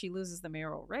if she loses the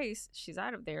mayoral race, she's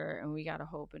out of there, and we got to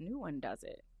hope a new one does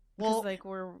it. Well, like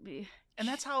and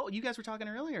that's how you guys were talking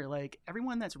earlier. Like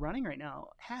everyone that's running right now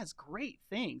has great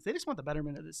things. They just want the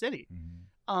betterment of the city.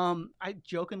 I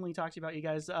jokingly talked about you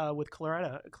guys with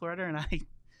Claretta and I think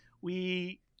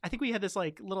we had this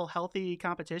like little healthy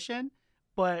competition,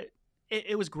 but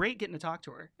it was great getting to talk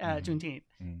to her at Juneteenth.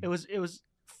 It was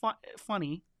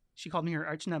funny. She called me her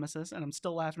arch nemesis, and I'm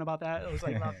still laughing about that. It was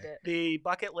like the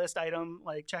bucket list item,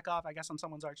 like check off. I guess I'm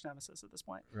someone's arch nemesis at this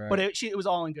point. Right. But it was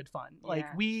all in good fun. Like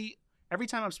every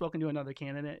time I've spoken to another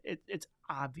candidate, it's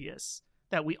obvious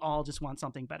that we all just want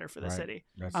something better for the city.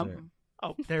 That's it.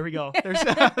 Oh, there we go. There's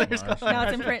now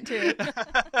it's in print too.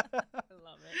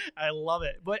 I love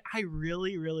it. But I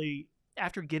really,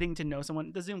 after getting to know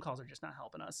someone, the Zoom calls are just not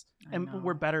helping us, and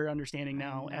we're better understanding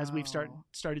now as we've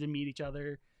started to meet each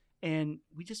other. And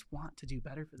we just want to do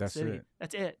better for the city.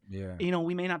 That's it. Yeah.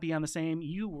 We may not be on the same.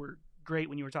 You were great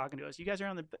when you were talking to us. You guys are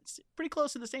on pretty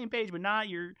close to the same page, but not.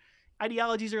 Your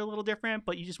ideologies are a little different,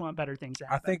 but you just want better things to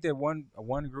happen. I think that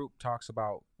one group talks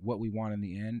about what we want in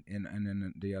the end, and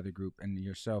then the other group and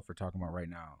yourself are talking about right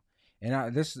now. And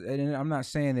I'm not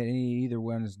saying that either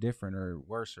one is different or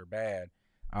worse or bad.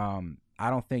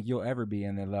 I don't think you'll ever be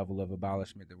in the level of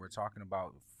abolishment that we're talking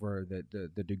about for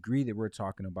the degree that we're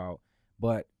talking about,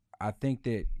 but I think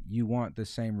that you want the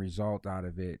same result out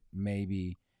of it,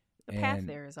 maybe. The path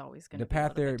there is always going to be the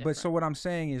path there. But so what I'm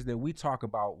saying is that we talk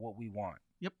about what we want.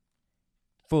 Yep.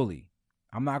 Fully.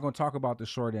 I'm not going to talk about the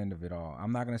short end of it all.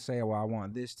 I'm not going to say, well, I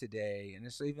want this today. And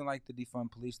it's even like the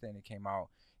defund police thing that came out,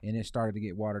 and it started to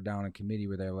get watered down in committee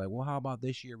where they're like, well, how about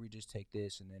this year we just take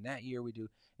this, and then that year we do.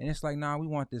 And it's like, nah, we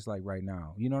want this like right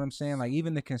now. You know what I'm saying? Like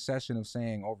even the concession of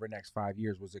saying over the next 5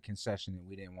 years was a concession that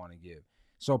we didn't want to give.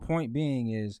 So point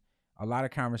being is, a lot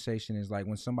of conversation is like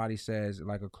when somebody says,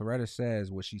 like a Claretta says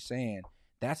what she's saying,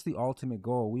 That's the ultimate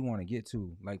goal we want to get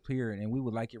to, like, period. And we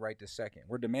would like it right this second.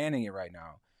 We're demanding it right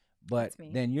now. But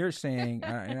then you're saying,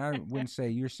 and I wouldn't say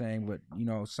you're saying, but, you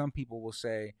know, some people will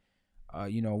say,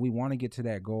 you know, we want to get to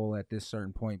that goal at this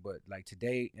certain point, but like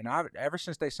today, and ever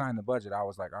since they signed the budget, I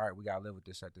was like, all right, we got to live with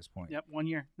this at this point. Yep, 1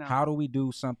 year now. How do we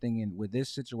do something with this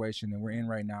situation that we're in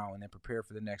right now and then prepare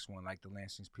for the next one, like the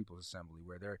Lansing People's Assembly,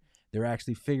 where they're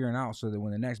actually figuring out so that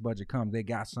when the next budget comes, they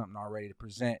got something already to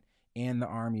present and the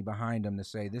Army behind them to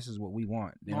say, this is what we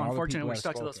want. Well, unfortunately, we're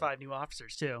stuck to those 5 new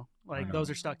officers too. Like those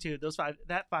are stuck too.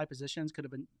 That 5 positions could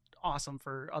have been awesome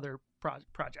for other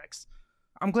projects.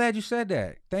 I'm glad you said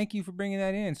that. Thank you for bringing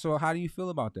that in. So how do you feel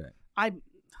about that?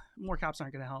 More cops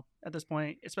aren't going to help at this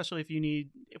point, especially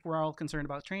if we're all concerned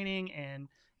about training and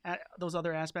those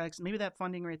other aspects. Maybe that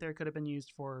funding right there could have been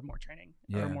used for more training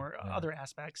or more other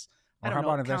aspects. Or I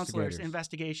don't know, counselors,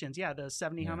 investigations. Yeah, the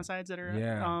 70 homicides that are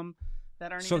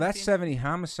that aren't. So that's 70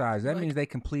 homicides. That means they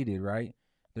completed, right?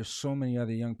 There's so many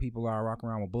other young people are walking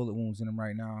around with bullet wounds in them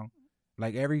right now.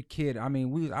 Like every kid. I mean,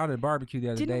 we was out at a barbecue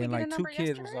the other day, and like 2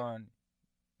 kids was on.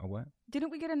 A what?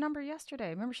 Didn't we get a number yesterday?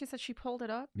 Remember she said she pulled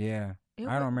it up? Yeah.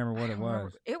 I don't remember what it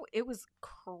was. It was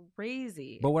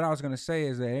crazy. But what I was going to say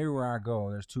is that everywhere I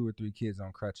go, there's 2 or 3 kids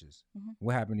on crutches. Mm-hmm.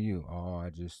 What happened to you? Oh, I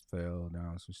just fell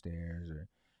down some stairs, or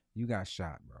you got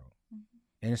shot, bro. Mm-hmm.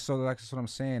 And it's so like that's what I'm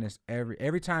saying is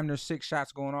every time there's 6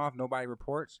 shots going off, nobody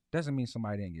reports. Doesn't mean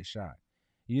somebody didn't get shot.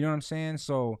 You know what I'm saying?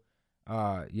 So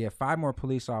 5 more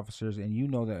police officers, and you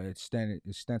know the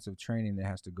extensive training that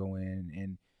has to go in,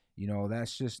 and you know,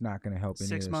 that's just not going to help.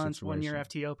 6 months, 1 year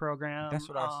FTO program. That's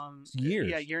what I was. Years.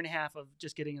 Yeah, 1.5 years of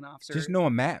just getting an officer. Just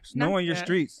knowing maps, knowing your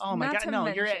streets. Oh my God, no!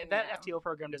 That FTO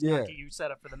program does not get you set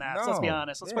up for the maps. Let's be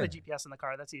honest. Let's put a GPS in the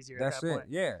car. That's easier. That's at that point.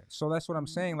 Yeah. So that's what I'm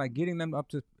saying. Like getting them up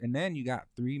to, and then you got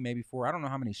 3, maybe 4. I don't know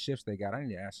how many shifts they got. I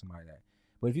need to ask somebody that.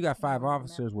 But if you got 5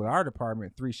 officers with our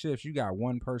department, 3 shifts, you got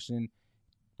 1 person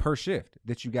per shift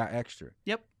that you got extra.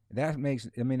 Yep. That makes,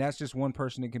 I mean, that's just 1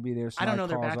 person that can be there. I don't know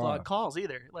their backlog calls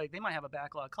either. Like, they might have a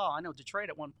backlog call. I know Detroit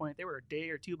at one point, they were a day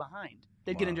or 2 behind.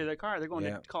 They'd get into their car. They're going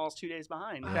to calls 2 days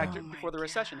behind before the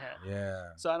recession hit. Yeah.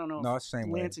 So I don't know. No, it's the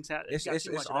same way.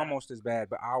 It's almost as bad,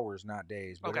 but hours, not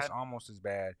days. But it's almost as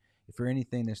bad for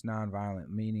anything that's nonviolent,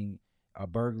 meaning a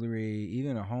burglary,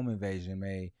 even a home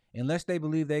invasion unless they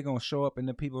believe they're going to show up and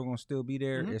the people are going to still be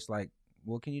there, it's like,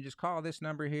 well, can you just call this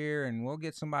number here and we'll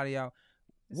get somebody out?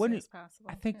 Possible.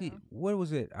 I think what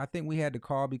was it? I think we had to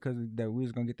call because we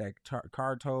was gonna get that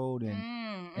car towed,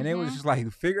 and it was just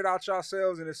like figure it out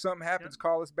yourselves, and if something happens,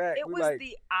 call us back. It was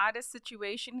the oddest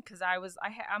situation because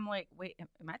I'm like, wait, am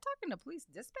I talking to police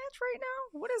dispatch right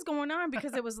now? What is going on?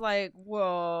 Because it was like,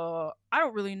 well, I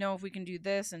don't really know if we can do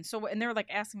this, and they were like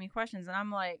asking me questions, and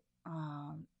I'm like,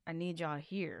 I need y'all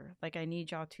here. Like, I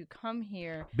need y'all to come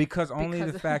here. Because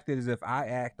the fact is, if I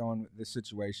act on the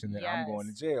situation, then I'm going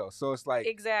to jail. So it's like,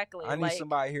 exactly. I need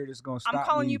somebody here that's going to stop me. I'm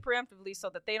calling you preemptively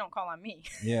so that they don't call on me.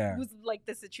 Yeah. Who's like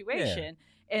the situation. Yeah.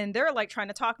 And they're like trying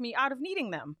to talk me out of needing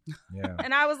them. Yeah.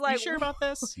 And I was like, you sure about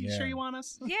this? You sure you want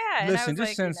us? Yeah. Listen,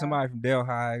 just send somebody from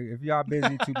Delhi. If y'all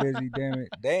busy, too busy, damn it.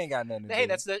 They ain't got nothing to do. Hey,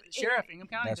 that's the sheriff, Ingham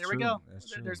County. There we go.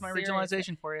 There's my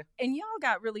regionalization for you. And y'all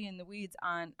got really in the weeds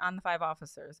on the 5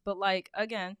 officers. But like,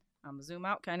 again, I'm a zoom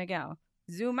out kind of gal.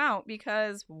 Zoom out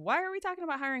because why are we talking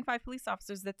about hiring 5 police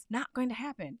officers? That's not going to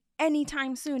happen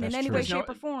anytime soon in any way, shape,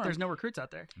 or form. There's no recruits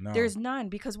out there. No. There's none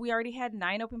because we already had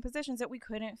 9 open positions that we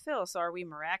couldn't fill. So are we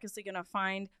miraculously going to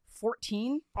find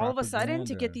 14 all of a sudden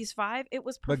to get these 5? It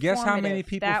was performative. But guess how many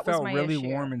people felt really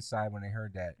warm inside when they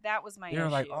heard that? That was my issue. They were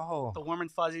like, oh. The warm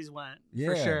and fuzzies went,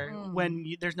 for sure. When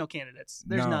there's no candidates.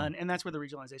 There's none. And that's where the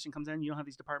regionalization comes in. You don't have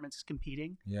these departments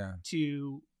competing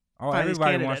to... Oh,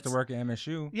 everybody wants to work at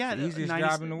MSU. Yeah, the easiest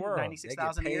job in the world.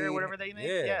 $96,000 a year or whatever they make.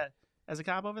 Yeah. As a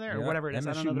cop over there, or whatever it is.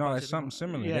 MSU, I don't know. It's something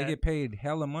similar. Yeah. They get paid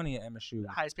hella money at MSU.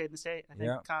 The highest paid in the state, I think.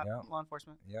 Cop, law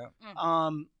enforcement. Yeah.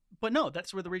 But no,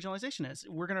 that's where the regionalization is.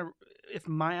 If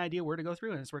my idea were to go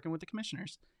through, and it's working with the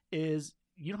commissioners, is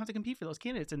you don't have to compete for those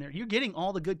candidates in there. You're getting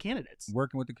all the good candidates.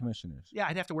 Working with the commissioners. Yeah,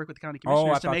 I'd have to work with the county commissioners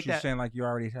to make that. Oh, I thought you were saying like you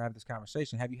already have this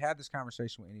conversation. Have you had this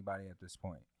conversation with anybody at this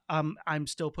point? I'm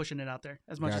still pushing it out there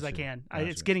as much as I can.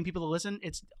 It's getting people to listen.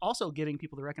 It's also getting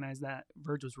people to recognize that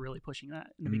Verge was really pushing that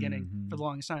in the beginning for the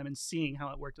longest time and seeing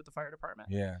how it worked with the fire department.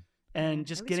 Yeah. And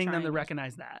just getting them to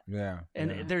recognize that. Yeah.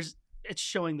 And it's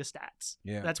showing the stats.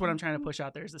 Yeah. That's what I'm trying to push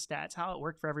out there is the stats, how it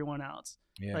worked for everyone else.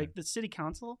 Yeah. Like the city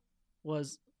council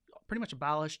was pretty much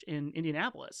abolished in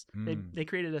Indianapolis. They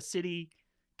created a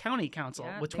county council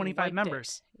with 25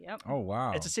 members. Yep. Oh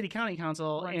wow. It's a city county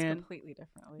council runs completely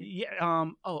differently. Yeah.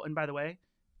 And by the way,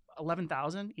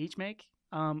 11,000 each make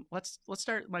let's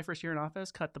start my first year in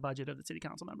office. Cut the budget of the city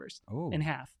council members Oh. in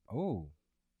half. Oh.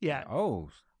 Yeah. Oh.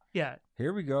 Yeah.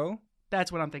 Here we go.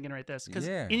 That's what I'm thinking right this. Because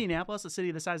Yeah. Indianapolis, a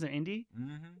city the size of Indy,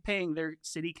 Mm-hmm. paying their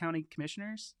city county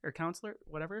commissioners or counselor,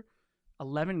 whatever,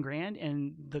 $11,000,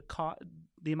 and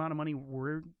the amount of money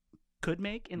we could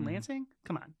make in Mhm. Lansing.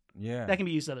 Come on, Yeah. that can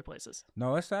be used other places.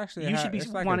 No, it's actually You should be it's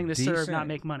like a wanting to serve, decent- not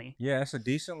make money. Yeah, it's a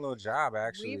decent little job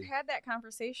actually. We've had that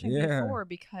conversation Yeah. before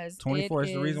because 24 is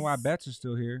the reason why is- Bets are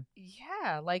still here.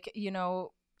 Yeah, like,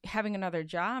 having another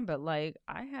job, but like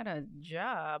I had a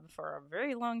job for a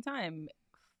very long time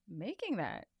making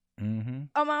that Mm-hmm.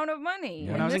 amount of money.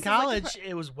 Yeah. When And I was in this is like the college,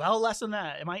 it was well less than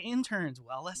that. And my interns,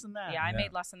 well less than that. yeah, I Yeah.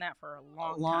 made less than that for a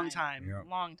long long time. Yeah.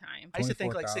 Long time. I used to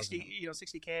think like 24,000.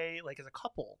 60, 60K, like as a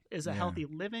couple, is a Yeah. healthy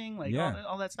living, like Yeah.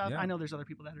 all that stuff. Yeah. I know there's other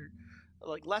people that are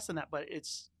like less than that, but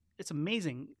it's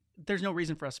amazing. There's no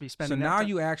reason for us to be So spending. now that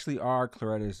you actually are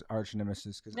Claretta's arch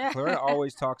nemesis because Claretta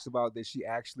always talks about that she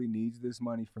actually needs this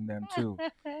money from them too.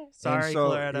 Sorry, And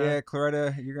so, Claretta. Yeah,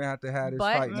 Claretta, you're gonna have to have this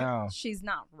But fight now. she's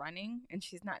not running, and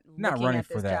she's not Not looking running at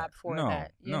for this that. job for No,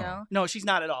 that. You no. know, No, she's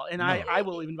not at all. And No. I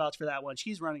will even vouch for that one.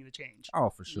 She's running the change. Oh,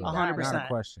 for sure. 100%. Not a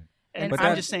question. And But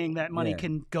I'm that- just saying that money yeah.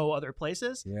 can go other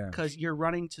places Yeah, because you're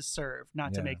running to serve,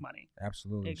 not to Yeah. make money.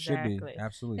 absolutely. Should Exactly. be.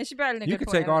 Absolutely. and she brought in a You good could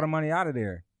point. take all the money out of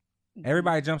there.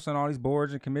 Everybody jumps on all these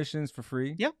boards and commissions for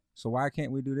free. Yep. So why can't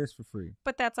we do this for free?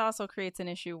 But that's also creates an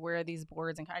issue where these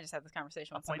boards, and I just had this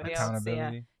conversation with somebody else.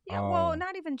 Accountability. Yeah, Oh. well,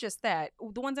 not even just that.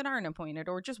 The ones that aren't appointed,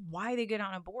 or just why they get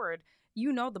on a board.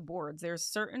 The boards. There's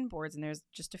certain boards, and there's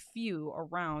just a few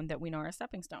around that we know are a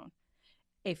stepping stone.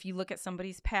 If you look at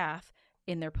somebody's path,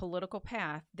 in their political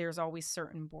path, there's always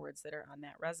certain boards that are on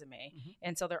that resume. Mhm.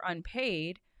 And so they're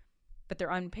unpaid, but they're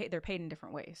paid in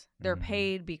different ways. They're Mhm.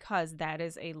 paid because that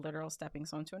is a literal stepping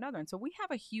stone to another. And so we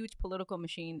have a huge political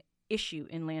machine issue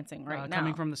in Lansing right now.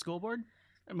 Coming from the school board,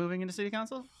 moving into city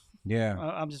council. Yeah.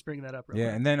 I'm just bringing that up. Real Yeah,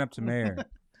 quick. and then up to mayor,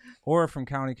 or from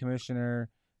county commissioner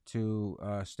to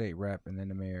state rep, and then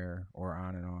the mayor, or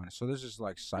on and on. So there's just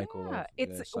like cycle. Yeah, of,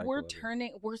 it's the cycle we're of it.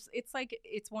 turning. It's like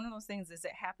it's one of those things. Is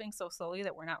it happening so slowly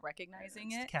that we're not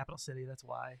recognizing It's it? capital city. That's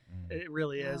why Mm. it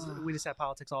really is. Ugh. We just have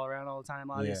politics all around all the time.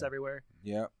 Lobbyists Yeah. everywhere.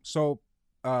 Yeah. So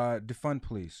defund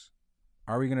police.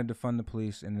 Are we going to defund the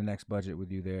police in the next budget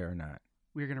with you there or not?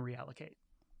 We're going to reallocate.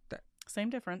 Same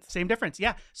difference. Same difference.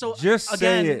 Yeah. So Just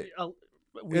again, say it.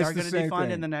 We It's are the going to same defund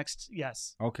thing. in the next.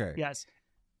 Yes. Okay. Yes.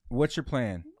 What's your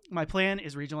plan? My plan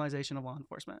is regionalization of law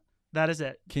enforcement. That is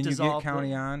it. Can you Dissolve get county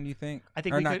the- on? You think? I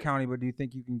think or we not could- county, but do you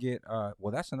think you can get?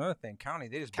 Well, that's another thing. County,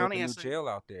 they just County built a new has to- jail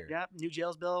out there. Yeah. New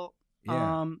jails bill.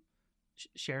 Yeah.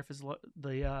 Sheriff is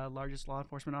the largest law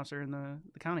enforcement officer in the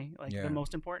county. Like Yeah. the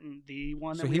most important, the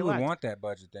one So that we he would elect. want that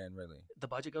budget then, really. The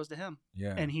budget goes to him,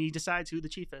 Yeah. and he decides who the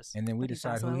chief is. And then we But he's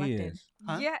decide also who he elected. is.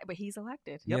 Huh? Yeah, but he's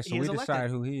elected. Yep, Yeah, he so is we elected. decide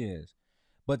who he is.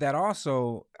 But that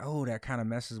also, that kind of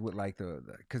messes with like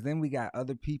because then we got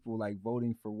other people like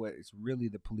voting for what it's really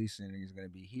the policing is going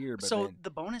to be here. But So then,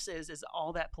 the bonus is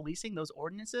all that policing, those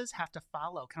ordinances have to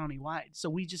follow countywide. So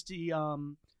we just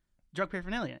do drug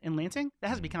paraphernalia in Lansing. That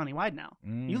has to be countywide now.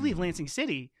 You leave Lansing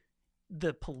City,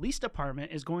 the police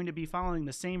department is going to be following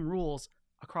the same rules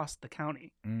across the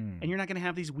county. And you're not going to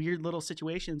have these weird little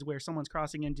situations where someone's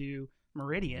crossing into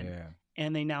Meridian yeah,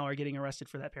 and they now are getting arrested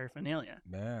for that paraphernalia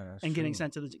that's and getting true.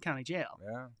 sent to the county jail.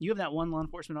 Yeah, You have that one law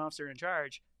enforcement officer in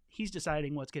charge. He's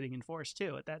deciding what's getting enforced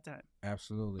too at that time.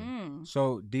 absolutely. Mm.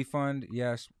 So defund,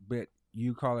 yes, but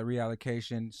you call it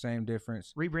reallocation, same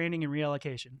difference. Rebranding and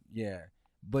reallocation. Yeah.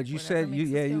 But you Whatever said makes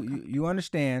us feel you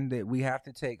understand that we have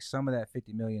to take some of that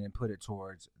 50 million and put it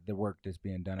towards the work that's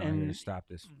being done out here to And stop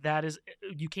this. That is,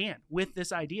 you can. With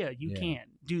this idea, you Yeah. can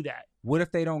do that. What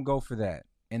if they don't go for that?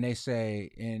 And they say,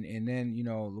 and then,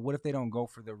 what if they don't go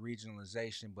for the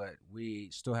regionalization, but we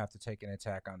still have to take an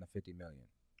attack on the 50 million?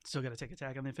 Still got to take a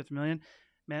tag on the 50 million.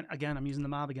 Man, again, I'm using the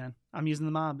mob again. I'm using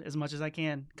the mob as much as I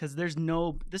can because this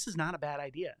is not a bad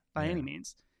idea by Yeah. any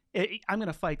means. I'm going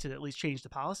to fight to at least change the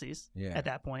policies Yeah. at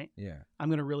that point. Yeah. I'm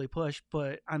going to really push,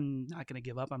 but I'm not going to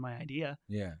give up on my idea.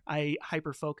 Yeah. I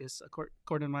hyper-focus,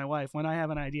 according to my wife. When I have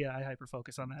an idea, I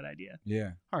hyper-focus on that idea.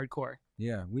 Yeah. Hardcore.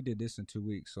 Yeah. We did this in 2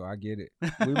 weeks, so I get it.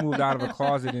 We moved out of a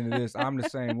closet into this. I'm the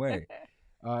same way.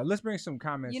 Let's bring some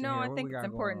comments in here. I What think we it's got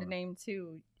important to going on? name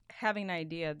too. Having an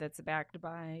idea that's backed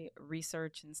by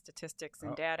research and statistics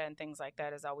and Oh. data and things like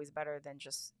that is always better than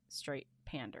just straight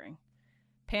pandering.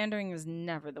 Pandering is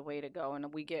never the way to go,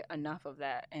 and we get enough of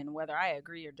that. And whether I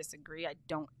agree or disagree, I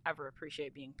don't ever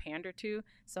appreciate being pandered to.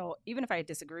 So even if I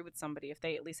disagree with somebody, if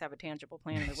they at least have a tangible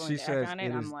plan and they're willing She to says act on it it,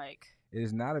 is- I'm like, It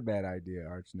is not a bad idea,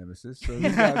 arch nemesis. So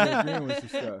these guys are agreeing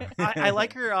with your stuff. I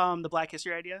like her the Black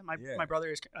history idea. My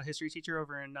brother is a history teacher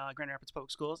over in Grand Rapids Public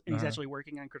Schools, and he's actually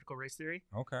working on critical race theory.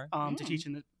 Okay. To teach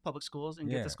in the public schools and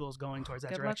get the schools going towards that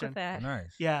Good direction. luck with that.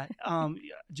 Nice. Yeah.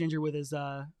 Ginger with his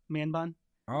man bun.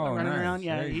 Oh, running nice. around.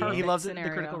 Yeah, he loves the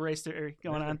scenario. critical race theory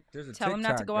going on. Tell him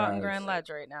not to go out in Grand Ledge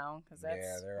right now, because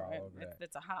they're all over that.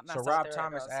 It's a hot mess. So out Rob there,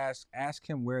 Thomas ask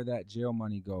him where that jail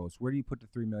money goes. Where do you put the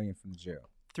 $3 million from the jail?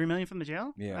 $3 million from the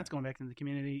jail? Yeah, that's going back into the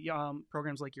community.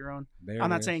 programs like your own. There I'm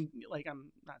not saying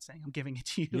I'm giving it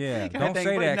to you. Yeah, don't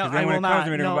say that, because then when it comes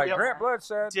to me, they're like, Grant Blood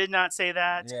said. Did not say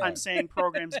that. Yeah. I'm saying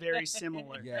programs very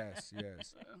similar. Yes.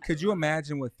 Could you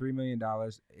imagine with $3 million,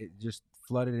 it just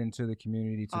flooded into the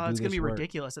community to do it's going to be work?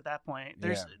 ridiculous at that point.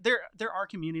 There are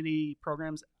community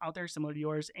programs out there similar to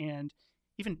yours, and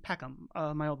even Peckham,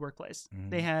 my old workplace,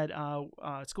 they had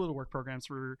school to work programs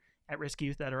for at-risk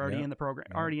youth that are already in the program,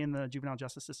 already in the juvenile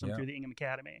justice system through the Ingham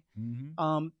Academy.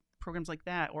 Programs like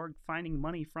that, or finding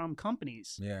money from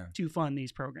companies to fund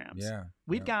these programs.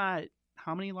 We've got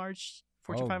how many large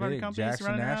Fortune 500 companies Jackson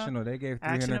running National, out? they gave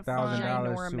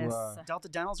 $300,000 to Delta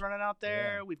Dental's running out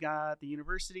there. We've got the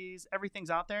universities.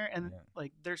 Everything's out there, and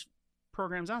there's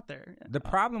programs out there. The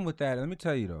problem with that, let me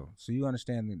tell you though, so you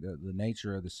understand the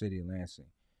nature of the city of Lansing.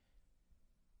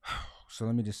 So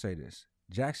let me just say this: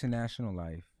 Jackson National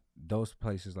Life, those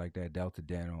places like that, Delta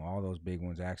Dental, all those big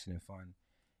ones, Accident Fund,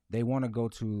 they want to go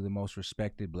to the most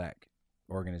respected Black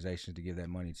organizations to give that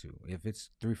money to. If it's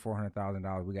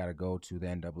 $300,000-$400,000, we got to go to the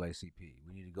NAACP.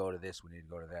 We need to go to this. We need to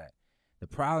go to that. The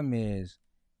problem is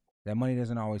that money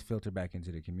doesn't always filter back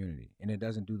into the community, and it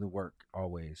doesn't do the work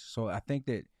always. So I think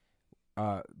that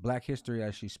Black history,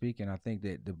 as she's speaking, I think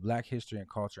that the Black history and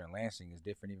culture in Lansing is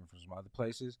different even from some other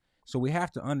places. So we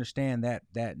have to understand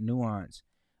that nuance,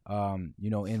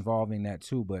 involving that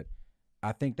too. But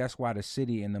I think that's why the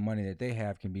city and the money that they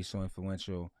have can be so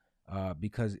influential,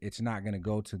 because it's not going to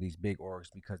go to these big orgs,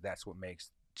 because that's what makes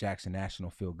Jackson National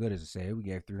feel good, is to say, hey, we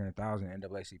gave $300,000 to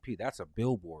NAACP. That's a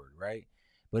billboard, right?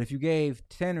 But if you gave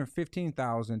 $10,000 or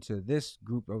 $15,000 to this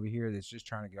group over here that's just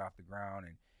trying to get off the ground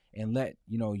and let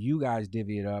you guys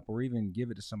divvy it up, or even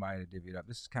give it to somebody to divvy it up.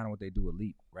 This is kind of what they do at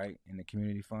LEAP, right, in the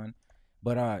community fund.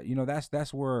 But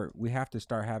that's where we have to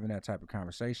start having that type of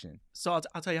conversation. So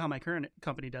I'll tell you how my current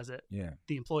company does it. Yeah,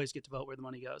 the employees get to vote where the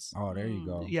money goes. Oh, there you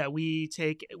go. Yeah, we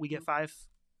get 5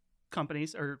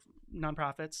 companies or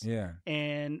nonprofits. Yeah,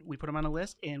 and we put them on a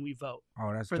list and we vote.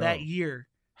 Oh, that's for dope. that year.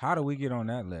 How do we get on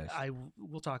that list?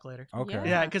 We'll talk later. Okay.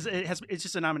 Yeah, because it's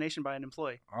just a nomination by an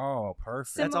employee. Oh,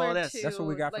 perfect. That's all it is. That's what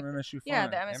we got from MSU Fund. Yeah,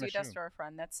 the MSU Desk Store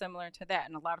Fund. That's similar to that,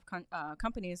 and a lot of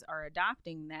companies are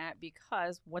adopting that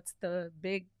because what's the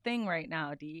big thing right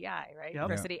now? DEI, right? Yep.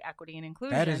 Diversity, equity, and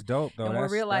inclusion. That is dope, though. And we're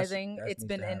realizing it's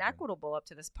been inequitable up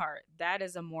to this part. That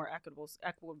is a more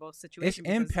equitable situation.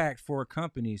 It's impact for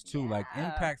companies too. Like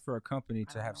impact for a company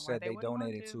to have said they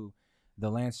donated to the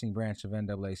Lansing branch of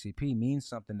NAACP means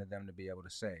something to them to be able to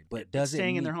say. But does it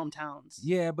staying in their hometowns?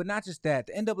 Yeah, but not just that.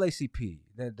 The NAACP,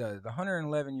 the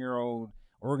 111-year-old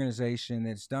organization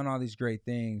that's done all these great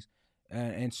things,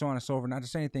 and so on and so forth. Not to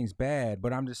say anything's bad,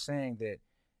 but I'm just saying that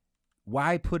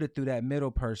why put it through that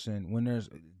middle person when there's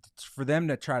for them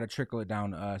to try to trickle it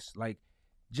down to us? Like,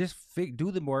 just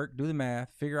do the work, do the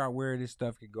math, figure out where this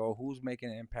stuff could go, who's making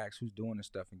the impacts, who's doing the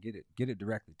stuff, and get it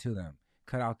directly to them.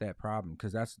 Cut out that problem,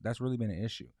 because that's really been an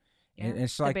issue. Yeah. And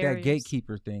it's like that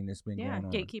gatekeeper thing that's been going on.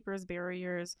 Gatekeepers,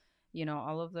 barriers,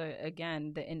 all of the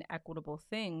inequitable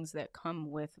things that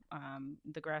come with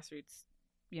the grassroots,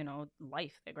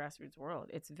 life, the grassroots world.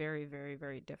 It's very, very,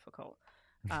 very difficult.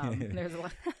 There's a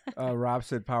lot. Rob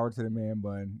said, "Power to the man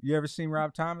bun." You ever seen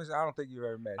Rob Thomas? I don't think you've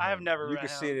ever met him. I have never. You can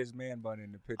see his man bun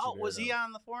in the picture. Oh, was he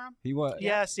on the forum? He was.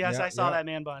 Yes, I saw that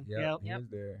man bun. Yep. He was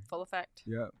there. Full effect.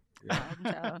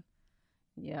 Yep.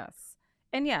 Yes.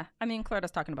 And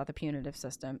Clara's talking about the punitive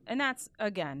system, and that's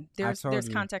again, there's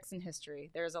context in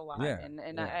history. There's a lot,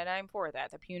 and I'm for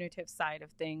that. The punitive side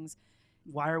of things.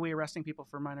 Why are we arresting people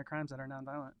for minor crimes that are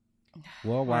nonviolent?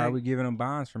 Well, why are we giving them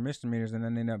bonds for misdemeanors and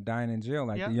then they end up dying in jail?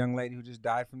 Like the young lady who just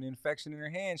died from the infection in her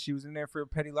hand. She was in there for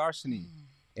petty larceny,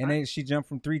 and then she jumped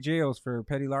from 3 jails for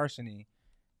petty larceny.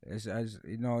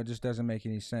 It just doesn't make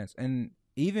any sense. And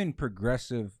even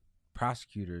progressive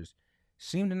prosecutors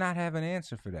seem to not have an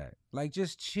answer for that. Like,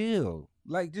 just chill.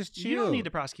 You don't need to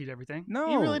prosecute everything.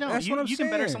 No, you really don't. That's what I'm saying. You can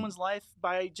better someone's life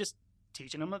by just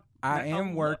teaching them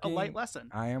a light lesson.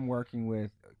 I am working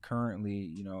with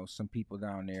currently, some people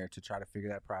down there to try to figure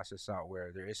that process out,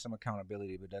 where there is some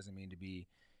accountability, but doesn't mean to be,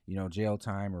 jail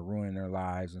time or ruining their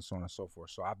lives and so on and so forth.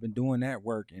 So I've been doing that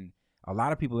work, and a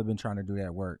lot of people have been trying to do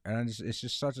that work, and it's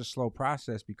just such a slow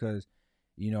process because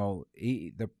you know,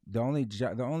 the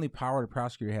only power the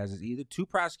prosecutor has is either to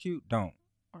prosecute, don't,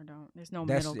 or don't. There's no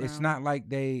middle ground. It's not like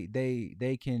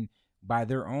they can by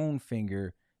their own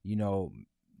finger, you know.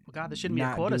 Well, God, there shouldn't be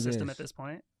a quota system at this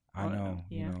point. I know.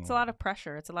 Yeah, you know. It's a lot of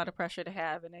pressure. It's a lot of pressure to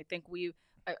have, and I think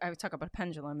I talk about a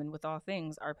pendulum, and with all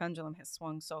things, our pendulum has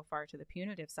swung so far to the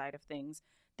punitive side of things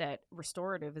that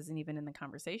restorative isn't even in the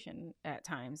conversation at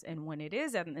times. And when it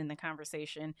is in the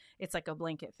conversation, it's like a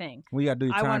blanket thing. We got to do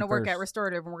your time I want to work first. at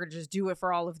restorative, and we're going to just do it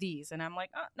for all of these. And I'm like,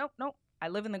 nope. I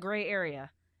live in the gray area.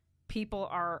 People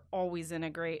are always in a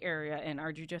gray area, and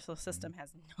our judicial system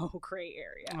has no gray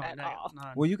area at all.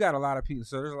 Well, you got a lot of people,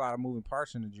 so there's a lot of moving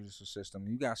parts in the judicial system.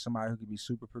 You got somebody who could be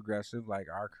super progressive, like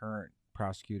our current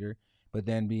prosecutor, but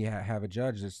then have a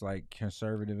judge that's like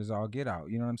conservative as all get out.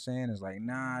 You know what I'm saying? It's like,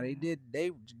 nah, they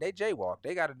jaywalked.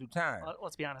 They got to do time. Well,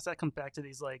 let's be honest. That comes back to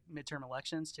these like midterm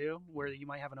elections too, where you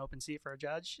might have an open seat for a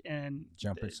judge and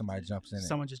somebody jumps in.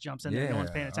 Someone just jumps in there. No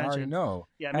one's paying attention. No.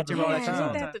 Yeah, midterm elections.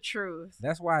 Isn't that the truth?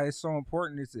 That's why it's so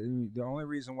important. It's the only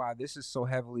reason why this is so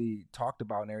heavily talked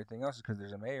about and everything else is because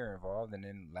there's a mayor involved, and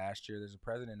then last year there's a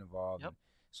president involved. Yep.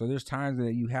 So there's times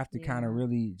that you have to kind of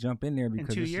really jump in there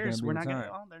because in 2 years we're not going to.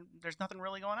 There's nothing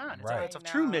really going on. It's a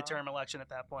true midterm election at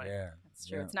that point. Yeah, that's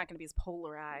true. It's not going to be as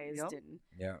polarized. Yep.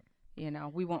 And you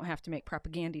know, we won't have to make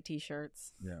propaganda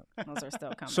T-shirts. Yeah, those are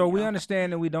still coming. So we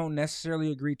understand that we don't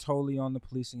necessarily agree totally on the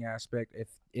policing aspect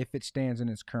if it stands in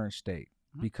its current state,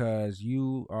 because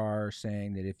you are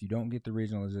saying that if you don't get the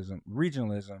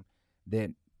regionalism,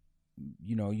 that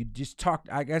you know you just talked.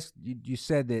 I guess you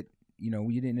said that. You know,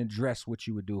 you didn't address what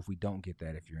you would do if we don't get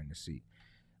that if you're in the seat.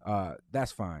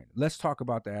 That's fine. Let's talk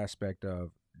about the aspect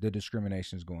of the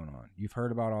discriminations going on. You've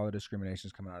heard about all the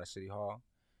discriminations coming out of City Hall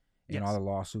and all the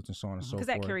lawsuits and so on and so forth.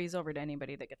 Because that carries over to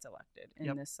anybody that gets elected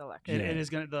in this election. It is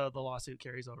going to, the lawsuit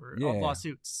carries over. Yeah.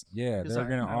 Lawsuits. Yeah, they're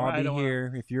going to all be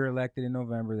here. If you're elected in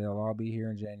November, they'll all be here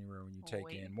in January when you take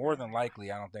in. More than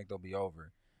likely, I don't think they'll be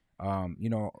over. You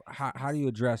know, how do you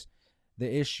address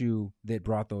the issue that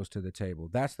brought those to the table?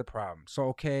 That's the problem. So,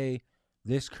 okay,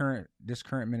 this current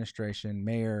administration,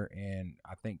 mayor, and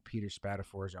I think Peter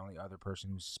Spatafore is the only other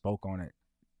person who spoke on it,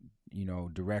 you know,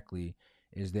 directly,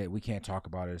 is that we can't talk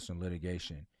about it. It's in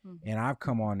litigation. And I've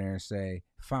come on there and say,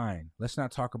 fine, let's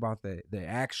not talk about the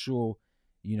actual,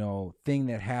 you know, thing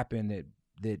that happened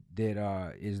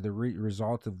that is the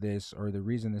result of this or the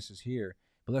reason this is here.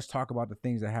 But let's talk about the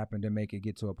things that happened to make it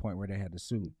get to a point where they had to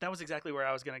sue. That was exactly where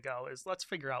I was going to go, is let's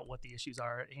figure out what the issues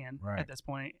are at hand at this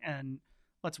point, and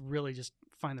let's really just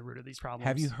find the root of these problems.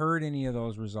 Have you heard any of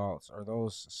those results or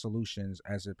those solutions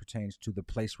as it pertains to the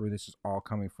place where this is all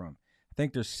coming from? I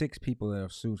think there's 6 people that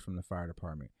have sued from the fire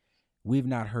department. We've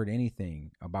not heard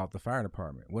anything about the fire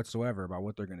department whatsoever, about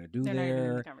what they're going to do there. Not even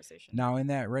in the conversation. Now, in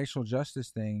that racial justice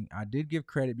thing, I did give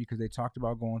credit because they talked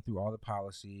about going through all the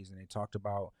policies and they talked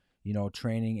about, you know,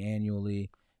 training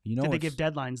annually. You know, did they give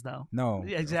deadlines though? No,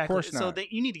 exactly. Of course not. So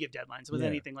you need to give deadlines with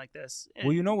anything like this.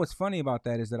 Well, you know what's funny about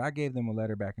that is that I gave them a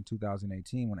letter back in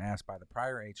 2018 when asked by the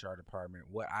prior HR department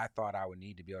what I thought I would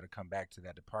need to be able to come back to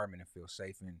that department and feel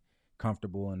safe and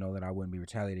comfortable and know that I wouldn't be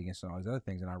retaliated against and all these other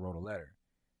things. And I wrote a letter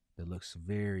that looks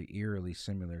very eerily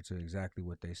similar to exactly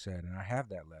what they said, and I have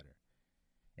that letter.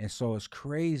 And so it's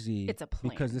crazy. It's a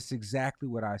plan. Because it's exactly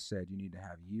what I said. You need to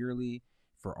have yearly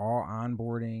for all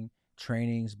onboarding,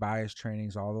 trainings, bias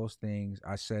trainings, all those things.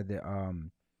 I said that,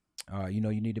 you know,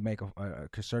 you need to make a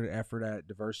concerted effort at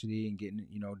diversity and getting,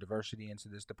 you know, diversity into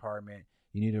this department.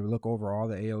 You need to look over all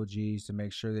the AOGs to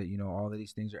make sure that, you know, all of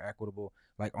these things are equitable,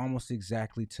 like almost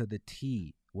exactly to the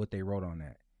T what they wrote on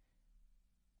that.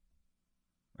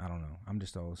 I don't know. I'm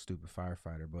just an old stupid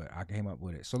firefighter, but I came up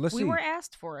with it. So let's see. We were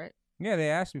asked for it. Yeah,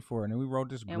 they asked me for it, and we wrote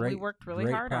this and great. We worked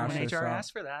really hard on when it. HR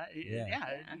asked for that.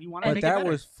 You want to but make that it better.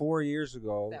 was 4 years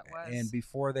ago, That was. and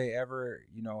before they ever,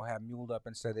 you know, have muled up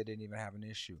and said they didn't even have an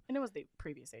issue. And it was the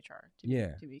previous HR.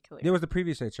 To be clear, there was the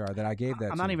previous HR that I gave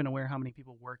that. I'm to. not even aware how many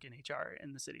people work in HR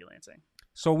in the city of Lansing.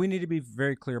 So we need to be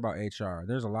very clear about HR.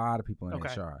 There's a lot of people in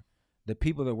HR. The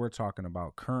people that we're talking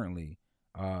about currently.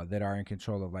 That are in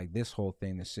control of like this whole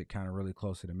thing that sit kind of really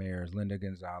close to the mayor is Linda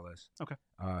Gonzalez. Okay.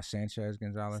 Sanchez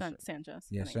Gonzalez. Sanchez.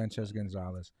 Yeah, Sanchez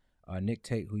Gonzalez. Nick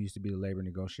Tate, who used to be the labor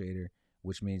negotiator,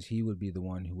 which means he would be the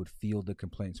one who would field the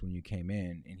complaints when you came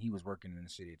in, and he was working in the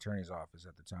city attorney's office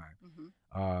at the time.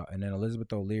 Mm-hmm. And then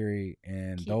Elizabeth O'Leary,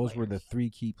 and those were the 3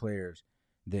 key players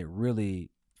that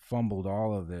really fumbled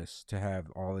all of this to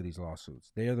have all of these lawsuits.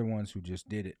 They are the ones who just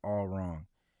did it all wrong.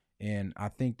 And I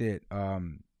think that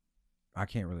I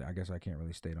can't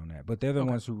really state on that, but they're the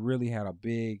ones who really had a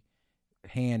big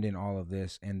hand in all of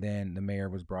this. And then the mayor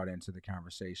was brought into the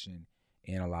conversation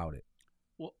and allowed it.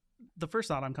 Well, the first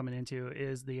thought I'm coming into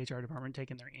is the HR department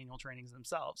taking their annual trainings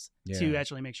themselves to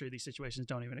actually make sure these situations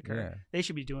don't even occur. Yeah. They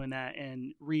should be doing that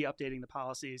and re-updating the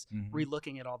policies,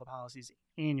 re-looking at all the policies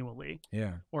annually.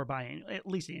 Yeah. Or at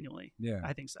least annually. Yeah.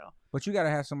 I think so. But you got to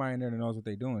have somebody in there that knows what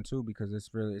they're doing too, because it's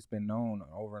been known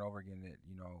over and over again that,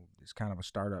 it's kind of a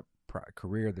startup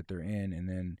career that they're in. And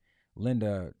then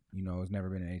Linda, has never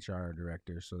been an HR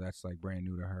director. So that's like brand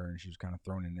new to her. And she was kind of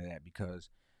thrown into that because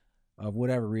of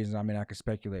whatever reasons. I mean, I could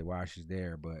speculate why she's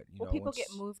there, but people get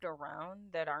moved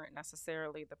around that aren't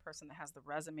necessarily the person that has the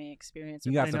resume experience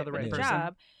or the right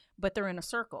job, but they're in a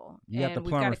circle, and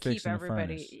we've got to keep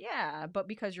everybody. Yeah, but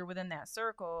because you're within that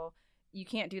circle, you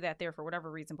can't do that there for whatever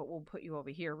reason. But we'll put you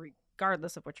over here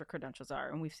regardless of what your credentials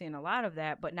are, and we've seen a lot of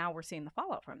that. But now we're seeing the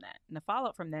fallout from that, and the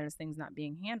fallout from that is things not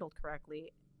being handled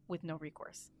correctly with no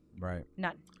recourse. Right.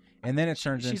 None. And then it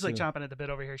turns She's like chomping at the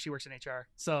bit over here. She works in HR.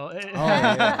 So.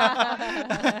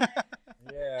 Yeah.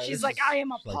 She's like, I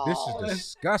am appalled. Like, this is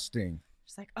disgusting.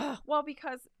 She's like, oh, well,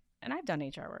 because, and I've done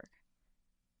HR work.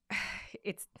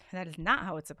 That is not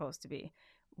how it's supposed to be.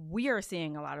 We are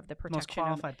seeing a lot of the protection. Most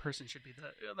qualified person should be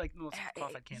the most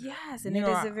qualified candidate. Yes, and it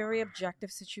is a very objective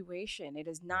situation. It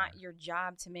is not your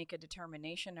job to make a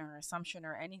determination or assumption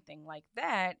or anything like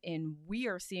that. And we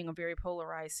are seeing a very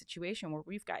polarized situation where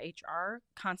we've got HR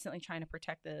constantly trying to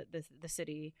protect the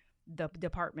city, the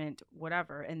department,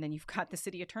 whatever, and then you've got the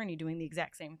city attorney doing the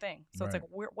exact same thing. So it's like,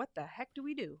 what the heck do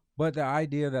we do? But the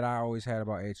idea that I always had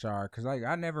about HR, because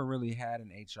I never really had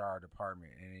an HR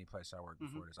department in any place I worked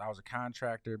before this. I was a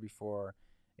contractor before,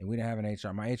 and we didn't have an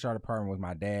HR. My HR department was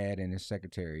my dad and his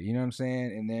secretary. You know what I'm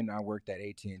saying? And then I worked at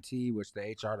AT&T, which the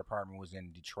HR department was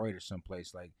in Detroit or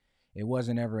someplace. Like, it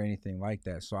wasn't ever anything like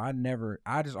that. So I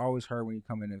just always heard when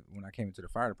I came into the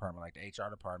fire department, like the HR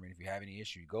department, if you have any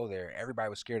issue, you go there. Everybody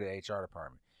was scared of the HR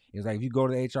department. It was like, if you go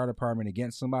to the HR department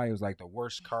against somebody, it was like the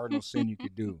worst cardinal sin you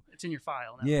could do. It's in your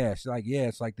file now. Yeah,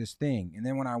 it's like this thing. And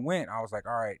then when I went, I was like,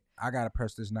 all right, I got to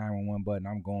press this 911 button.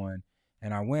 I'm going.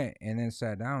 And I went and then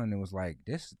sat down, and it was like,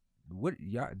 this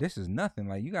is nothing.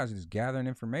 Like, you guys are just gathering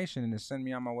information and just send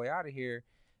me on my way out of here.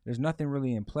 There's nothing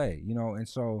really in play, and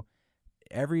so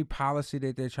every policy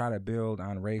that they try to build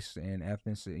on race and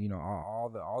ethnicity,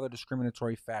 all the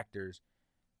discriminatory factors,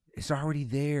 it's already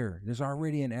there. There's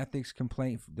already an ethics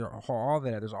complaint. All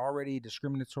that. There's already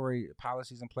discriminatory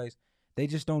policies in place. They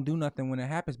just don't do nothing when it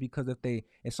happens, because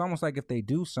it's almost like if they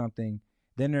do something,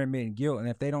 then they're admitting guilt. And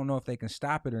if they don't know if they can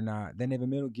stop it or not, then they've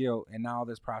admitted guilt, and now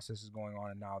this process is going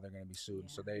on, and now they're going to be sued.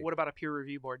 Yeah. So what about a peer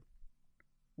review board?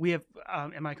 We have,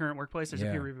 in my current workplace, there's a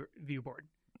peer review board.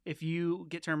 If you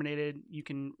get terminated, you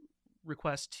can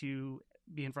request to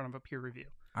be in front of a peer review.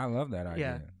 I love that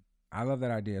idea. Yeah. I love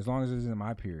that idea. As long as it isn't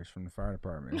my peers from the fire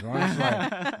department. As long as it's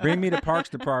like, bring me the Parks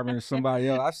department or somebody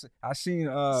else. I seen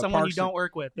someone Parks you don't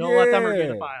work with. They'll let them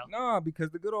review the file. No, because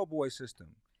the good old boy system.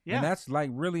 Yeah. And that's like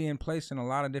really in place in a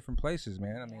lot of different places,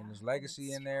 man. I mean, there's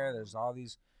legacy in there. There's all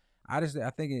these. I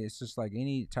think it's just like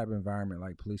any type of environment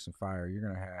like police and fire, you're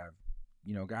gonna have.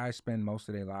 Guys spend most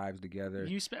of their lives together.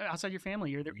 You spend outside your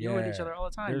family. You're with each other all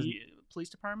the time. Police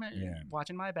department,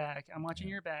 watching my back. I'm watching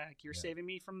your back. You're saving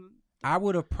me from. I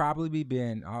would have probably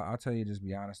been. I'll tell you, just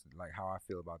be honest, like how I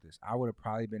feel about this. I would have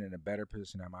probably been in a better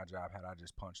position at my job had I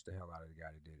just punched the hell out of the guy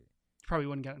that did it. Probably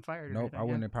wouldn't gotten fired. Nope, I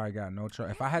wouldn't have probably gotten no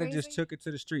trouble if I had just took it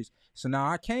to the streets. So now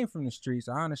I came from the streets.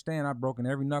 I understand. I've broken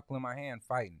every knuckle in my hand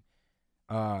fighting.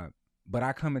 But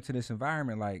I come into this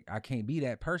environment like I can't be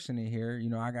that person in here.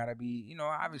 I gotta be.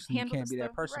 Obviously you can't be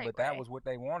that person. But that was what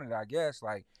they wanted, I guess.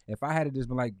 Like if I had to just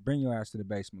been like, bring your ass to the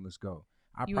basement, let's go.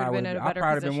 I probably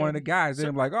have been one of the guys.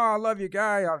 They'd be like, oh, I love you,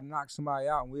 guy. I'd knock somebody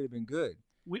out, and we'd have been good.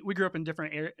 We grew up in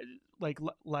different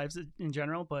lives in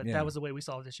general, but that was the way we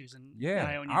solved issues. And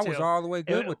I was all the way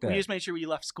good with that. We just made sure we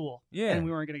left school. Yeah, and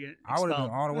we weren't gonna get expelled. I would have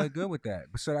been all the way good with that.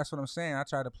 But so that's what I'm saying. I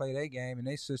tried to play their game and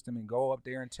their system and go up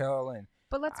there and tell and.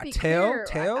 But let's be clear.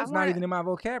 Tell it's not even in my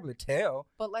vocabulary. Tell.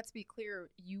 But let's be clear.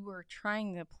 You were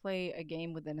trying to play a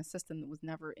game within a system that was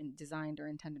never designed or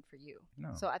intended for you.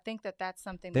 No. So I think that's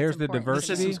something. There's the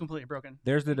diversity. The system's completely broken.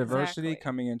 There's the diversity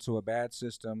coming into a bad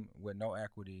system with no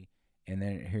equity, and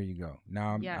then here you go.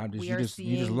 Now you just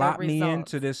lock me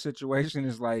into this situation.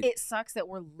 Is like it sucks that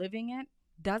we're living it.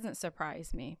 Doesn't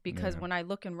surprise me because when I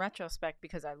look in retrospect,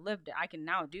 because I lived it, I can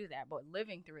now do that. But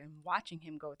living through it and watching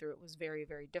him go through it was very,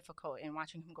 very difficult. And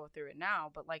watching him go through it now,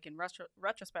 but like in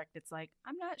retrospect, it's like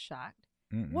I'm not shocked.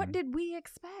 What did we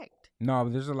expect? No,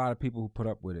 but there's a lot of people who put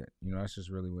up with it. That's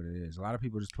just really what it is. A lot of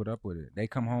people just put up with it. They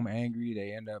come home angry.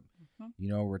 They end up,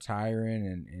 retiring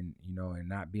and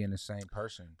not being the same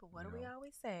person. But what do we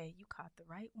always say? You caught the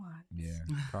right one. Yeah,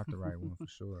 caught the right one for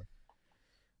sure.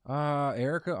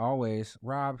 Erica always.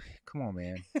 Rob, come on,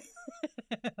 man.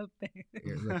 Look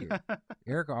here.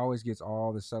 Erica always gets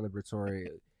all the celebratory.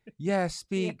 Yes,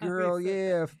 speak, girl.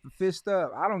 Yeah, fist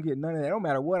up. I don't get none of that. No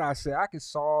matter what I say, I can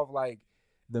solve like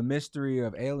the mystery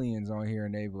of aliens on here,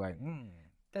 and they be like,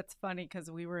 That's funny because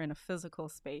we were in a physical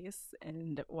space,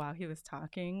 and while he was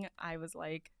talking, I was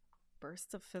like,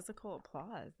 bursts of physical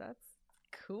applause. That's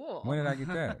cool. When did I get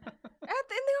that? In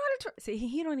the auditorium. See,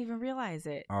 he don't even realize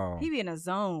it. Oh, He be in a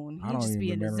zone. I He don't just even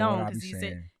be in the remember zone what I be because he's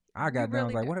saying. in. I got You down. I was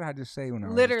really like, do. what did I just say when I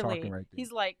was Literally, talking right there?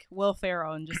 he's like Will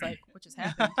Ferrell and just like, what just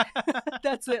happened?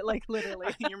 That's it, like literally.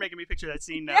 You're making me picture that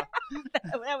scene now.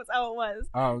 That was how it was.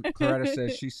 Oh, Claretta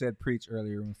says she said preach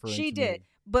earlier. Referring She to did. me.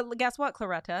 But guess what,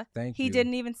 Claretta? Thank He you.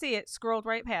 didn't even see it. Scrolled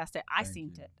right past it. I Thank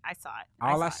seen you. it. I saw it.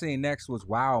 All I saw it. seen next was,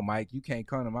 "Wow, Mike, you can't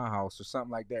come to my house" or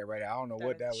something like that, right? I don't know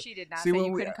what that was. She did not See, say when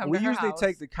you we couldn't come we to her usually house.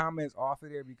 take the comments off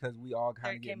of there because we all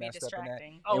kind It of get can be messed up in that.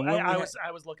 distracting. Oh, And when I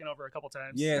we was looking over a couple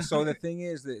times. Yeah, so the thing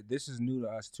is that this is new to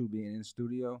us too, being in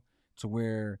studio, to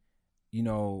where, you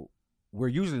know, we're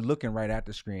usually looking right at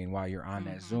the screen while you're on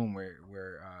that Zoom where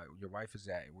your wife is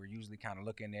at. We're usually kind of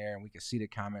looking there, and we can see the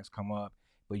comments come up,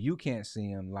 but you can't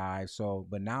see them live. So,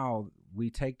 but now we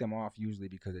take them off usually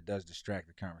because it does distract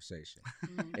the conversation.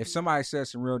 If somebody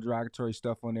says some real derogatory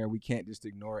stuff on there, we can't just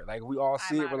ignore it. Like we all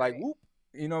see it, we're like, whoop.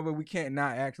 You know, but we can't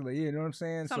not actually, you know what I'm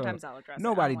saying? Sometimes so I'll address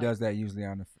nobody it. does that usually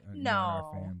on the our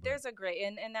No, fan, but there's a great,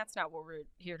 and that's not what we're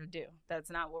here to do. That's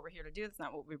not what we're here to do. That's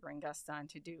not what we bring guests on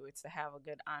to do. It's to have a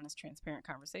good, honest, transparent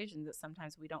conversation that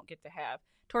sometimes we don't get to have.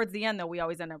 Towards the end, though, we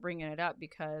always end up bringing it up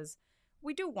because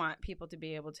we do want people to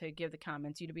be able to give the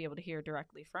comments, you to be able to hear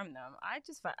directly from them. I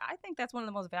think that's one of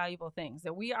the most valuable things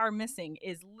that we are missing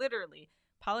is literally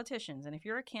politicians. And if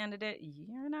you're a candidate,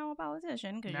 you're now a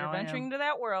politician because you're venturing into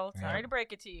that world. Sorry to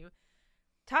break it to you.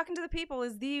 Talking to the people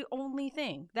is the only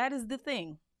thing. That is the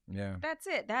thing. Yeah. That's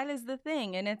it. That is the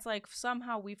thing. And it's like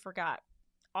somehow we forgot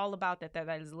all about that.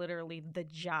 That is literally the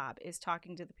job, is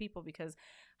talking to the people, because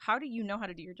how do you know how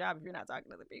to do your job if you're not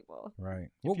talking to the people? Right.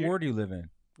 What ward do you live in?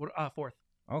 Fourth.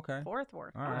 Okay. Fourth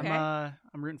ward. All right. Okay.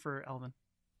 I'm rooting for Elvin.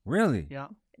 Really? Yeah.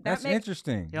 That's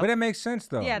interesting. Yep. But it makes sense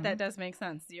though. Yeah, that does make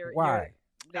sense. Why?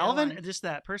 Elvin, just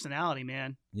that personality,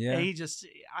 man. Yeah.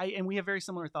 And we have very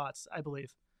similar thoughts, I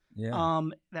believe. Yeah.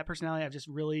 That personality, I've just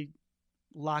really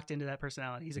locked into that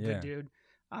personality. He's a good dude.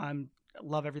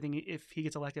 Love everything. If he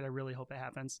gets elected, I really hope it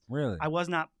happens. Really? I was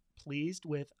not pleased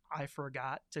with I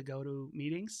forgot to go to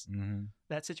meetings. Mm-hmm.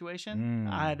 That situation.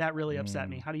 That really upset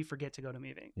me. How do you forget to go to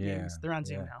meetings? Yeah. They're on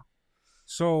Zoom now.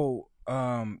 So,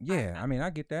 yeah, I mean, I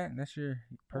get that. That's your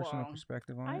personal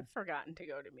perspective on it. I've forgotten to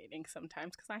go to meetings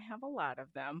sometimes because I have a lot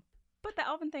of them. But the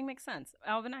Elvin thing makes sense.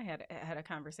 Elvin and I had a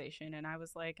conversation, and I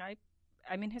was like,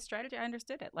 I mean, his strategy, I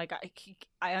understood it. Like,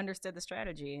 I understood the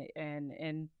strategy,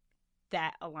 and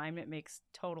that alignment makes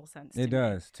total sense to me. It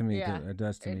does to me, Yeah. too. It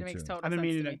does to me, It makes too. total I've been sense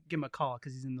meaning to to me. give him a call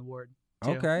because he's in the ward,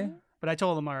 too. Okay. But I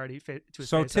told him already to his So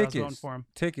face. I was going tickets, for him.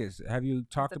 tickets. Have you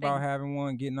talked the about thing. having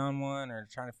one, getting on one, or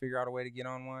trying to figure out a way to get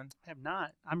on one? I have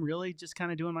not. I'm really just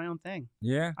kind of doing my own thing.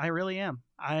 Yeah. I really am.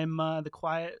 I'm the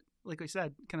quiet, like we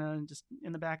said, kind of just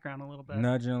in the background a little bit.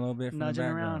 Nudging a little bit from Nudging the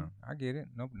background. around. I get it.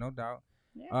 No doubt.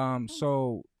 Yeah.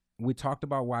 So we talked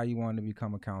about why you wanted to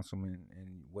become a councilman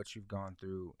and what you've gone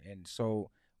through. And so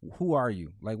who are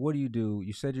you? Like, what do you do?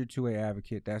 You said you're a 2A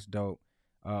advocate. That's dope.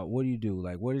 What do you do?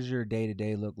 Like, what does your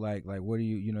day-to-day look like? Like, what do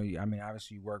you know, I mean,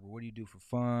 obviously you work, but what do you do for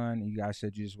fun? You guys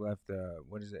said you just left,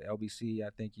 what is it, LBC? I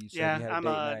think you said you had a date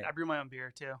night. I brew my own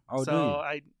beer too. Oh, so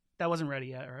do you? that wasn't ready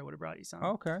yet, or I would have brought you some.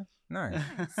 Okay, nice.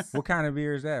 What kind of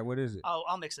beer is that? What is it? Oh,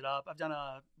 I'll mix it up. I've done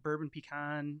a bourbon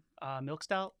pecan milk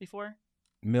stout before.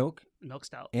 Milk Milk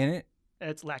stout. in it?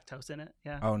 It's lactose in it.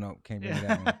 Yeah. Oh, no, can't bring me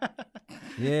that one.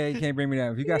 Yeah, you can't bring me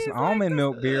that. If you got some almond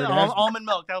milk beer, Almond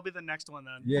milk. That'll be the next one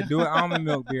then. yeah, do an almond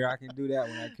milk beer. I can do that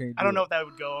one. I can't. I don't know if that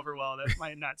would go over well. That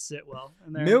might not sit well.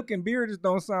 In there. Milk and beer just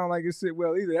don't sound like it sit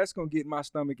well either. That's gonna get in my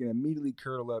stomach and immediately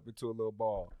curdle up into a little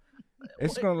ball.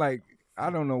 It's gonna like, I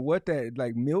don't know what that,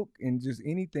 like milk and just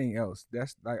anything else.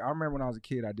 That's like, I remember when I was a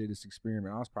kid, I did this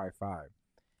experiment. I was probably 5,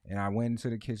 and I went into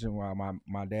the kitchen while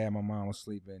my dad and my mom was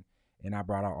sleeping. And I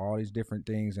brought out all these different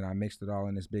things, and I mixed it all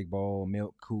in this big bowl: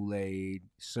 milk, Kool-Aid,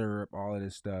 syrup, all of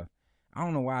this stuff. I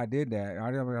don't know why I did that.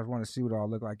 I just want to see what it all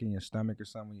looked like in your stomach or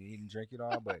something when you eat and drink it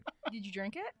all. But Did you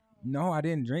drink it? no, I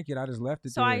didn't drink it. I just left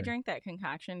it So there. I drank that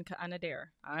concoction on a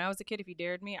dare. When I was a kid, if you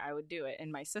dared me, I would do it.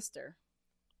 And my sister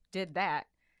did that,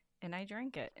 and I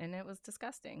drank it, and it was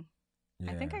disgusting.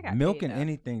 I think I got milk paid and up.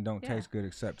 anything don't Yeah. taste good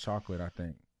except chocolate, I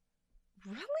think.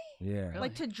 Really? Yeah. Really?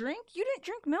 Like to drink? You didn't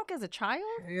drink milk as a child?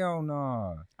 Hell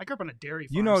no. I grew up on a dairy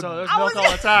farm, You know- so there's I milk was-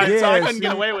 all the time, so I Yeah, couldn't see,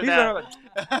 get away with these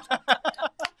that.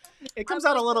 It comes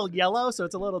out a little yellow, so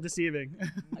it's a little deceiving.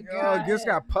 Yo, it just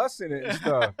got pus in it and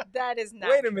stuff. That is not.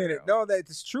 Wait a minute. No,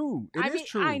 that's true. It is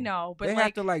true. I know, but they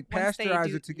have to like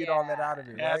pasteurize it to get all that out of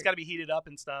it. Yeah, right? it's got to be heated up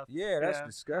and stuff. Yeah, that's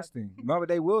disgusting. No, but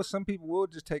they will. Some people will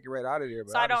just take it right out of there.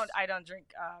 But so I don't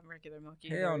drink regular milk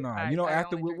either. Hell no. You know,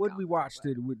 after what we watched,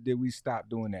 did we stop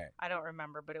doing that? I don't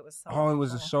remember, but it was so. Oh, it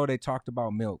was a show they talked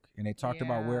about milk and they talked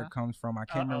about where it comes from. I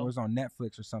can't remember. It was on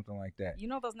Netflix or something like that. You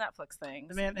know those Netflix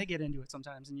things. Man, they get into it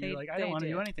sometimes, and you're like, I don't want to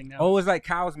do anything now. Oh, it was like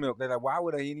cow's milk. They're like, why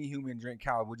would any human drink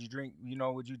cow? Would you drink?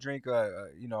 Would you drink I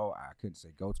couldn't say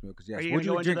goat's milk because yes. Would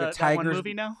you drink a tiger's? One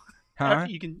movie now? Huh?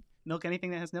 You can milk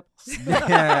anything that has nipples.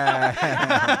 Yeah.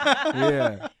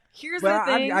 Here's the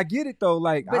thing. I get it though.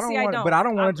 Like I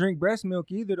don't want to drink breast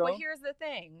milk either though. But here's the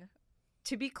thing.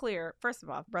 To be clear, first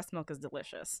of all, breast milk is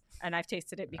delicious, and I've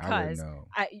tasted it because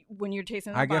when you're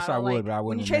tasting, I guess I would, but I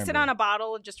wouldn't. When you taste it on a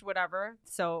bottle, just whatever.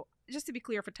 So just to be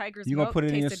clear, for Tiger's you milk, gonna put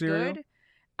it in your cereal? Good.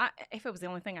 If it was the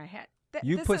only thing I had.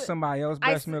 You put somebody else's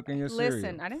breast milk in your cereal.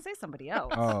 Listen, I didn't say somebody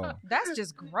else. Oh. That's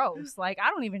just gross. Like, I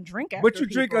don't even drink after But you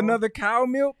drink another cow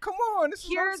milk? Come on, this is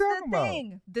Here's what I'm talking the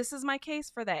thing. This is my case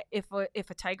for that. If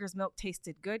a Tiger's milk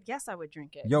tasted good, yes, I would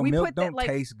drink it. Yo, milk don't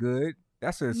taste good.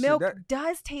 Milk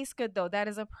does tast good though. That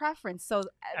is a preference. So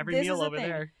every this meal is over thing.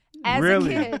 there. As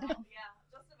really? a kid, yeah,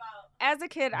 just about. As a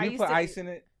kid, I used to put ice in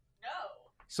it. No.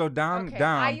 So down.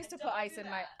 I used to put ice in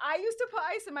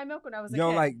my milk when I was a kid.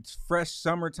 Like fresh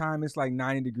summertime, it's like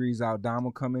 90 degrees out. Dom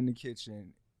will come in the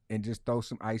kitchen and just throw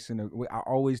some ice in the. I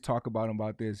always talk about him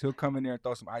about this. He'll come in there and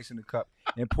throw some ice in the cup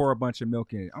and pour a bunch of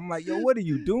milk in it. I'm like, yo, what are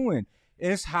you doing?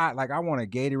 It's hot. Like I want a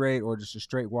Gatorade or just a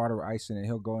straight water with ice in it.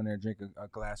 He'll go in there and drink a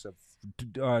glass of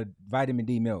vitamin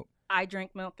D milk. I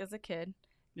drank milk as a kid.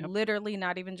 Yep. Literally,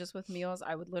 not even just with meals.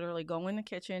 I would literally go in the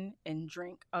kitchen and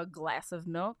drink a glass of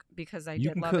milk because I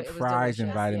did love it. You can cook fries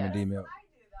and vitamin D milk. I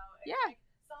do though. Yeah. Like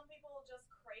some people just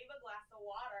crave a glass of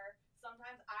water.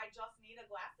 Sometimes I just need a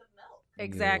glass of milk.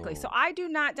 Exactly. So I do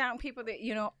not doubt people that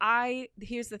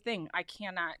here's the thing. I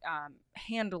cannot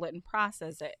handle it and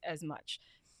process it as much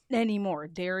anymore.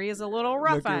 Dairy is a little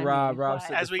rough. Look at Rob. Rob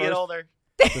said as we get older.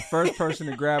 The first person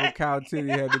to grab a cow titty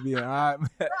had to be an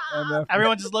MF.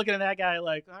 Everyone's just looking at that guy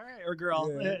like, all right, or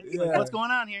girl, like, what's going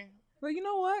on here? Well, you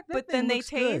know what? But then they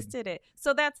tasted it.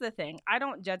 So that's the thing. I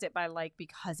don't judge it by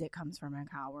because it comes from a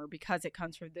cow or because it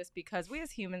comes from this. Because we as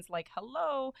humans,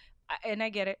 hello, and I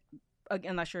get it.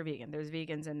 Unless you're vegan, there's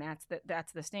vegans, and that's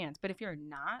the stance. But if you're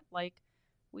not,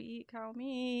 we eat cow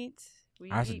meat.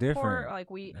 That's different. Pork,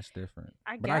 that's different.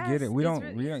 I guess. But I get it. We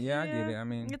don't. Yeah, I get it. I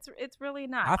mean, it's really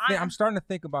not. I'm starting to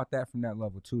think about that from that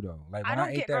level too, though. Like when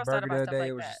I ate that burger the other day,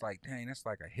 it was just like, dang, that's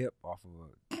like a hip off of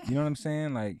a. You know what I'm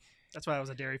saying? Like. That's why I was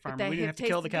a dairy farmer. We didn't have to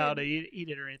kill the cow to eat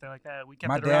it or anything like that. We kept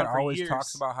My it around dad for always years.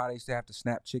 talks about how they used to have to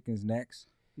snap chickens' necks.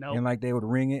 Nope. And they would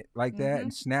ring it like that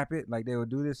and snap it. Like they would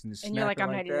do this and just snap it. And you're like,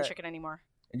 I'm not eating the chicken anymore.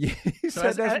 Yeah. So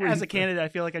as a candidate, I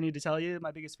feel like I need to tell you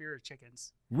my biggest fear is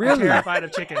chickens. Really? I'm terrified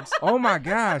of chickens. Oh my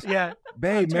gosh. Yeah.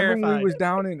 Babe, remember when we was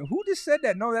down in who just said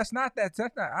that? No, that's not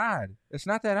odd. It's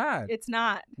not that odd. It's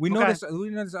not. We know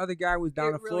this other guy was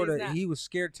down in Florida. Really he was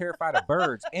scared, terrified of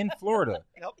birds in Florida.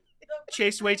 Yep.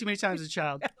 Chased way too many times as a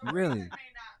child. Really? May not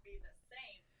be the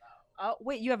same, though. Oh,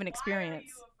 wait, you have an experience. Why are you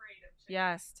afraid of chickens?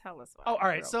 Yes, tell us. All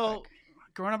right. So,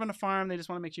 growing up on a farm, they just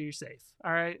want to make sure you're safe.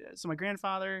 All right. So, my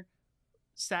grandfather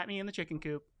sat me in the chicken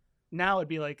coop. Now it'd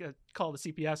be like a call to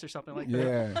CPS or something like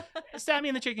that. Yeah. Sat me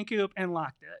in the chicken coop and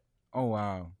locked it. Oh,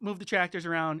 wow. Moved the tractors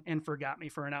around and forgot me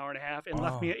for an hour and a half and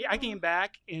left me. I came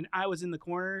back and I was in the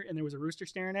corner and there was a rooster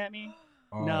staring at me.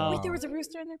 Oh. No. Wait, there was a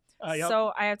rooster in there? Yep.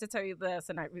 So I have to tell you this,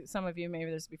 and some of you may have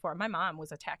this before. My mom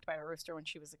was attacked by a rooster when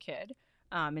she was a kid.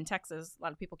 In Texas, a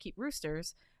lot of people keep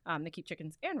roosters. They keep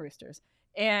chickens and roosters.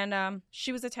 And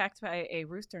she was attacked by a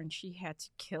rooster, and she had to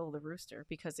kill the rooster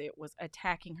because it was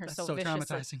attacking her. That's so so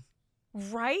viciously.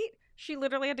 traumatizing. Right? She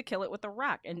literally had to kill it with a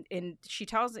rock. And she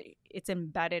tells it it's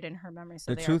embedded in her mememory.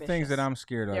 So the two things that I'm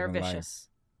scared of in vicious.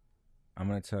 Life, I'm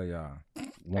going to tell y'all. Are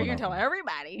you going to tell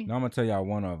everybody? No, I'm going to tell y'all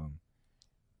one of them.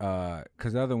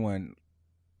 Because the other one,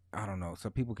 I don't know.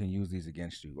 So people can use these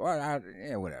against you.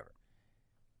 Whatever.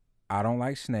 I don't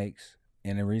like snakes.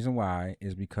 And the reason why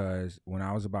is because when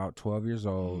I was about 12 years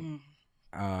old,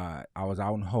 I was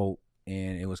out in Hope.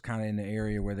 And it was kind of in the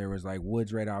area where there was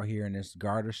woods right out here. And this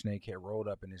garter snake had rolled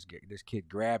up and this kid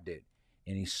grabbed it.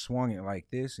 And he swung it like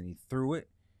this and he threw it.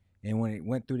 And when it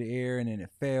went through the air and then it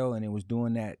fell and it was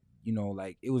doing that,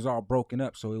 it was all broken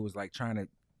up. So it was trying to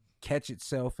catch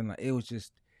itself. And it was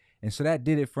just... And so that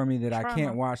did it for me that I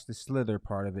can't watch the slither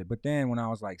part of it. But then when I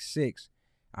was 6,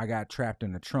 I got trapped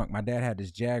in the trunk. My dad had this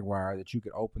Jaguar that you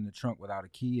could open the trunk without a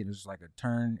key. And it was a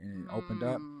turn and it opened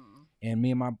up. And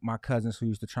me and my cousins who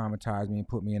used to traumatize me and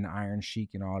put me in the Iron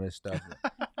Sheik and all this stuff,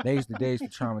 they used to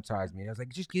traumatize me. I was like,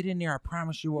 just get in there. I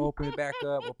promise you we'll open it back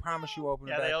up. We'll promise you we'll open it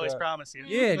back up. Yeah, they always promise you.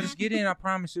 Yeah, just get in. I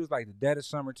promise you. It was like the dead of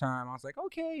summertime. I was like,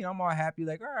 okay. I'm all happy.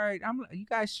 Like, all right, you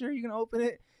guys sure you're going to open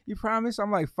it? You promise? I'm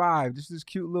like 5, just this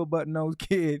cute little button-nosed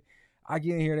kid. I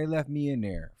get in here. They left me in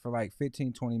there for like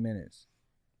 15, 20 minutes.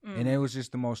 And it was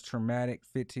just the most traumatic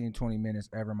 15, 20 minutes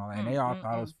ever in my life. And they all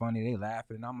thought it was funny. They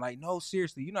laughing. And I'm like, no,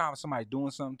 seriously. You know how somebody's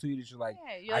doing something to you that you're like,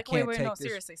 you're like, I can't wait, take no, this.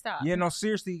 seriously, stop. Yeah, no,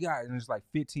 seriously, you guys. And it's like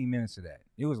 15 minutes of that.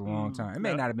 It was a long time. It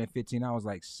may not have been 15. I was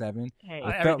like 7. Hey,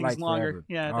 it felt like longer. Forever.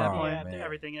 Yeah, at that point,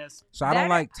 everything is. So I don't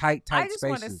like tight I just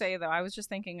spaces. want to say, though, I was just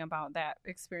thinking about that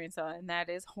experience, and that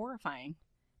is horrifying.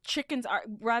 Chickens are,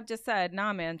 Rob just said,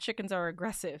 nah, man, chickens are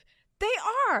aggressive. They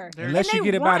are. Unless you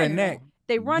get it by the neck.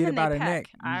 They run and they peck. Neck,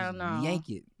 I don't know. Yank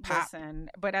it. Pop. Listen,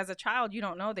 but as a child, you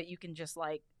don't know that you can just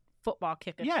like football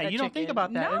kick a you don't think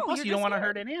about that. No, and plus, you don't want to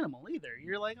scared. hurt an animal either.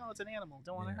 You're like, oh, it's an animal.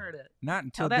 Don't want to hurt it. Not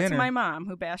until that's dinner. my mom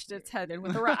who bashed its head in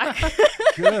with a rock.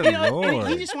 Good Lord.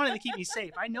 He just wanted to keep me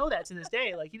safe. I know that to this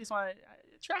day. Like, he just wanted...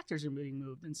 tractors are being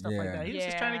moved and stuff like that. He was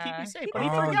just trying to keep me safe. But he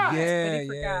forgot.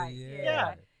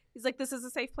 Yeah. He's like, this is a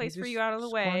safe place for you out of the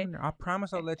way. I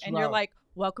promise I'll let you and out. you're like,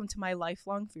 welcome to my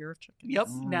lifelong fear of chickens. Yep.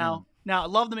 Now, I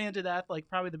love the man to death. Like,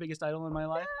 probably the biggest idol in my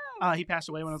life. He passed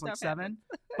away when I was like 7.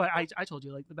 But I told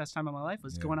you, like, the best time of my life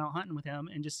was going out hunting with him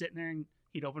and just sitting there, and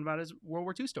he'd open about his World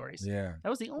War II stories. Yeah. That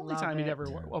was the only time he'd ever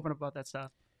open up about that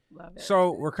stuff. Love it.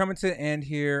 So we're coming to the end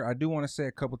here. I do want to say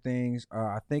a couple things.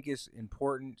 I think it's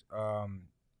important.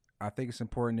 I think it's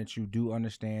important that you do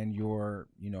understand your,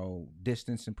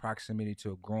 distance and proximity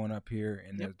to growing up here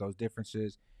and those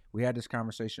differences. We had this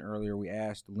conversation earlier. We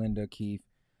asked Linda Keefe,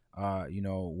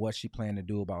 what she planned to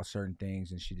do about certain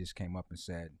things, and she just came up and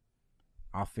said,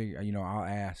 I'll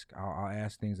ask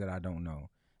things that I don't know.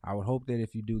 I would hope that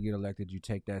if you do get elected, you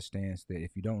take that stance that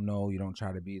if you don't know, you don't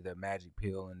try to be the magic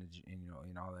pill and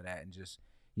all of that, and just,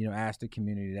 ask the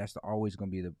community. That's always going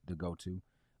to be the go-to.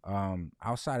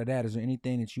 Outside of that, is there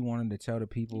anything that you wanted to tell the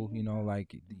people,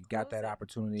 like you got that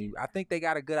opportunity? I think they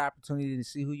got a good opportunity to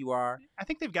see who you are. I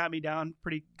think they've got me down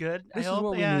pretty good. This I hope. is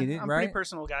what we needed, I'm a right? pretty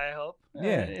personal guy, I hope.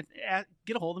 Yeah.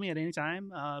 Get a hold of me at any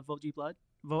time. Vote Gblood.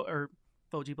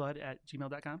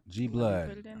 VoteGBlood@gmail.com.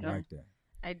 Gblood. I like that.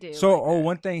 I do. So,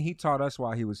 one thing he taught us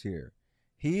while he was here.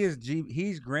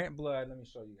 He's Grant Blood. Let me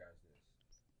show you guys this.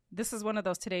 This is one of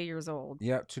those today years old.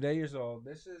 Yep, today years old.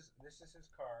 This is his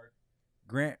card.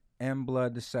 Grant M.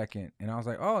 Blood II. And I was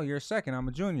like, oh, you're a second. I'm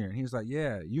a junior. And he was like,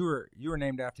 yeah, you were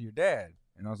named after your dad.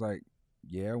 And I was like,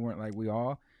 yeah, weren't like we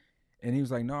all. And he was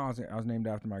like, no, I was named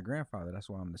after my grandfather. That's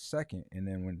why I'm the second. And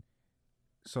then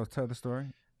so tell the story.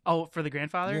 Oh, for the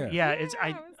grandfather? Yeah.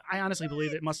 I honestly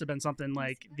believe it must have been something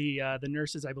like the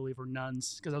nurses, I believe, were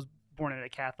nuns, because I was born in a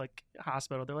Catholic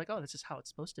hospital. They're like, oh, this is how it's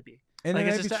supposed to be. And like,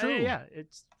 it's it's just true. Yeah,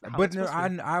 it's. But no,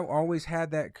 I always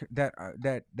had that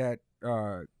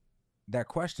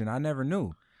question. I never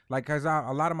knew, like, cause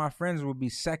a lot of my friends would be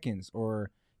seconds or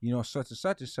such and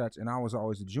such and such, and I was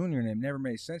always a junior, and it never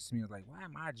made sense to me. I was like, why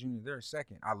am I a junior? They're a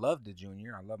second. I love the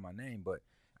junior. I love my name, but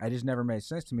I just never made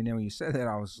sense to me. And then when you said that,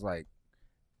 I was like,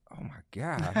 oh my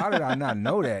God, how did I not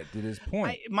know that to this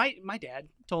point? My dad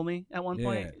told me at one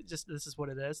point, just this is what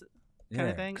it is, kind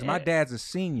of thing. Because my dad's a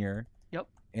senior. Yep.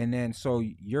 And then so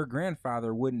your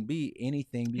grandfather wouldn't be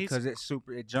anything because it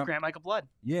jumped. Grant Michael Blood.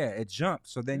 Yeah, it jumped.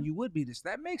 So then you would be this.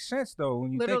 That makes sense though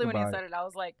when you literally think about when he said it, I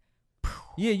was like,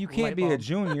 yeah, you can't be a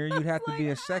junior. You'd have to be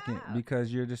a second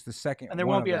because you're just the second. And there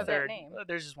won't be a third.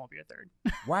 There just won't be a third.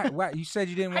 Why? You said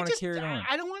you didn't want to carry it on.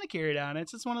 I don't want to carry it on.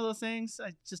 It's just one of those things.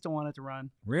 I just don't want it to run.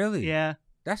 Really? Yeah.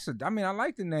 I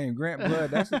like the name Grant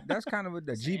Blood. That's kind of a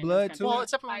G Blood too. Well,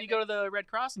 except for when you go to the Red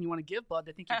Cross and you want to give blood,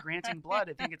 they think you're granting blood.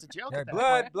 They think it's a joke. Yeah,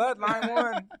 blood, line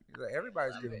 1.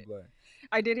 Everybody's giving blood.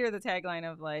 I did hear the tagline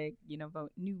of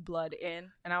vote new blood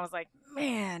in, and I was like,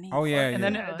 man. Oh yeah. And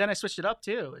then I switched it up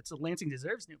too. It's Lansing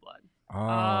deserves new blood.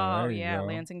 Oh yeah,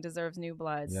 Lansing deserves new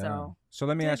blood. Yeah. So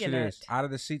let me ask you this: out of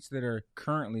the seats that are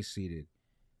currently seated,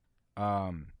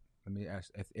 let me ask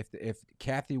if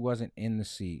Kathy wasn't in the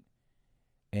seat,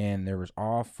 and there was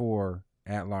all 4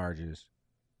 at-larges,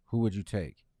 who would you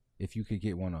take if you could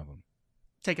get one of them?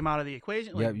 Take them out of the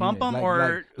equation, bump them,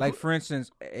 or like for instance,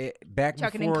 back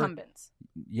talking before incumbents.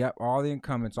 Yep, all the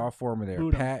incumbents, all 4 of them are there.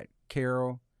 Boot 'em. Pat,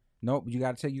 Carol. Nope, you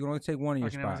got to take. You can only take one of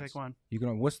your spots. Take one. You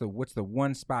can. What's the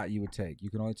one spot you would take? You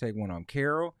can only take one of them.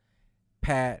 Carol,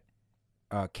 Pat,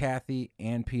 Kathy,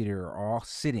 and Peter are all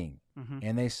sitting,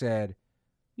 and they said,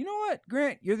 you know what,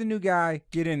 Grant, you're the new guy.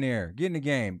 Get in there. Get in the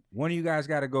game. One of you guys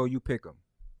got to go. You pick them.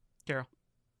 Carol.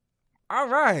 All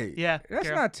right. Yeah. That's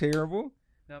Carol. not terrible.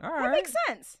 Yep. All That right. makes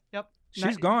sense. Yep.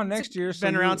 She's gone next year. So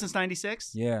Been around you- since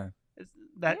 '96. Yeah.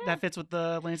 That fits with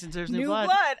the Lansing Deserves New New Blood.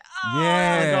 Oh,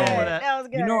 Yeah. that was Go good. with it. That was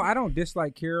good. You know, I don't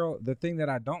dislike Carol. The thing that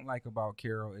I don't like about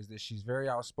Carol is that she's very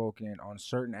outspoken on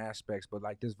certain aspects, but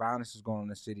like this violence is going on in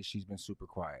the city, she's been super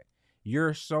quiet.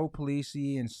 You're so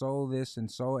policey and so this and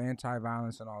so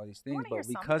anti-violence and all these things, wanna but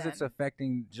hear because it's something.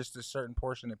 affecting just a certain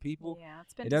portion of people, yeah,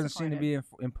 it's been it doesn't seem to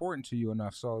disappointed. be important to you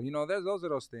enough. So, you know, those are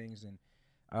those things, and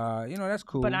that's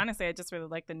cool. But honestly, I just really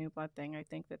like the New Blood thing. I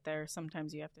think that there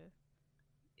sometimes you have to.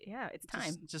 Yeah, it's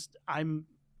time. Just I'm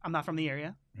not from the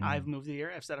area. Mhm. I've moved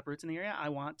here. I've set up roots in the area. I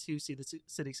want to see the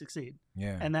city succeed,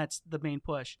 Yeah, and that's the main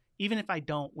push. Even if I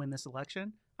don't win this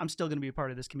election, I'm still going to be a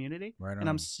part of this community, right on. and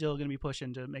I'm still going to be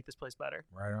pushing to make this place better.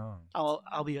 right on.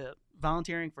 I'll be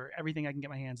volunteering for everything I can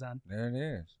get my hands on. There it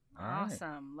is. All right.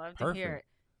 Awesome. Love to hear it. Perfect.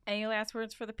 Any last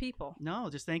words for the people? No,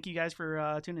 just thank you guys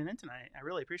for tuning in tonight. I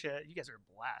really appreciate it. You guys are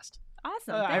a blast.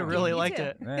 Awesome. I Thank you. really You liked too.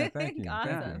 it. Yeah, thank you.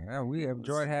 Awesome. Thank you. Yeah, we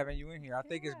enjoyed having you in here. I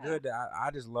think it's Yeah. good that I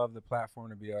just love the platform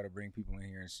to be able to bring people in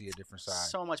here and see a different side.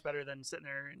 So much better than sitting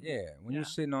there. And, Yeah, when Yeah. you're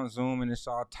sitting on Zoom and it's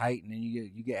all tight, and then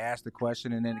you get asked the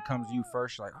question, and then it comes to you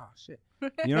first. You're like, oh shit, you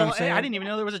know Well, what I'm saying? I didn't even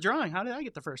know there was a drawing. How did I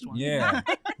get the first one? Yeah.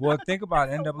 Well, think about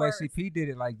it. The worst. NAACP did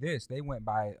it like this. They went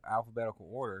by alphabetical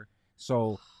order.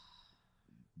 So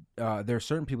there are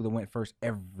certain people that went first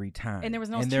every time, And there was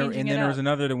no and changing then it there up. was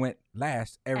another that went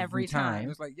last every Every time. time.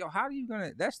 It's like, yo, how are you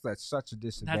gonna? That's such a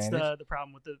disadvantage. That's the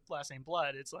problem with the last name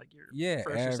Blood. It's like you're Yeah, first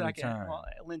or every second. time. Well,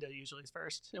 Linda usually is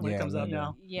first when Yeah, it comes up Linda.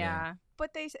 now. Yeah.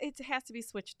 But it has to be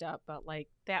switched up. But like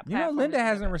that. You know, platform Linda is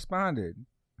hasn't together. responded.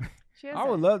 She I would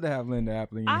hasn't. love to have Linda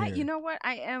Appling in here. You know what?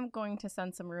 I am going to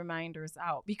send some reminders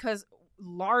out because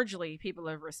largely people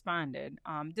have responded.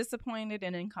 Disappointed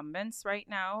in incumbents right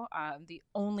now. The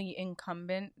only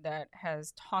incumbent that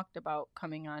has talked about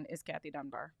coming on is Kathy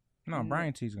Dunbar. No,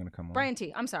 Brian T's gonna come on. Brian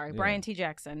T. I'm sorry, Yeah. Brian T.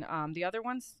 Jackson. The other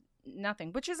ones,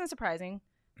 nothing, which isn't surprising,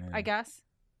 Yeah. I guess.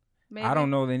 Maybe. I don't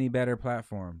know any better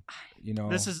platform. You know,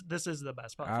 This is the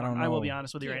best platform. don't I will be know.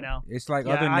 honest with you right Yeah. now. It's like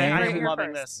Yeah, other I names. am You're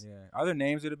loving first. this. Yeah, other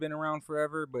names that have been around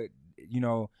forever, but you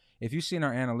know, if you've seen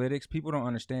our analytics, people don't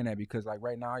understand that because like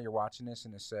right now you're watching this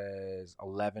and it says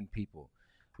 11 people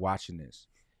watching this.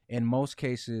 In most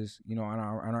cases, you know, on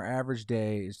our average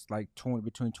day, it's like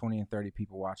between 20 and 30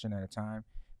 people watching at a time.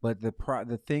 But the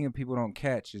thing that people don't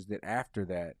catch is that after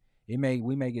that, we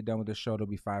may get done with the show, there'll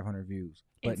be 500 views,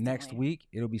 but next Instantly. week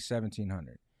it'll be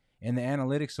 1,700. And the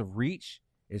analytics of reach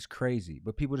is crazy,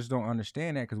 but people just don't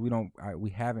understand that because we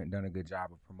haven't done a good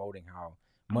job of promoting how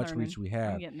I'm much learning. reach we I'm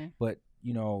have. getting there. But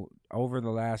you know, over the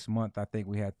last month, I think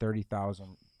we had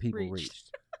 30,000 people Reached.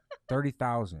 reached.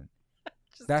 30,000.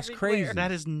 Just to That's be crazy. clear.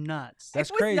 That is nuts. That's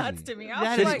it was crazy. nuts to me. I That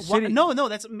was is like, City- no.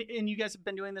 That's and you guys have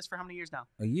been doing this for how many years now?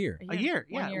 A year. A year.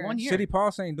 Yeah, 1 year. 1 year. City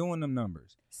Pulse ain't doing them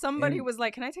numbers. Somebody And- was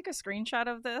like, "Can I take a screenshot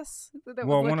of this?" That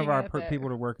Well, was one of looking our at that. people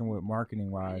that are working with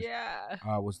marketing wise, Yeah.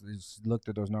 looked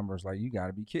at those numbers like, you got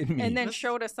to be kidding me. And then This-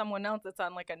 showed us someone else that's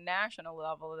on like a national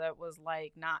level that was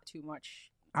like not too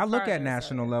much. I look farther, at so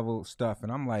national yeah. level stuff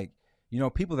and I'm like, you know,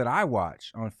 people that I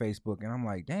watch on Facebook and I'm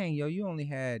like, dang, yo, you only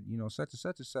had, you know, such and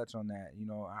such and such on that. You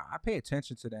know, I pay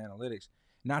attention to the analytics,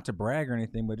 not to brag or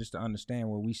anything, but just to understand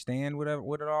where we stand with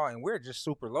it all. And we're just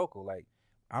super local. Like,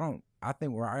 I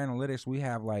think with our analytics, we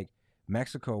have like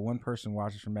Mexico, one person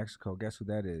watches from Mexico. Guess who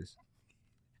that is?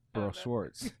 Burl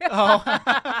Schwartz. Oh.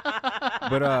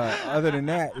 But other than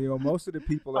that, you know, most of the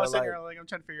people I are was sitting like, here like I'm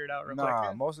trying to figure it out real nah,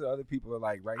 quick. most of the other people are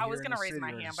like right I here was in gonna the raise city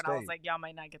my or the hand, but I was state. like, y'all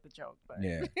might not get the joke. But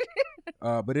Yeah.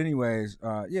 But anyways,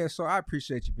 yeah. So I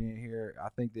appreciate you being here. I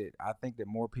think that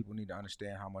more people need to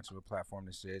understand how much of a platform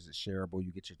this is. It's shareable.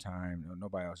 You get your time.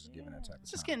 Nobody else is giving that type of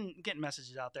It's just time. getting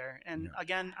messages out there. And Yeah.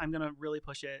 again, I'm gonna really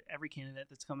push it. Every candidate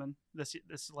that's coming this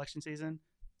election season,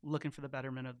 looking for the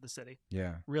betterment of the city.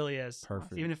 Yeah. Really is.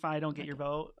 Perfect. Even if I don't get your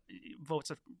vote,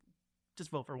 just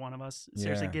vote for one of us.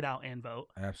 Seriously, Yeah. get out and vote.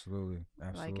 Absolutely. I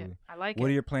like Absolutely. it. I like What are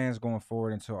it. your plans going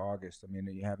forward until August? I mean,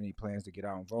 do you have any plans to get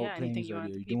out and vote? Yeah, anything things? you Or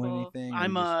want are you people- doing anything? or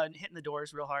I'm you just- hitting the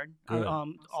doors real hard. Good.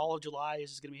 All of July is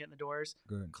just gonna be hitting the doors.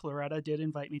 Good. Claretta did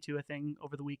invite me to a thing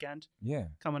over the weekend Yeah.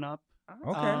 coming up.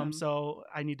 Okay. So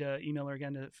I need to email her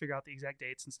again to figure out the exact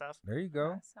dates and stuff. There you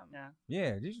go. Awesome. Yeah.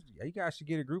 Yeah, you guys should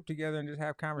get a group together and just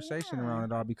have conversation Yeah. around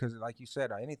it all because, like you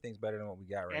said, anything's better than what we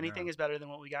got right Anything now. is better than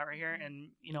what we got right here, and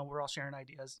we're all sharing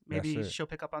ideas. That's Maybe it. she'll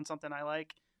pick up on something I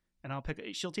like, and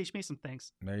she'll teach me some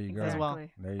things. There you go. As well.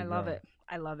 Exactly. There you I love go. it.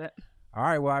 I love it. All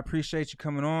right. Well, I appreciate you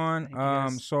coming on. Thank you,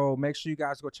 guys. So make sure you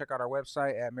guys go check out our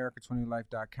website at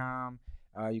America20life.com.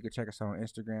 You can check us out on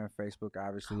Instagram, Facebook,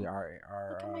 obviously. Our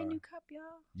Look at my new cup, y'all.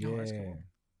 yeah, Oh, that's cool.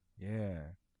 yeah,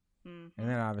 Mhm. and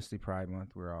then obviously Pride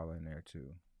Month, we're all in there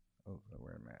too. Oh,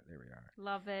 where am I at? There we are.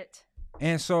 Love it.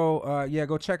 And so, yeah,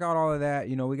 go check out all of that.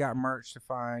 You know, we got merch to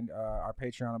find. Our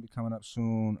Patreon will be coming up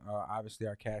soon. Obviously,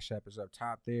 our Cash App is up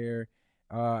top there.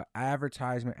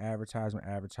 Advertisement.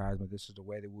 This is the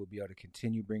way that we'll be able to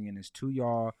continue bringing this to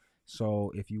y'all.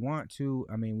 So if you want to,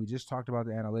 I mean, we just talked about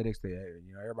the analytics that,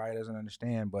 you know, everybody doesn't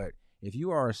understand. But if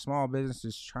you are a small business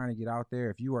that's trying to get out there,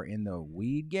 if you are in the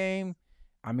weed game,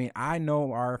 I mean, I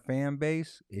know our fan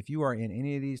base. If you are in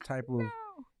any of these type of,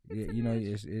 you know,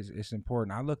 it's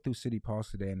important. I looked through City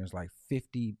Pulse today, and there's like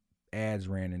 50 ads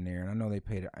ran in there, and I know they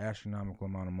paid an astronomical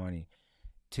amount of money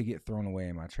to get thrown away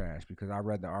in my trash because I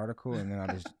read the article and then I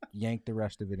just yanked the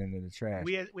rest of it into the trash.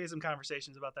 We had some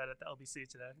conversations about that at the LBC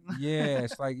today. Yeah,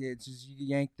 it's like it's just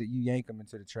you yank them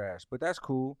into the trash, but that's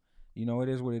cool. You know, it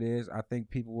is what it is. I think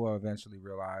people will eventually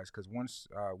realize because once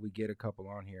we get a couple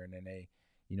on here and then they,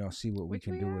 you know, see what we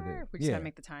can do with it. We just gotta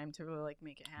make the time to really like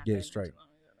make it happen. Get it straight.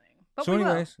 But so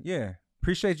anyways, yeah.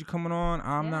 Appreciate you coming on.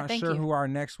 I'm not sure who our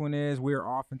next one is. We're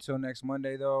off until next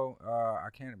Monday, though. I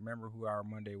can't remember who our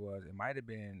Monday was. It might have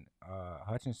been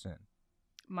Hutchinson.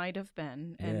 Might have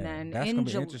been. And then that's going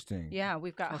to be interesting. Yeah,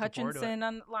 we've got Hutchinson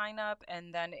on the lineup.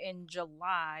 And then in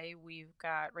July, we've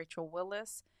got Rachel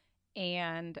Willis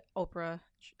and Oprah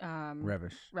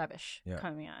Revish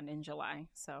coming on in July.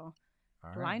 So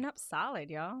lineup solid,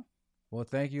 y'all. Well,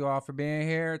 thank you all for being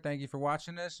here. Thank you for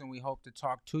watching us, and we hope to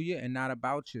talk to you and not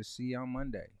about you. See you on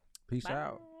Monday. Peace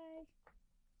out.